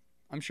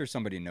 I'm sure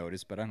somebody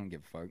noticed, but I don't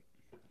give a fuck.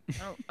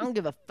 I don't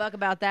give a fuck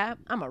about that.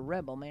 I'm a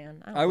rebel,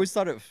 man. I always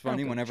thought it was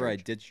funny go to whenever I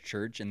church. ditched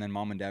church, and then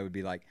mom and dad would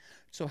be like,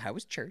 "So how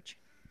was church?"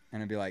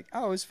 And I'd be like,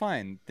 "Oh, it was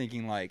fine."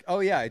 Thinking like, "Oh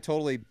yeah, I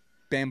totally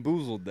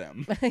bamboozled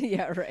them."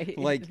 Yeah, right.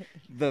 Like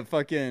the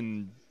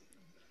fucking.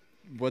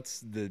 What's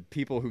the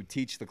people who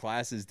teach the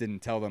classes didn't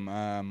tell them,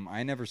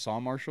 I never saw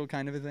Marshall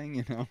kind of a thing,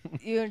 you know?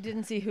 You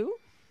didn't see who?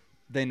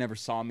 They never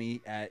saw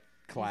me at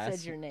class. You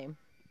said your name.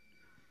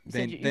 You They-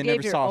 said you they gave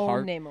never your saw own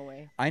Hart- name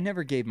away. I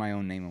never gave my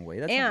own name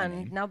away. That's not my And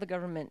name. now the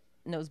government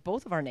knows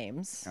both of our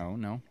names. Oh,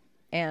 no.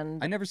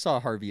 And I never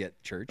saw Harvey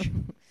at church.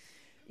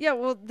 yeah,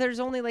 well, there's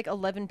only like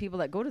 11 people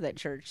that go to that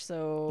church,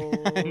 so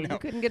you know.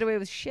 couldn't get away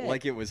with shit.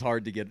 Like it was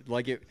hard to get,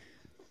 like it.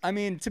 I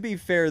mean, to be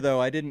fair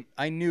though,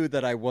 I knew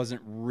that I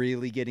wasn't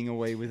really getting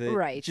away with it.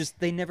 Right. Just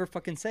they never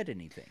fucking said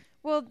anything.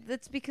 Well,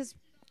 that's because,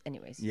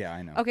 anyways. Yeah,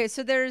 I know. Okay,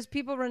 so there's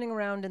people running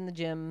around in the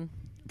gym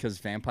Because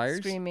vampires?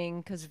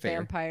 screaming because Fair.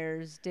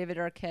 vampires. David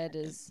Arquette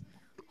is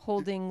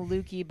holding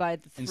Lukey by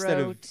the throat. Instead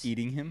of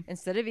eating him?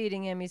 Instead of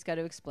eating him, he's got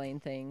to explain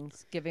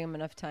things, giving him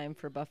enough time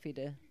for Buffy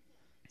to Kill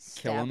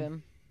stab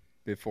him.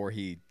 Before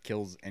he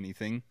kills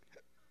anything.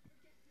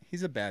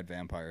 He's a bad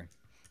vampire.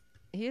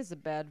 He is a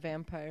bad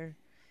vampire.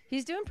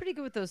 He's doing pretty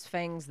good with those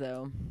fangs,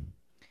 though.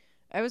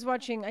 I was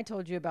watching. I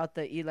told you about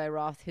the Eli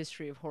Roth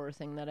History of Horror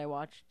thing that I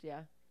watched.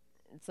 Yeah,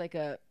 it's like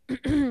a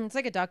it's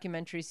like a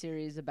documentary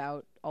series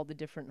about all the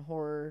different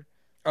horror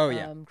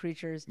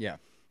creatures. Yeah,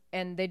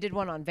 and they did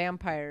one on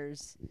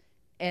vampires.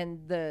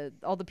 And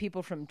all the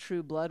people from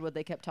True Blood, what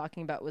they kept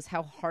talking about was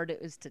how hard it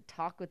was to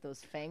talk with those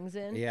fangs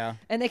in. Yeah.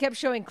 And they kept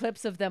showing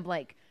clips of them,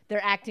 like,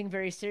 they're acting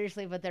very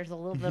seriously, but there's a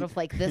little bit of,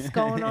 like, this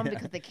going on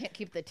because they can't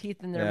keep the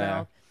teeth in their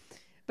mouth.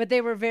 But they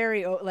were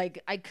very,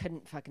 like, I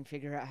couldn't fucking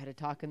figure out how to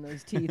talk in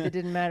those teeth. It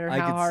didn't matter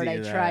how hard I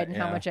tried and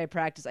how much I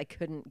practiced. I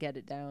couldn't get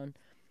it down.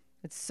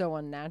 It's so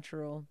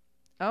unnatural.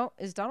 Oh,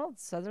 is Donald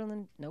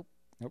Sutherland? Nope.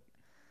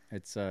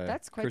 It's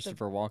That's quite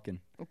Christopher Walken.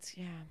 It's,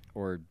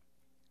 Or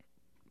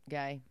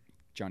guy.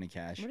 Johnny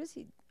Cash. What is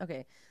he?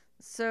 Okay,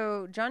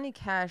 so Johnny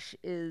Cash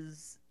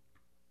is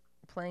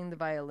playing the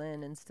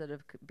violin instead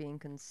of being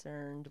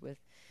concerned with.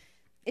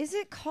 Is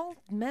it called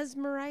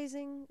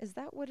mesmerizing? Is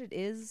that what it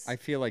is? I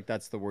feel like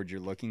that's the word you're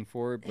looking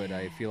for, but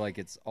I feel like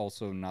it's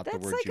also not the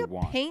word you want. That's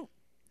like a paint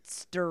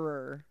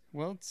stirrer.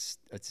 Well, it's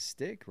a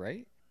stick,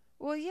 right?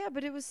 Well, yeah,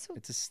 but it was so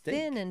it's a stick.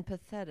 thin and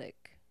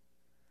pathetic.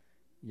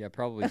 Yeah,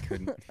 probably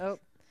couldn't. Oh.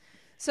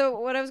 So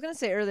what I was going to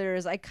say earlier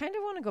is I kind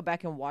of want to go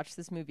back and watch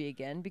this movie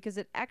again because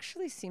it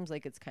actually seems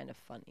like it's kind of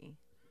funny.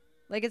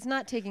 Like it's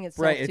not taking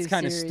itself right, too it's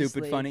kind of seriously.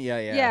 stupid funny. Yeah.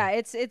 Yeah,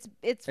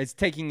 it's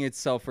taking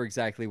itself for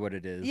exactly what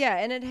it is. Yeah,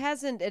 and it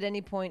hasn't at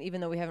any point, even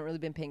though we haven't really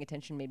been paying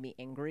attention, made me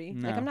angry.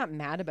 No. Like I'm not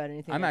mad about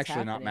anything. I'm that's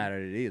actually happening. not mad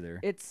at it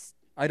either. It's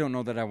I don't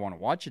know that I want to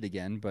watch it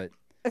again, but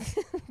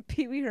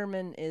Pee Wee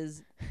Herman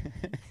is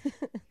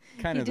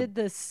kind he of did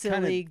the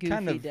silly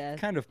goofy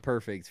death. Kind of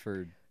perfect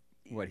for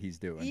what he's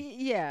doing.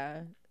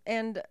 Yeah,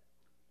 and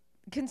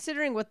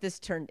considering what this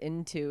turned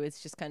into,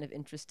 it's just kind of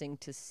interesting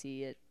to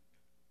see it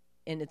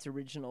in its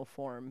original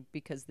form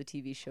because the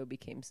TV show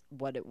became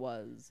what it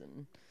was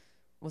and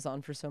was on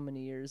for so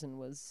many years and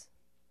was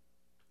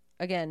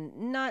again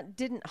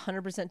didn't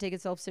 100% take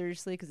itself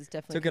seriously because it's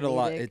definitely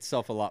took it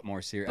itself a lot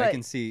more serious. I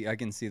can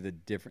see the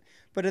different,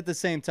 but at the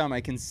same time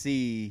I can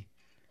see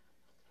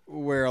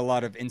where a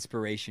lot of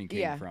inspiration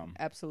came from.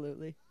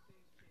 Absolutely.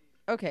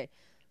 Okay,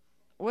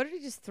 what did he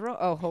just throw?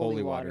 Oh,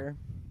 holy water.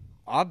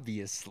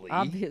 Obviously.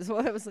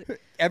 Well, it was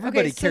like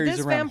everybody carries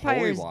around holy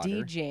water. So this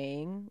vampire is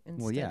DJing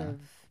instead of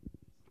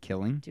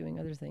killing, doing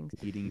other things,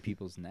 eating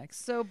people's necks.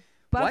 So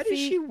Buffy, why does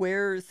she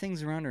wear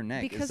things around her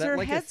neck? Because is that her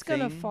like head's a thing?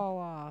 Gonna fall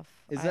off.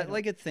 Is that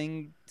like a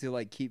thing to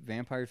like keep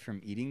vampires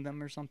from eating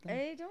them or something?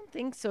 I don't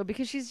think so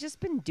because she's just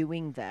been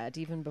doing that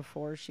even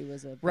before she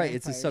was a right.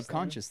 It's a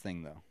subconscious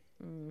thing though,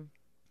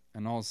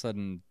 and all of a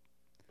sudden,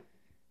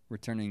 we're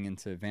turning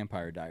into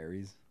Vampire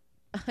Diaries.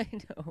 I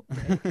know.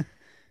 Right?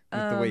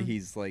 With the way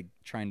he's like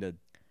trying to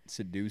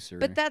seduce her.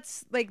 But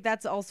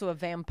that's also a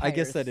vampire. I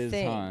guess that thing.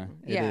 is, huh?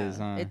 It is,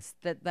 huh? It's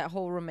that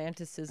whole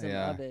romanticism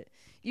of it.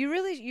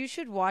 You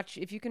should watch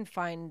if you can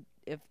find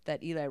if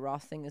that Eli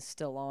Roth thing is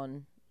still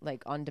on,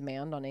 like on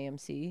demand on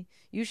AMC.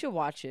 You should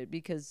watch it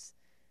because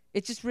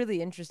it's just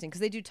really interesting because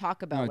they do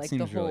talk about like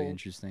the whole really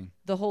interesting.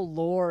 The whole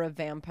lore of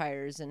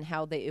vampires and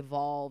how they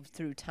evolved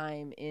through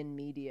time in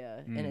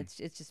media, and it's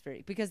just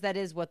very because that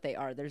is what they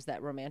are. There's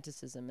that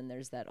romanticism and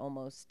there's that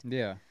almost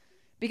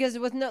because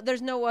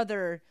there's no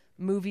other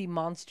movie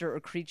monster or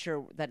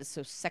creature that is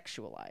so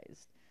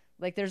sexualized.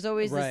 Like there's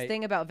always this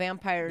thing about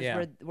vampires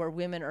where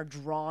women are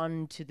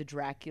drawn to the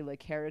Dracula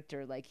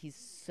character. Like he's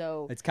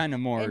so it's kind of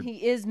more, and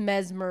he is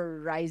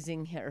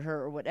mesmerizing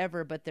her or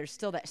whatever. But there's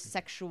still that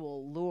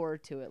sexual lure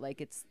to it.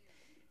 Like it's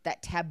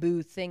that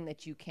taboo thing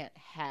that you can't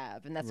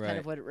have, and that's kind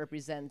of what it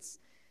represents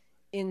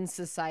in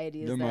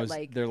society.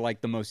 They're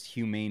like the most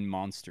humane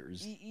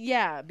monsters.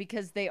 Yeah,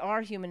 because they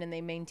are human and they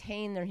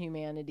maintain their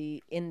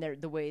humanity in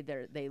the way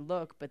they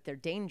look, but they're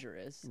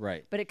dangerous.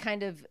 Right. But it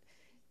kind of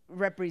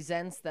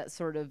represents that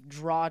sort of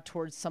draw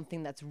towards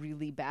something that's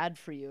really bad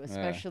for you,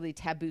 especially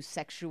taboo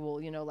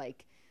sexual,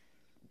 like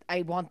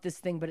I want this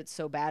thing but it's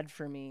so bad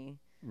for me.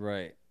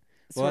 Right.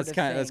 Well, that's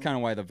kind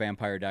of why the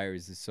Vampire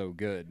Diaries is so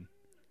good.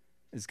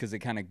 Is cuz it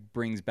kind of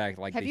brings back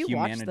like the humanity.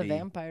 Have you watched the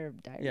Vampire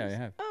Diaries? Yeah, I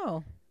have.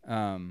 Oh.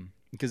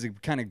 Because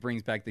it kind of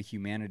brings back the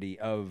humanity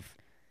of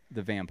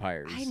the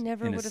vampires. I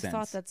never would have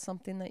thought that's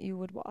something that you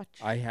would watch.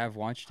 I have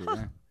watched it.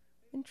 Yeah.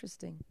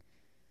 Interesting.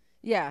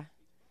 Yeah.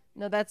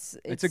 No,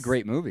 it's a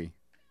great movie.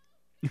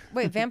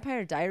 Wait,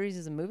 Vampire Diaries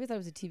is a movie? I thought it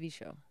was a TV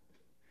show.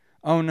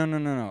 Oh,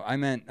 no. I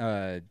meant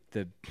no,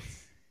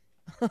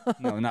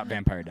 not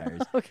Vampire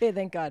Diaries. Okay,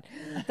 thank God.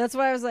 That's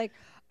why I was like,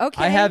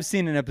 okay. I have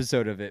seen an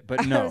episode of it,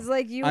 but no. I was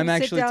like, I'm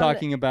actually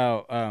talking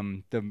about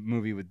the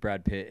movie with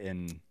Brad Pitt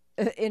and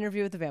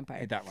Interview with the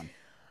Vampire. That one.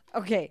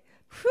 Okay.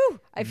 Whew,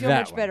 I feel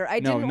much better. I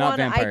didn't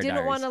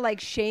want to like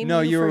shame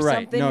you for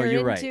something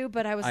you're into,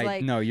 but I was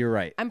like, no, you're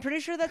right. I'm pretty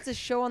sure that's a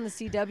show on the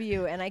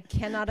CW, and I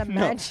cannot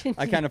imagine.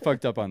 I kind of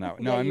fucked up on that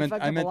one. No, I meant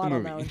the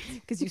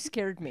movie because you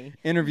scared me.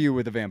 Interview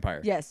with a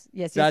Vampire. Yes.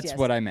 That's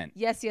what I meant.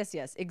 Yes.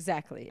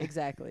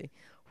 Exactly.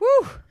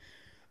 Whew.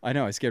 I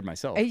know. I scared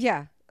myself.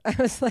 Yeah. I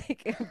was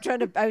like,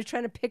 I was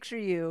trying to picture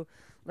you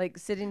like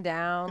sitting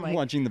down, like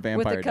watching the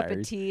Vampire with a cup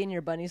Diaries. of tea and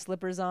your bunny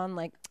slippers on,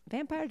 like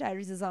Vampire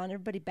Diaries is on.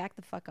 Everybody, back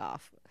the fuck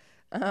off.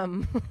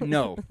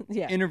 No.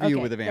 Yeah. Interview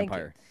Okay, with a thank you.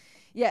 vampire.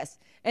 Yes,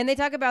 and they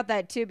talk about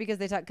that too because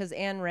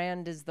Ayn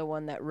Rand is the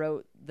one that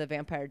wrote the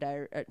Vampire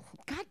Diary.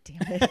 God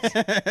damn it!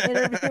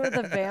 Interview with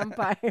a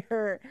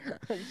Vampire.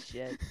 Oh,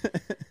 shit.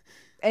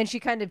 And she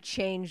kind of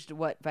changed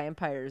what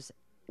vampires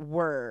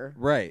were,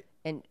 Right.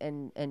 and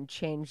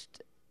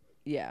changed,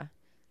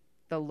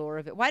 the lore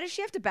of it. Why does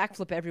she have to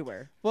backflip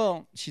everywhere?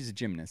 Well, she's a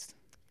gymnast.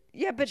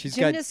 Yeah, but She's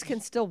gymnasts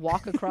can still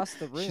walk across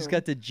the room. She's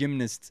got the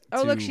gymnast.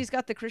 Oh, look, she's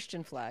got the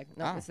Christian flag.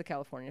 No, Ah. it's the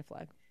California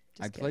flag.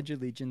 I pledge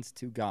allegiance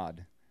to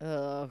God,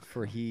 Ugh.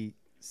 for He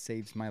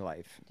saves my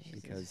life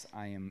because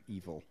I am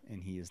evil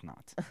and He is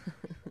not. Okay,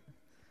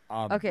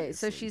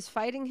 so Obviously. she's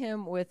fighting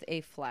him with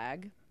a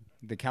flag,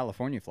 the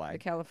California the flag,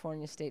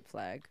 California state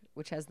flag,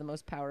 which has the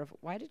most power of.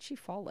 Why did she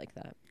fall like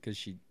that? because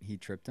he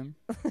tripped him.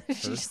 She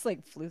just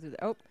like flew through.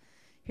 Oh,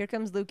 here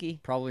comes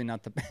Lukey. Probably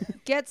not the.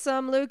 Get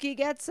some, Lukey.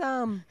 Get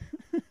some.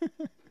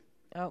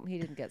 Oh, he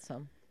didn't get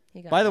some.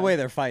 He got By the none. way,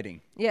 they're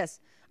fighting. Yes,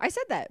 I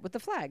said that with the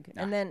flag,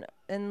 and then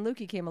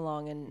Lukey came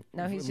along, and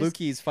now he's just.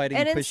 Lukey's fighting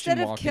And Christian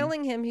instead of walking.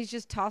 killing him, he's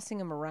just tossing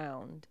him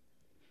around.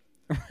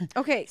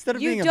 Okay, Instead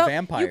of you being a don't-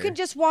 vampire. you can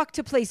just walk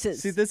to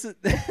places. See, this is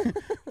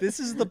this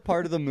is the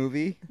part of the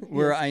movie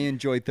where I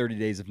enjoy 30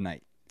 Days of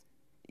Night.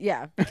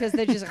 Yeah, because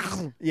they just.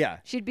 Yeah,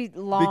 She'd be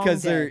long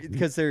because dead.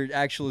 they're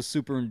actually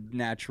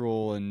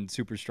supernatural and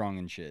super strong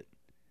and shit.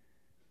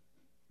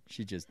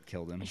 She just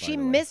killed him. She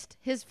by the way. missed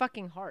his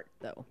fucking heart,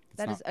 though.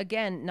 That not- is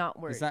again not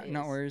where. Is that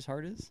not where his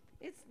heart is?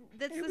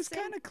 That's It the was same.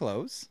 kind of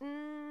close.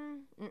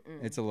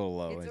 It's a little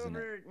low, It's isn't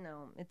over. it?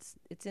 No,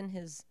 it's in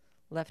his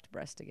left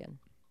breast again.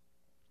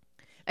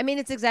 I mean,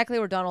 it's exactly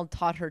where Donald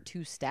taught her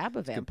to stab a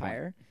good point.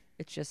 vampire.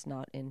 It's just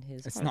not in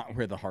his. It's heart. not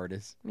where the heart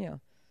is. Yeah.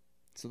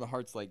 So the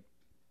heart's like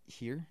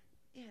here.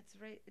 Yeah, it's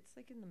right. It's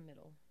like in the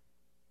middle.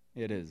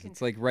 It is. can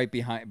It's like right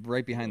behind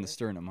the it.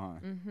 sternum, huh?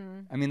 Mm-hmm.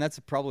 I mean, that's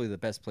probably the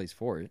best place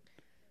for it.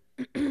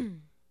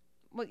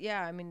 Well,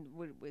 yeah. I mean,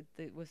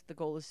 with the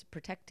goal is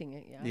protecting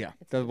it. Yeah. Yeah.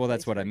 It's the Well,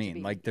 that's place what for I it to mean.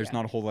 be. Like, there's Yeah.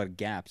 not a whole lot of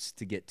gaps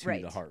to get to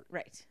right. the heart,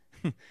 Right.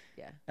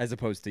 Yeah. as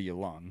opposed to your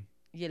lung.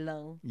 Your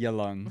lung. Your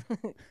lung.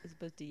 It's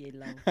supposed to your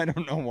lung. I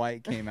don't know why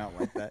it came out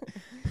like that.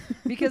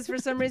 Because for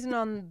some reason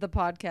on the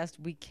podcast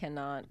we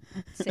cannot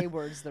say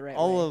words the right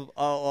way.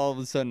 all of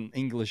a sudden,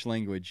 English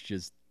language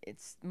just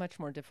It's much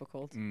more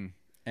difficult.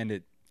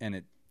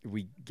 and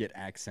we get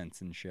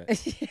accents and shit.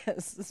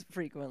 Yes,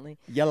 frequently.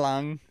 Your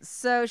lung.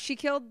 So she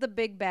killed the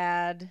big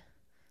bad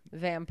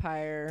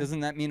vampire. Doesn't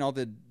that mean all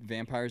the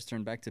vampires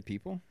turn back to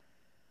people?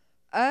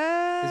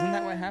 Isn't Isn't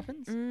that what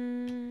happens?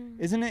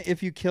 Isn't it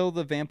if you kill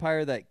the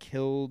vampire that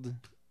killed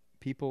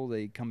people,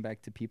 they come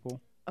back to people?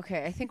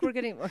 Okay, I think we're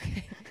getting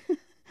okay.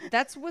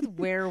 That's with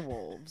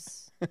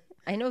werewolves.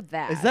 I know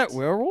that. Is that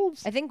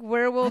werewolves? I think I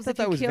werewolves. thought if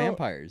you that was kill,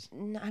 vampires.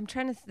 No, I'm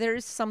trying to. There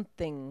is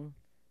something.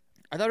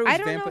 I thought it was I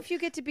don't know if you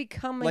get to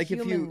become a like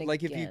human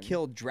if you again.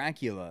 killed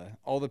Dracula,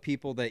 all the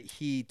people that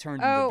he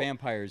turned Oh. into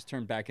vampires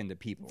turned back into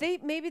people.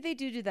 Maybe they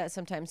do that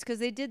sometimes because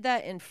they did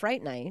that in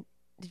Fright Night.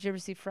 Did you ever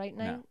see Fright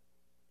Night? No.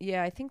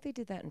 Yeah, I think they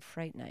did that in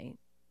Fright Night.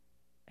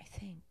 I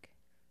think.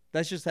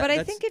 That's just. But I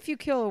that's- think if you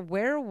kill a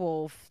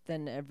werewolf,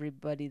 then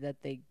everybody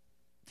that they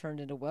turned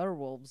into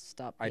werewolves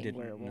stop being I didn't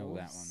werewolves. know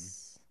that one.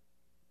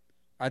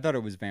 I thought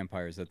it was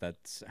vampires.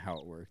 That's how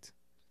it worked.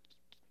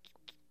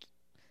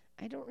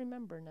 I don't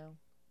remember now.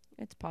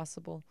 It's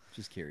possible.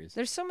 Just curious.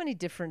 There's so many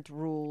different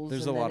rules.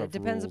 There's and a then lot it of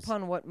depends rules.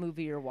 upon what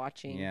movie you're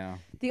watching. Yeah.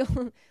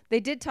 They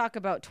did talk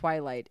about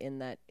Twilight in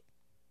that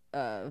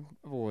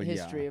Well,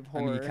 history of I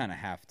mean, you horror. kind of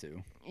have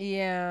to.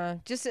 Yeah,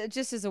 just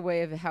as a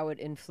way of how it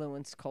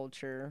influenced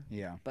culture.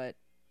 Yeah. But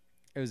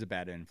It was a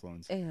bad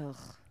influence. ugh.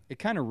 It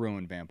kind of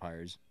ruined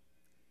vampires.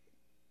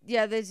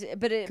 Yeah, Because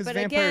but again,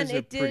 vampires are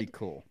it pretty did.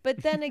 cool. But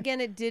then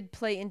again, it did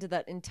play into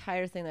that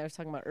entire thing that I was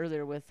talking about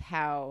earlier with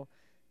how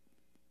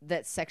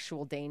that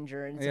sexual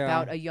danger, and it's Yeah.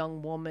 about a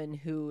young woman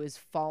who is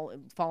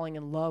falling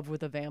in love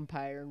with a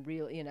vampire, and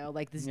real,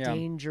 like this Yeah.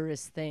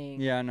 dangerous thing.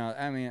 Yeah, no,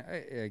 I mean,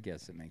 I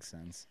guess it makes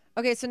sense.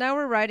 Okay, so now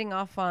we're riding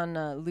off on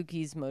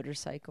Lukey's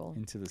motorcycle.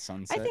 Into the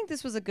sunset. I think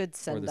this was a good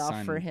send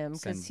off for him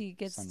because sun- he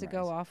gets to sunrise.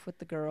 go off with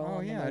the girl Oh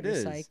on yeah, the it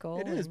is. motorcycle.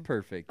 It is and-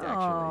 perfect, actually.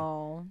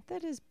 Oh,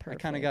 that is I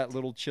perfect. kind of got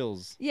little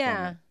chills. from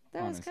Yeah, it,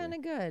 that was honestly. kind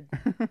of good.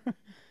 Just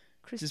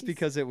Christy's-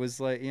 because it was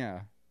like,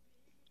 yeah,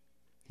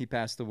 he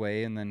passed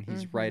away, and then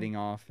he's riding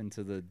off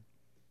into the,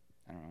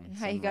 I don't know,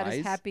 how he got his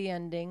sunrise? happy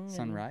ending. and-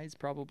 Sunrise,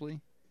 probably.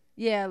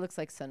 Yeah, it looks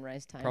like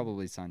sunrise time.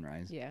 Probably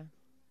sunrise. Yeah.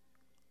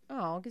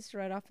 Oh, gets to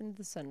ride off into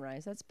the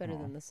sunrise. That's better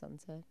than the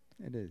sunset.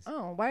 It is.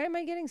 Oh, why am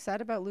I getting sad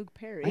about Luke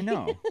Perry? I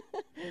know.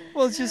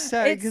 Well, it's just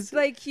sad It's because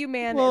like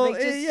human. well, like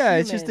just yeah,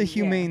 it's just a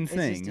human. humane Yeah, it's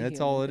just thing. a That's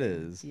all human it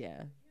thing. is.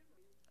 Yeah.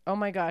 Oh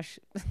my gosh.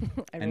 I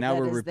And read now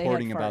that we're as they had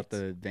reporting about farts.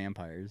 the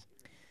vampires.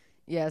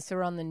 Yeah, so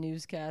we're on the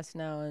newscast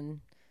now,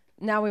 and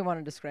now we want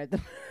to describe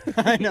them.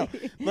 I know.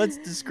 Let's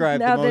describe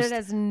now the that most it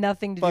has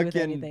nothing to do with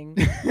fucking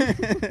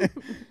anything.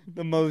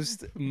 the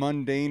most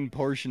mundane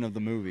portion of the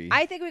movie.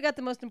 I think we got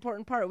the most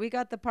important part. We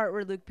got the part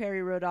where Luke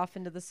Perry rode off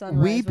into the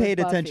sunrise. We paid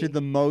with attention to Buffy.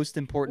 the most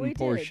important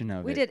portion of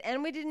it. We did,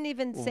 and we didn't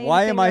even say.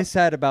 Why anything am I else.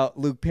 sad about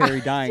Luke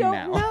Perry dying I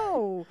now? don't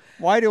know.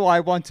 Why do I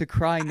want to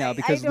cry now?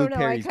 Because I don't Luke know.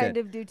 Perry's I kind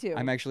dead. of do too.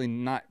 I'm actually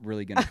not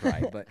really gonna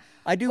cry, but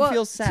I do well,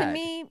 feel sad.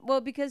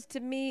 Because to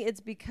me,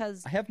 it's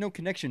because I have no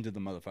connection to the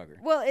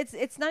motherfucker. well,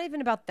 it's not even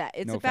about that.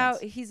 It's No about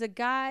offense. he's a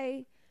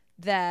guy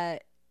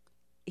that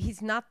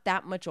he's not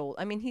that much old.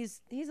 I mean,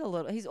 he's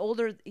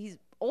older. He's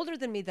older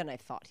than me than I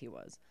thought he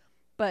was,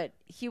 but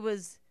he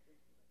was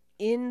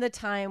in the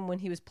time when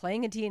he was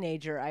playing a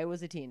teenager. I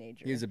was a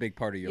teenager. He was a big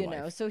part of your you life.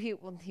 know. So he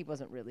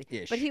wasn't really,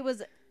 Ish. but he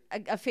was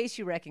a face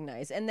you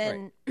recognize, and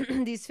then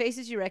these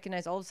faces you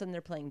recognize, all of a sudden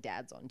they're playing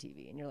dads on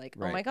TV, and you're like,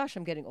 oh Right. my gosh,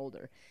 I'm getting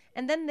older,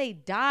 and then they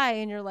die,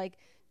 and you're like,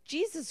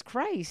 Jesus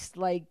Christ,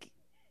 like,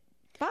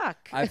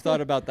 fuck. I've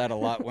thought about that a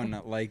lot when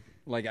like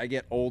I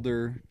get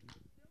older,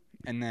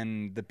 and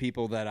then the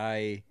people that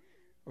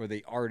or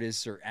the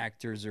artists or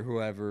actors or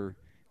whoever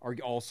are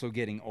also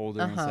getting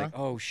older, and it's like,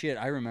 oh shit,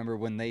 I remember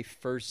when they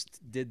first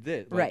did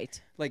this. Like,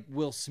 Right. Like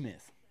Will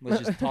Smith.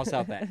 Let's just toss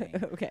out that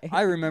name. Okay.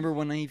 I remember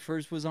when he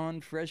first was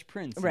on Fresh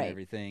Prince and Right.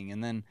 everything,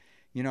 and then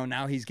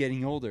now he's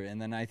getting older,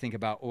 and then I think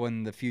about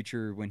in the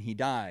future when he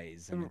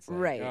dies, and it's like,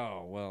 Right.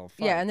 oh well,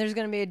 fuck. Yeah, and there's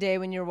gonna be a day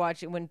when you're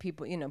watching when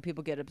people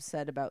get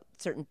upset about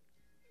certain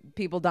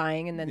people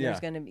dying, and then there's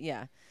Yeah. gonna be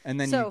and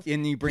then so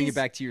you bring it he's-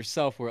 back to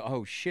yourself where,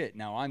 oh shit,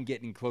 now I'm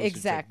getting closer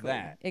exactly to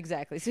that.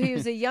 exactly. So he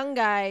was a young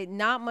guy,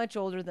 not much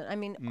older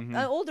than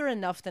older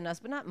enough than us,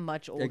 but not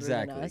much older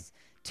Exactly. than us.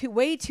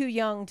 Way too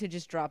young to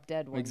just drop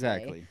dead one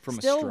Exactly. day. From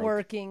a still stroke.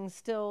 working,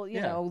 still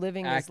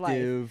living his life.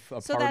 Active,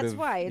 a So part that's of-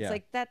 why it's yeah.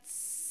 like that's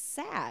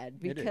sad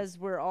It because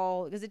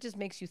because it just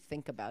makes you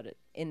think about it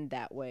in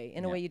that way,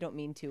 in a Yeah. way you don't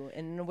mean to,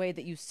 and in a way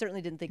that you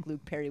certainly didn't think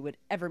Luke Perry would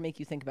ever make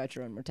you think about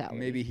your own mortality.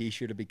 Maybe he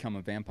should have become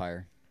a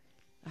vampire.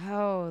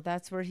 Oh,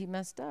 that's where he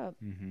messed up.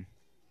 Mm-hmm.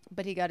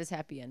 But he got his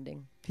happy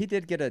ending, He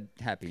did get a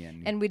happy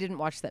ending. and we didn't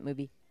watch that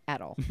movie at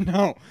all.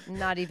 no,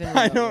 Not even.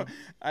 I remotely.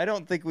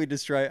 don't think we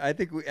destroyed. I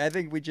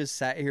think we just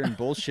sat here and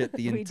bullshit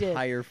the We did.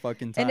 entire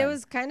fucking time. And it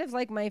was kind of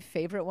like my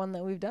favorite one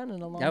that we've done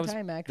in a long That was-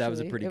 time. that Actually, was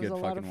a pretty it was good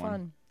a lot of fucking fun.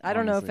 one, I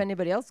don't know if honestly.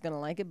 anybody else is gonna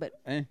like it, but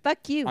Eh,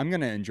 fuck you. I'm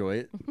gonna enjoy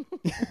it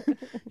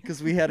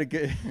because we had a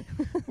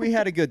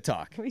good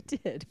talk. We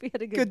did. We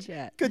had a good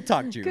chat. Good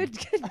talk, Jude.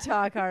 Good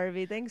talk,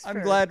 Harvey. Thanks. I'm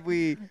for... glad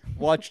we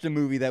watched a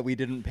movie that we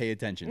didn't pay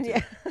attention to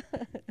Yeah.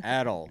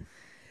 at all.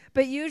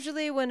 But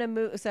usually when a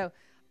movie, so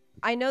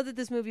I know that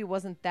this movie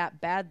wasn't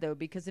that bad though,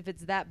 because if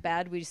it's that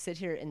bad, we just sit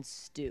here and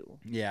stew.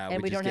 Yeah,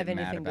 And we just don't have get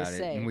mad anything to about it,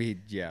 say. and we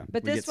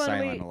But we this get one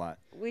silent a lot.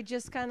 we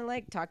just kind of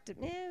like talked to.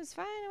 It was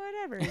fine or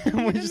whatever. It didn't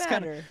we even just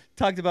kind matter. of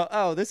talked about,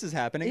 oh, this is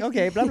happening.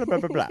 Okay, blah blah blah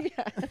blah blah.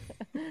 Yeah.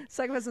 Let's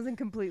talk about something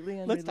completely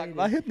unrelated. Let's talk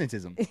about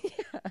hypnotism.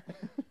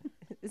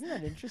 Isn't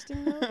that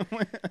interesting though?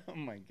 Oh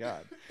my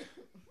god.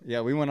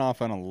 Yeah, we went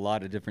off on a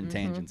lot of different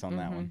tangents on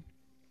that one.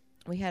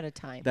 We had a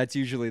time. That's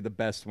usually the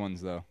best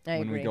ones, though, I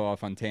when we agree. go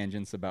off on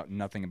tangents about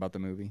nothing about the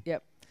movie.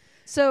 Yep.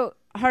 So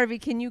Harvey,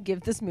 can you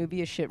give this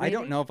movie a shit rating? I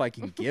don't know if I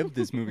can give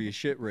this movie a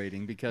shit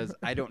rating because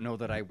I don't know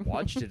that I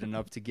watched it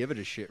enough to give it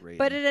a shit rating.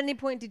 But at any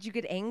point, did you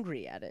get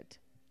angry at it?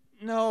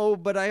 No,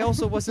 but I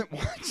also wasn't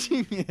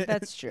watching it.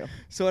 That's true.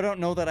 So I don't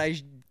know that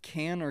I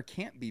can or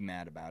can't be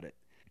mad about it.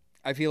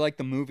 I feel like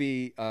the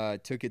movie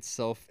took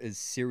itself as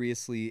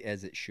seriously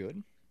as it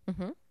should.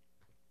 Mm-hmm.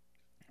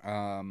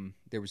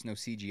 There was no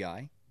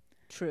CGI,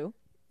 True.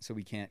 so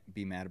we can't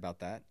be mad about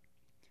that.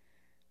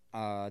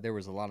 There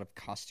was a lot of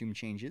costume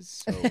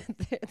changes.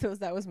 So,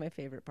 That was my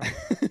favorite part.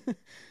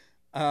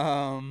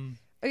 um,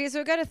 Okay, so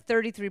it got a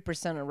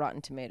 33% on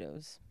Rotten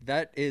Tomatoes.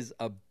 that is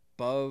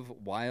above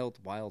Wild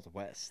Wild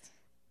West.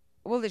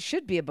 Well, it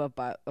should be above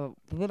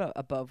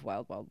above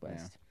Wild Wild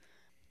West.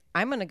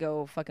 I'm gonna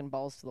go fucking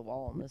balls to the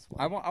wall on this one.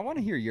 I want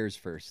to hear yours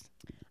first.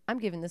 I'm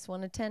giving this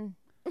one a 10.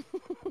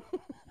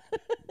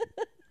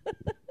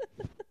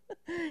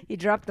 He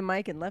dropped the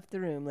mic and left the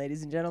room,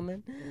 ladies and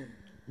gentlemen.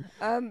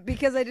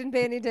 Because I didn't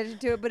pay any attention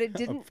to it, but it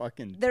didn't.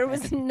 Fucking There 10.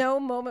 was no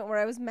moment where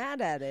I was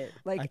mad at it, I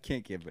like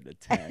can't give it a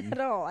 10 at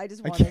all. I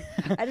just I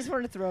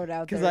wanted to throw it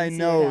out there because I and see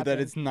know what that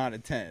happened. it's not a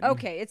 10.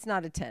 Okay, it's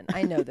not a 10.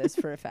 I know this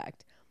for a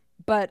fact.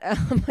 But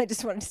I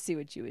just wanted to see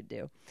what you would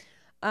do.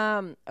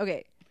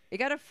 Okay, it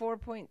got a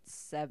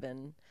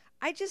 4.7.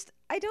 I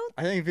don't.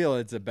 I feel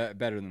it's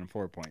better than a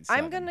 4.7.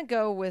 I'm gonna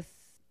go with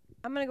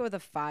a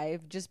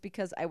 5 just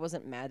because I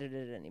wasn't mad at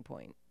it at any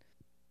point.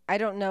 I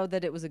don't know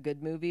that it was a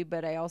good movie,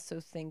 but I also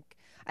think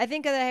that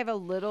I have a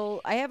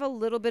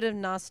little bit of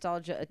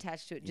nostalgia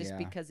attached to it just Yeah.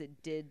 because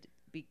it did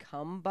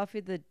become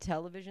Buffy the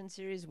television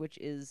series, which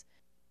is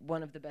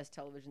one of the best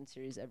television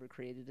series ever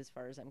created as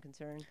far as I'm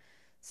concerned.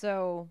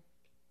 So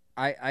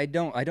I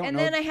don't and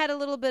know. then I had a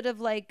little bit of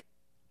like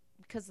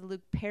because of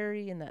Luke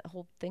Perry and that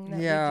whole thing that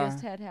we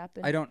just had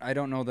happen. I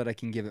don't know that I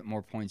can give it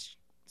more points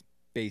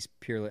based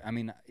purely. I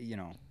mean,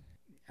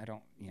 I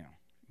don't,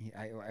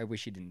 I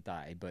wish he didn't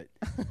die, but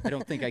I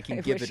don't think I can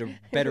I give wish- it a I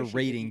better wish he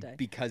rating didn't die.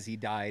 because he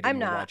died. I'm and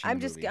we're not. watching I'm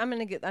the just.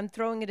 movie. I'm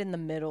throwing it in the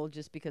middle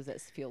just because it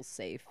feels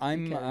safe.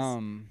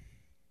 because-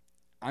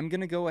 I'm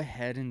gonna go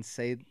ahead and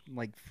say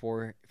like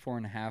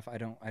 4.5. I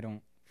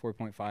don't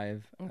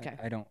 4.5. Okay.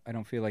 I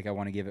don't feel like I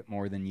want to give it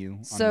more than you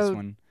on So, this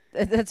one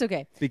That's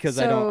okay. because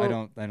So,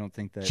 I don't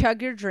think that.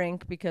 Chug your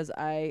drink because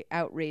I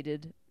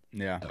outrated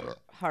Yeah.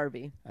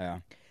 Harvey. Yeah.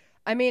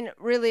 I mean,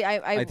 really,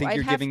 I think I'd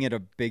you're have- giving it a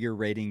bigger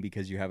rating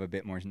because you have a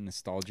bit more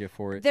nostalgia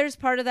for it. There's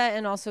part of that,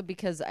 and also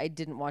because I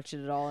didn't watch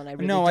it at all, and I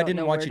really No, don't I didn't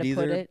know watch where it to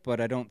put either, it. but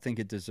I don't think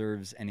it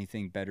deserves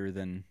anything better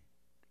than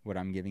what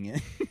I'm giving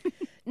it.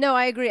 No,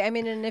 I agree. I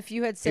mean, and if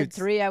you had said It's-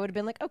 3, I would have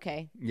been like,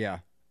 okay. Yeah.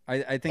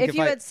 I think If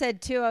you had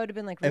said 2, I would have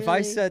been like, really? if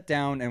I sat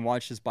down and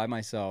watched this by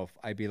myself,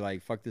 I'd be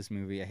like, fuck this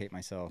movie, I hate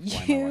myself. Why am I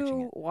watching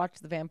You it?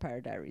 watched The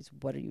Vampire Diaries.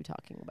 What are you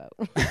talking about?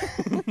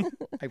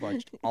 I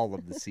watched all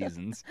of the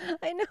seasons.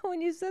 I know.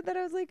 When you said that,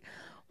 I was like,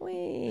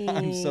 wait.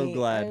 I'm so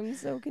glad. I'm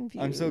so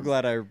confused. I'm so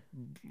glad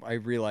I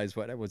realized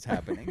what was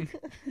happening.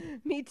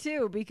 Me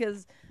too,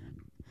 because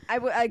I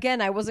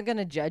wasn't going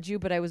to judge you,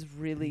 but I was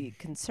really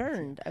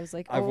concerned. I was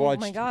like, I've oh watched,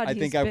 my God. I he's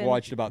think I've been-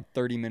 watched about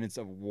 30 minutes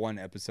of one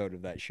episode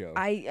of that show.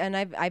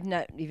 I've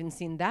not even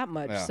seen that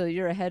much, Yeah. so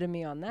you're ahead of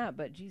me on that,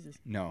 but Jesus.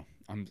 No,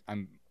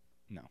 I'm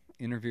no.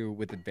 Interview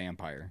with the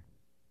Vampire,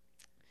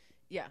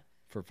 Yeah.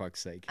 for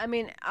fuck's sake. I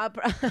mean,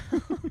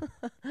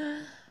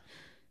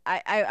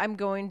 I'm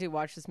going to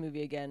watch this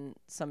movie again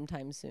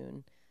sometime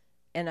soon,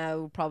 and I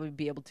will probably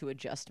be able to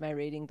adjust my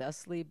rating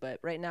thusly. But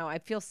right now, I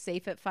feel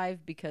safe at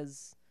 5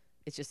 because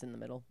it's just in the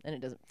middle, and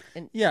it doesn't.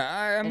 And Yeah,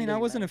 I mean, I doesn't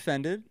wasn't matter.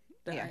 offended.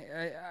 Yeah.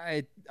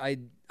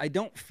 I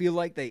don't feel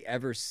like they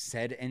ever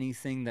said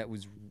anything that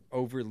was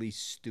overly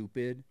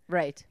stupid.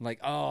 Right. Like,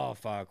 oh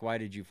fuck, why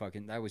did you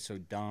fucking? That was so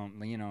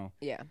dumb. You know,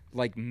 Yeah.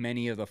 like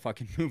many of the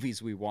fucking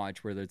movies we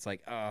watch, where it's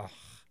like, oh,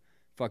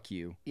 fuck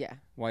you. Yeah.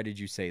 Why did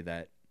you say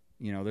that?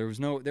 You know,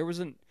 there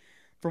wasn't.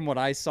 From what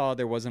I saw,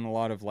 there wasn't a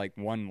lot of like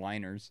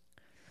one-liners.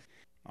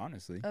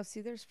 Honestly. Oh, see,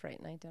 there's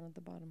Fright Night down at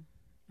the bottom.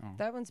 Oh.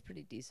 That one's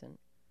pretty decent.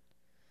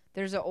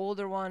 There's an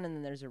older one, and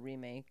then there's a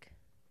remake.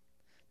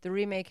 The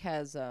remake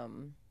has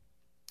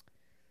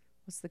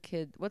what's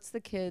the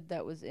kid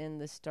that was in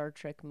the Star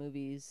Trek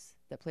movies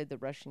that played the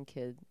Russian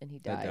kid and he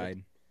died? That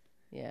died.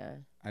 Yeah.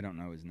 I don't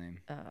know his name.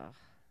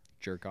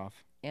 Jerk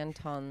off.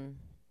 Anton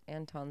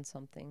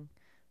something.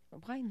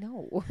 Why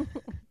no?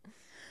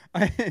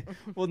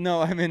 Well,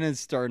 no, I'm in a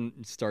Star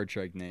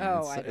Trek name. Oh,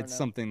 it's, I don't it's know.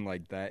 something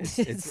like that.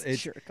 It's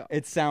It's jerk off.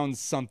 it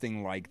sounds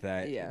something like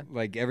that. Yeah.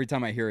 Like every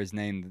time I hear his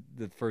name,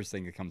 the first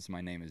thing that comes to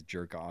my name is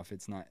jerk off.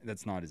 It's not.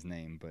 That's not his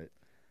name, but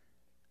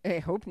I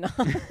hope not.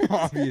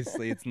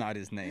 obviously it's not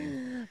his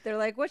name. They're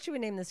like, what should we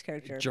name this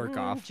character? Jerk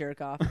off.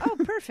 Jerk off. Oh,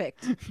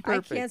 perfect. I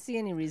Perfect. can't see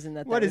any reason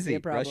that What would is be he? a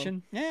problem.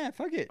 Russian? Yeah,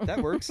 fuck it.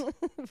 That works. Fuck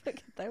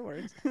it, that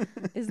works.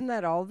 Isn't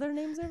that all their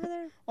names over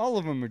there? All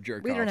of them are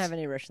jerk We offs. don't have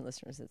any Russian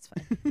listeners. It's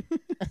fine.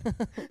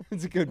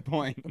 That's a good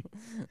point.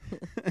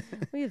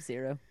 We have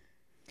 0.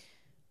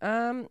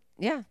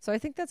 Yeah, so I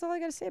think that's all I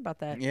got to say about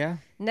that. Yeah.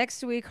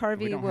 Next week, We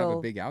Harvey don't have a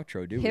will big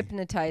outro, do we?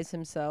 hypnotize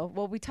himself.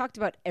 Well, we talked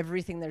about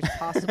everything there's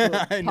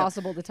I know.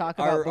 possible to talk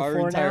about Our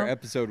before entire now.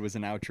 episode was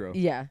an outro.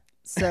 Yeah.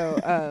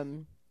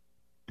 So,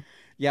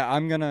 Yeah,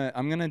 I'm gonna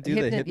do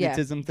the Hypno- yeah,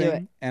 hypnotism do it.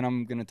 thing, and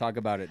I'm gonna talk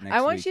about it next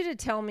I want week. you to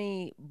tell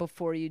me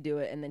before you do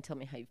it, and then tell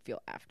me how you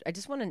feel after. I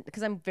just want to,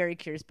 because I'm very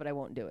curious, but I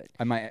won't do it.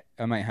 I might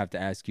have to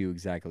ask you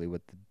exactly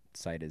what the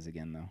site is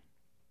again, though.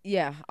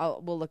 Yeah,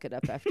 we'll look it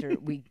up after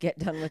we get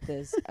done with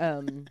this.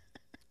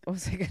 What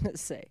was I gonna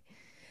say?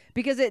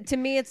 Because to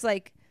me, it's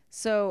like,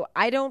 so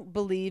I don't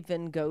believe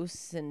in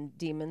ghosts and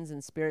demons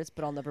and spirits,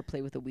 but I'll never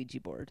play with a Ouija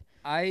board.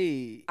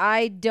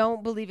 I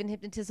don't believe in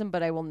hypnotism,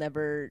 but I will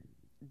never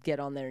get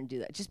on there and do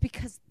that. Just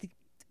because,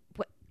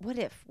 what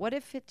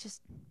if it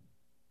just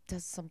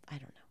does something? I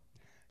don't know.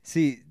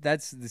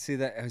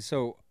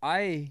 So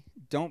I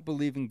don't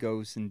believe in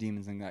ghosts and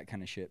demons and that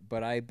kind of shit,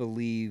 but I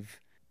believe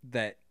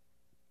that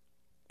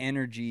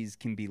energies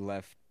can be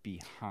left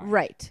behind.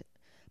 Right.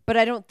 But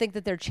I don't think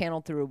that they're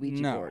channeled through a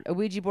Ouija No. board. A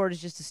Ouija board is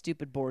just a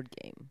stupid board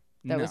game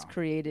that was No.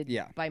 created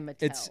Yeah. by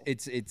Mattel.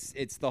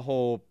 It's the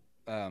whole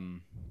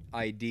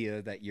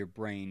idea that your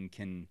brain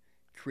can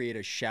create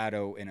a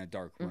shadow in a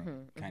dark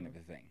room, kind of a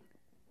thing.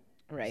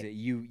 right. So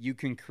you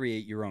can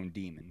create your own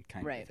demon,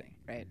 kind of a thing.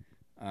 Right.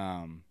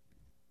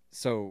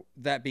 So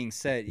that being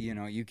said, you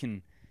know, you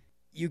can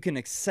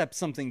accept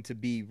something to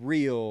be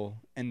real,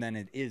 and then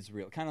it is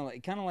real. Kind of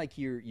like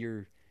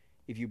your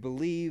if you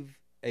believe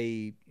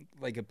a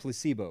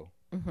placebo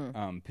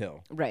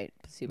pill, Right.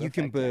 Placebo you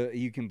can effect,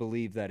 you can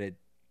believe that it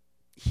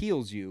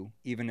heals you,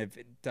 even if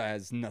it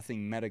does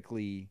nothing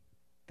medically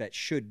that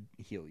should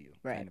heal you,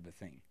 Right. kind of a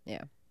thing.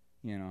 Yeah.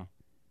 You know,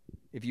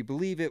 if you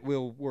believe it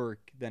will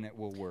work, then it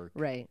will work,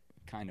 Right.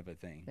 kind of a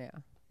thing. Yeah.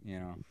 You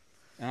know,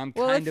 And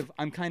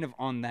I'm kind of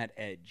on that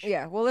edge.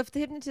 Yeah. Well, if the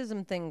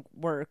hypnotism thing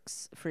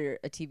works for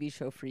a TV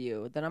show for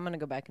you, then I'm gonna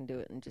go back and do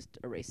it and just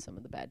erase some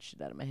of the bad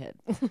shit out of my head.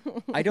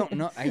 I don't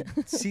know. I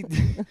see.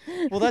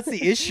 Well, that's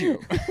the issue.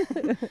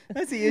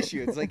 That's the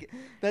issue. It's like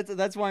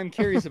that's why I'm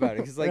curious about it.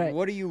 Because like,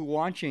 what are you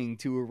watching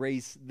to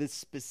erase this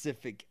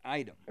specific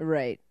item?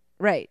 Right.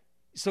 Right.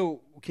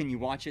 So can you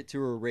watch it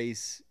to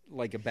erase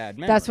like a bad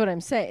memory? That's what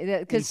I'm saying.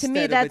 Because to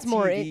me, that's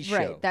more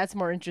right. That's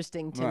more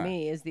interesting to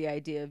me is the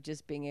idea of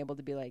just being able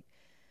to be like,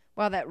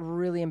 wow, that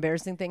really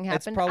embarrassing thing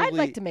happened. I'd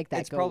like to make that go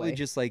away. It's probably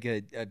just like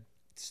a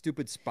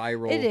stupid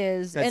spiral. It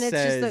is. That and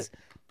says, it's just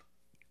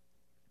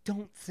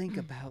don't think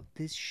about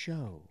this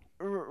show.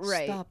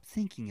 Right. Stop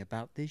thinking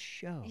about this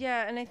show.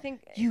 Yeah, and I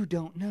think... You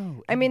don't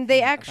know. I mean,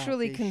 they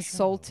actually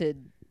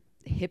consulted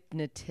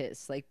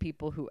hypnotists, like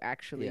people who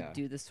actually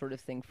do this sort of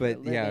thing for a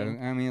living. Yeah,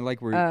 I mean,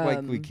 like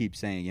we keep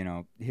saying, you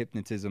know,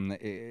 hypnotism,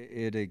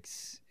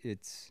 it's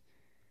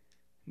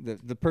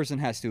the person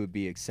has to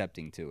be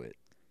accepting to it.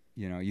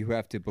 You know, you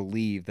have to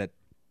believe that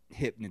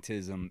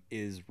hypnotism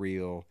is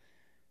real,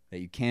 that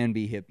you can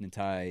be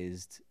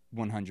hypnotized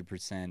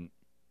 100%.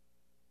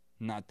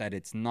 Not that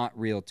it's not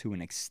real to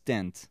an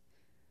extent,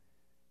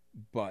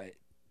 but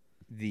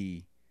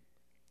the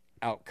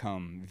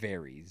outcome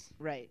varies.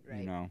 Right.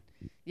 You know,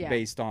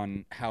 based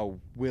on how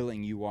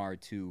willing you are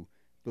to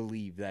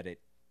believe that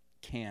it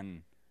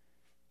can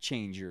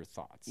change your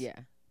thoughts. Yeah.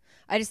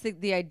 I just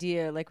think the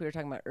idea, like we were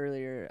talking about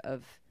earlier,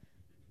 of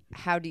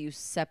how do you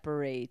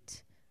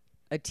separate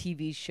a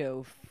TV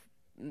show,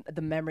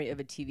 the memory of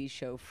a TV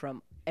show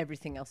from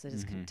everything else that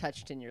has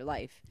touched in your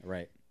life.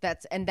 Right.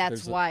 That's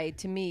why,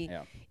 to me,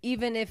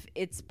 even if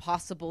it's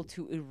possible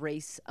to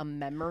erase a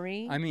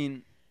memory, I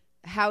mean,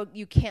 how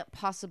you can't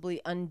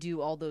possibly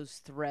undo all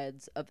those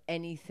threads of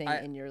anything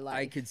in your life.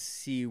 I could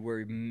see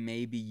where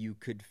maybe you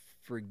could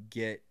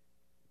forget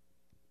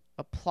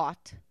a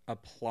plot,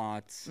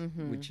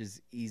 which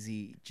is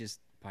easy just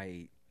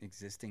by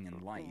existing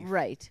in life.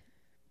 Right.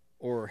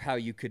 Or how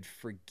you could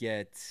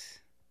forget,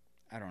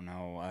 I don't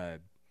know,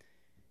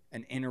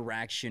 an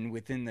interaction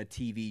within the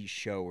TV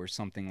show or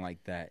something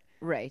like that.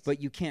 Right. But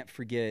you can't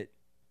forget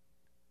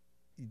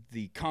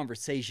the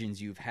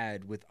conversations you've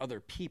had with other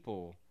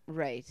people.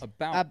 Right.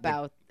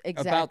 About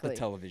the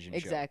television show.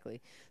 Exactly.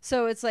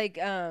 So it's like,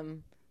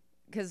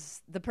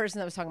 because the person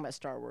that was talking about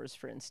Star Wars,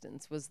 for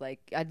instance, was like,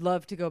 I'd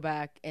love to go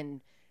back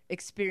and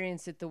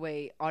experience it the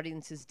way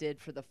audiences did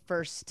for the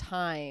first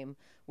time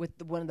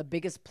with one of the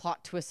biggest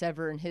plot twists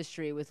ever in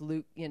history with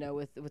Luke, you know,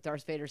 with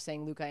Darth Vader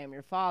saying, "Luke, I am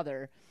your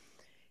father."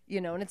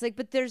 You know, and it's like,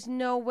 but there's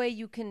no way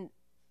you can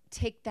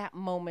take that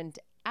moment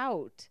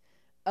out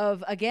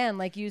of, again,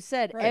 like you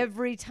said,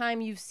 every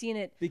time you've seen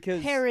it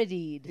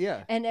parodied,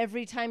 and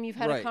every time you've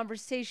had a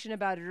conversation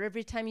about it, or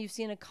every time you've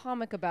seen a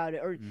comic about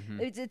it, or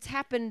it's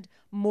happened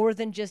more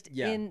than just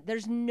in.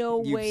 There's no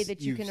way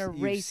that you can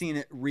erase. You've seen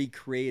it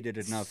recreated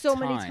enough so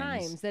many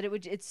times that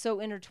it's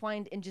so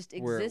intertwined and just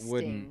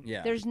existing.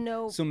 There's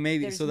no. So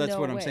maybe that's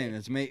what I'm saying.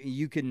 Is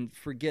you can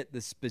forget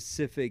the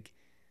specific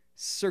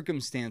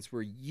circumstance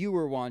where you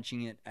were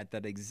watching it at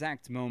that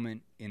exact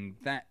moment in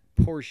that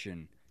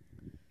portion.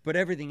 But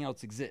everything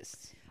else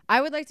exists. I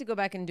would like to go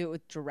back and do it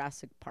with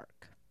Jurassic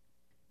Park.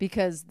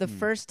 Because the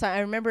first time, I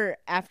remember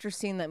after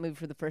seeing that movie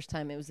for the first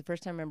time, it was the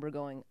first time I remember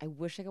going, I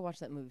wish I could watch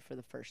that movie for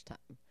the first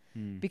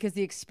time. Because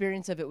the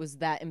experience of it was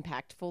that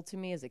impactful to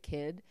me as a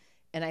kid.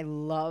 And I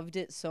loved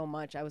it so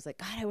much. I was like,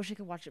 God, I wish I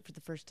could watch it for the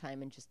first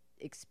time and just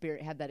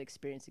have that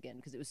experience again.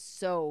 Because it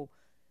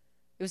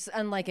was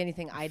unlike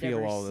anything I'd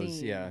ever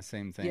seen.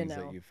 Same things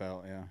that you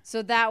felt,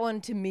 So that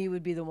one to me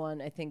would be the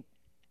one, I think,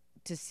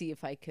 to see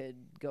if I could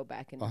go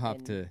back and, I'll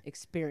have to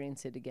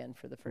experience it again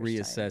for the first time.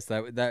 Reassess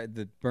that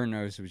the burn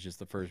notice was just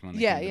the first one that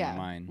came to my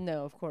mind.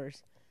 No, of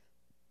course.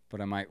 But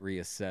I might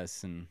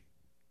reassess and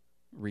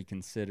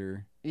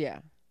reconsider. Yeah.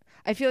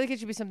 I feel like it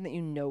should be something that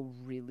you know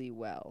really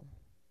well.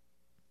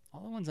 All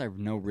the ones I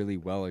know really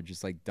well are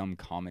just like dumb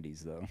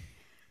comedies, though.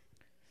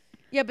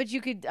 Yeah, but you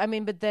could,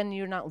 but then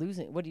you're not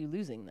losing. What are you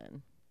losing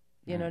then?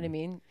 You know what I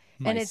mean?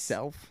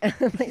 Myself.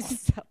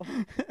 Myself.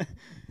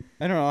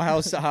 I don't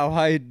know how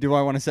high do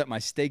I want to set my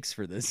stakes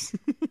for this.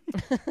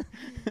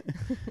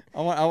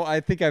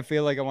 I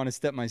feel like I want to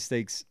set my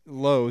stakes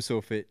low, so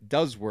if it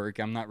does work,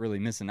 I'm not really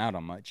missing out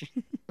on much.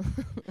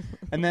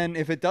 And then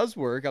if it does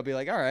work, I'll be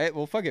like, all right,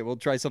 well, fuck it, we'll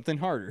try something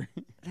harder.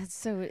 It's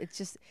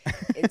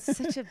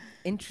such a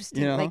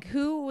interesting. Like,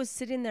 who was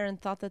sitting there and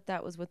thought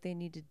that was what they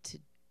needed to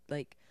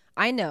like?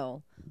 I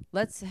know.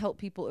 Let's help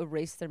people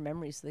erase their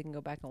memories so they can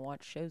go back and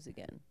watch shows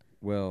again.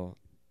 Well,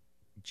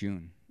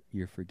 June,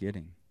 you're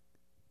forgetting.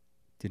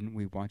 Didn't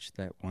we watch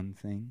that one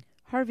thing?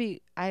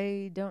 Harvey,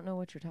 I don't know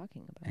what you're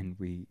talking about. And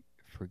we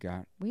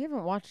forgot. We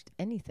haven't watched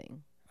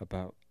anything.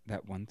 About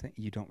that one thing?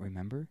 You don't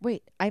remember?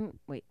 Wait.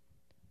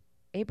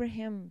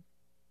 Abraham,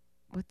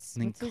 what's his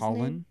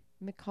name?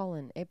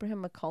 McCollin.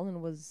 Abraham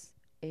McCollin was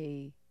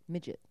a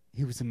midget.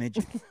 He was a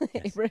midget.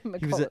 Yes. Abraham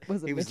McCollin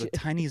was a midget. He was the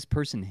tiniest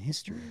person in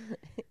history.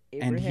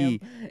 Abraham.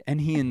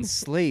 And he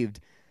enslaved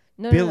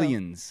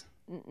billions.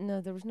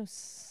 No, there was no.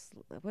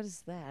 What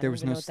is that? There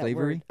was no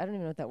slavery? I don't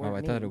even know what that word Oh,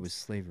 I means. thought it was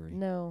slavery.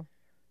 No.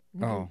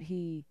 Oh.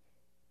 He.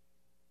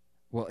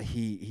 Well,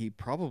 he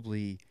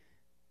probably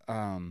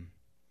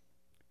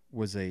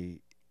was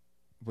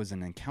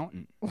an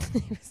accountant,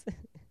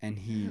 and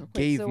he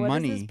gave so what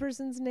money. What is this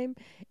person's name?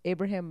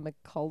 Abraham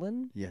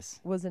McCullen. Yes.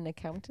 Was an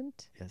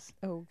accountant. Yes.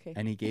 Oh, okay.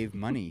 And he gave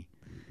money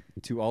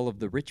to all of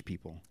the rich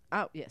people.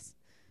 Oh, yes.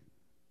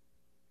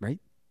 Right?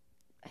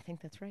 I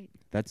think that's right.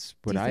 That's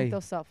what Do you think they'll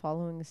stop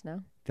following us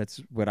now? That's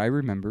what I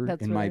remember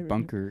That's in what my I remember.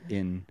 bunker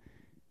in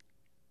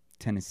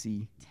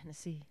Tennessee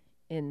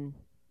In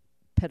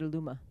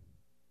Petaluma.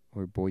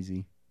 or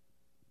Boise.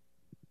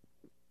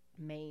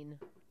 Maine.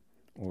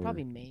 It's Or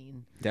probably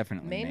Maine.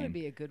 Definitely Maine would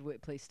be a good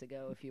place to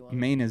go if you want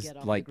Maine to is get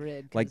off like the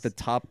grid. like the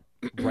top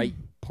right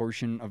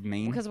portion of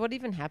Maine. Because what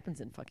even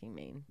happens in fucking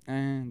Maine?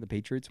 The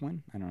Patriots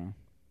win? I don't know.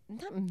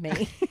 Not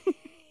Maine.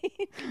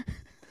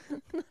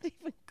 Not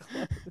even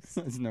close.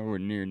 It's nowhere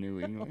near New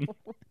England.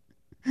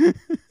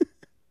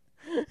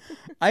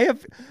 I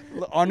have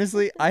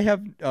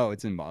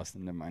it's in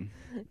Boston. Never mind.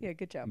 Yeah,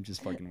 good job. I'm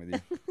just fucking with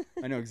you.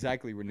 I know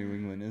exactly where New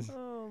England is.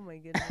 Oh my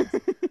goodness.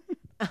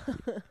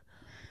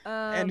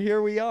 And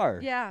here we are.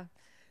 Yeah.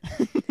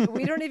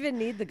 We don't even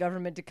need the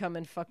government to come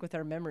and fuck with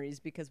our memories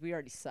because we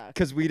already suck.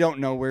 Because we don't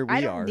know where we are.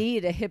 I don't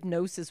need a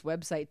hypnosis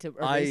website to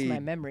erase my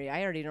memory.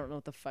 I already don't know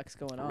what the fuck's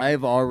going on.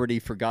 I've already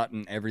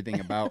forgotten everything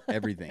about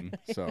everything.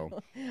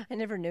 So I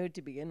never knew it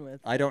to begin with.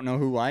 I don't know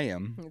who I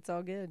am. It's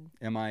all good.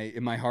 Am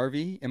I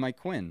Harvey? Am I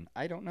Quinn?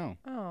 I don't know.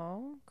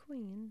 Oh,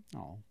 Queen.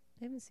 Oh.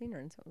 I haven't seen her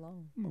in so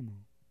long.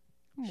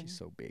 She's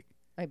so big.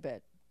 I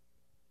bet.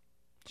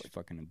 She's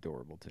fucking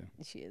adorable too.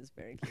 She is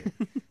very cute.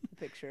 The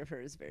picture of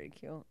her is very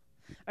cute. All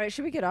right,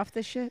 should we get off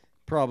this shit?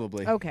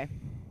 Probably. Okay.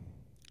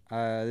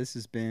 This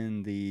has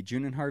been the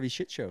June and Harvey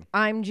Shit Show.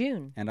 I'm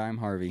June. And I'm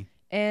Harvey.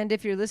 And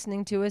if you're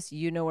listening to us,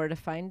 you know where to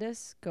find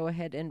us. Go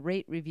ahead and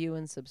rate, review,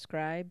 and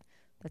subscribe.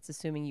 That's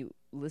assuming you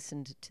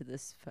listened to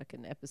this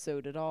fucking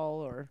episode at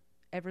all or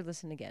ever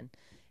listen again.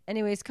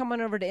 Anyways, come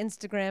on over to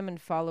Instagram and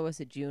follow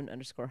us at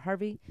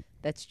June_Harvey.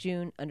 That's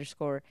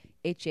June_HARVY.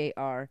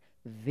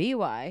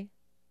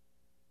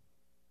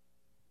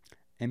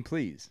 And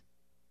please,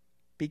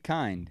 be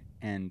kind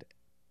and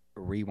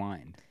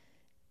rewind.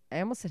 I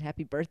almost said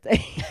happy birthday.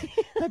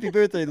 Happy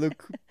birthday,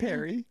 Luke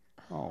Perry.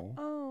 Oh.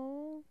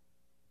 Oh.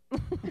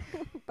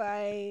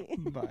 Bye.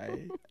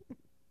 Bye.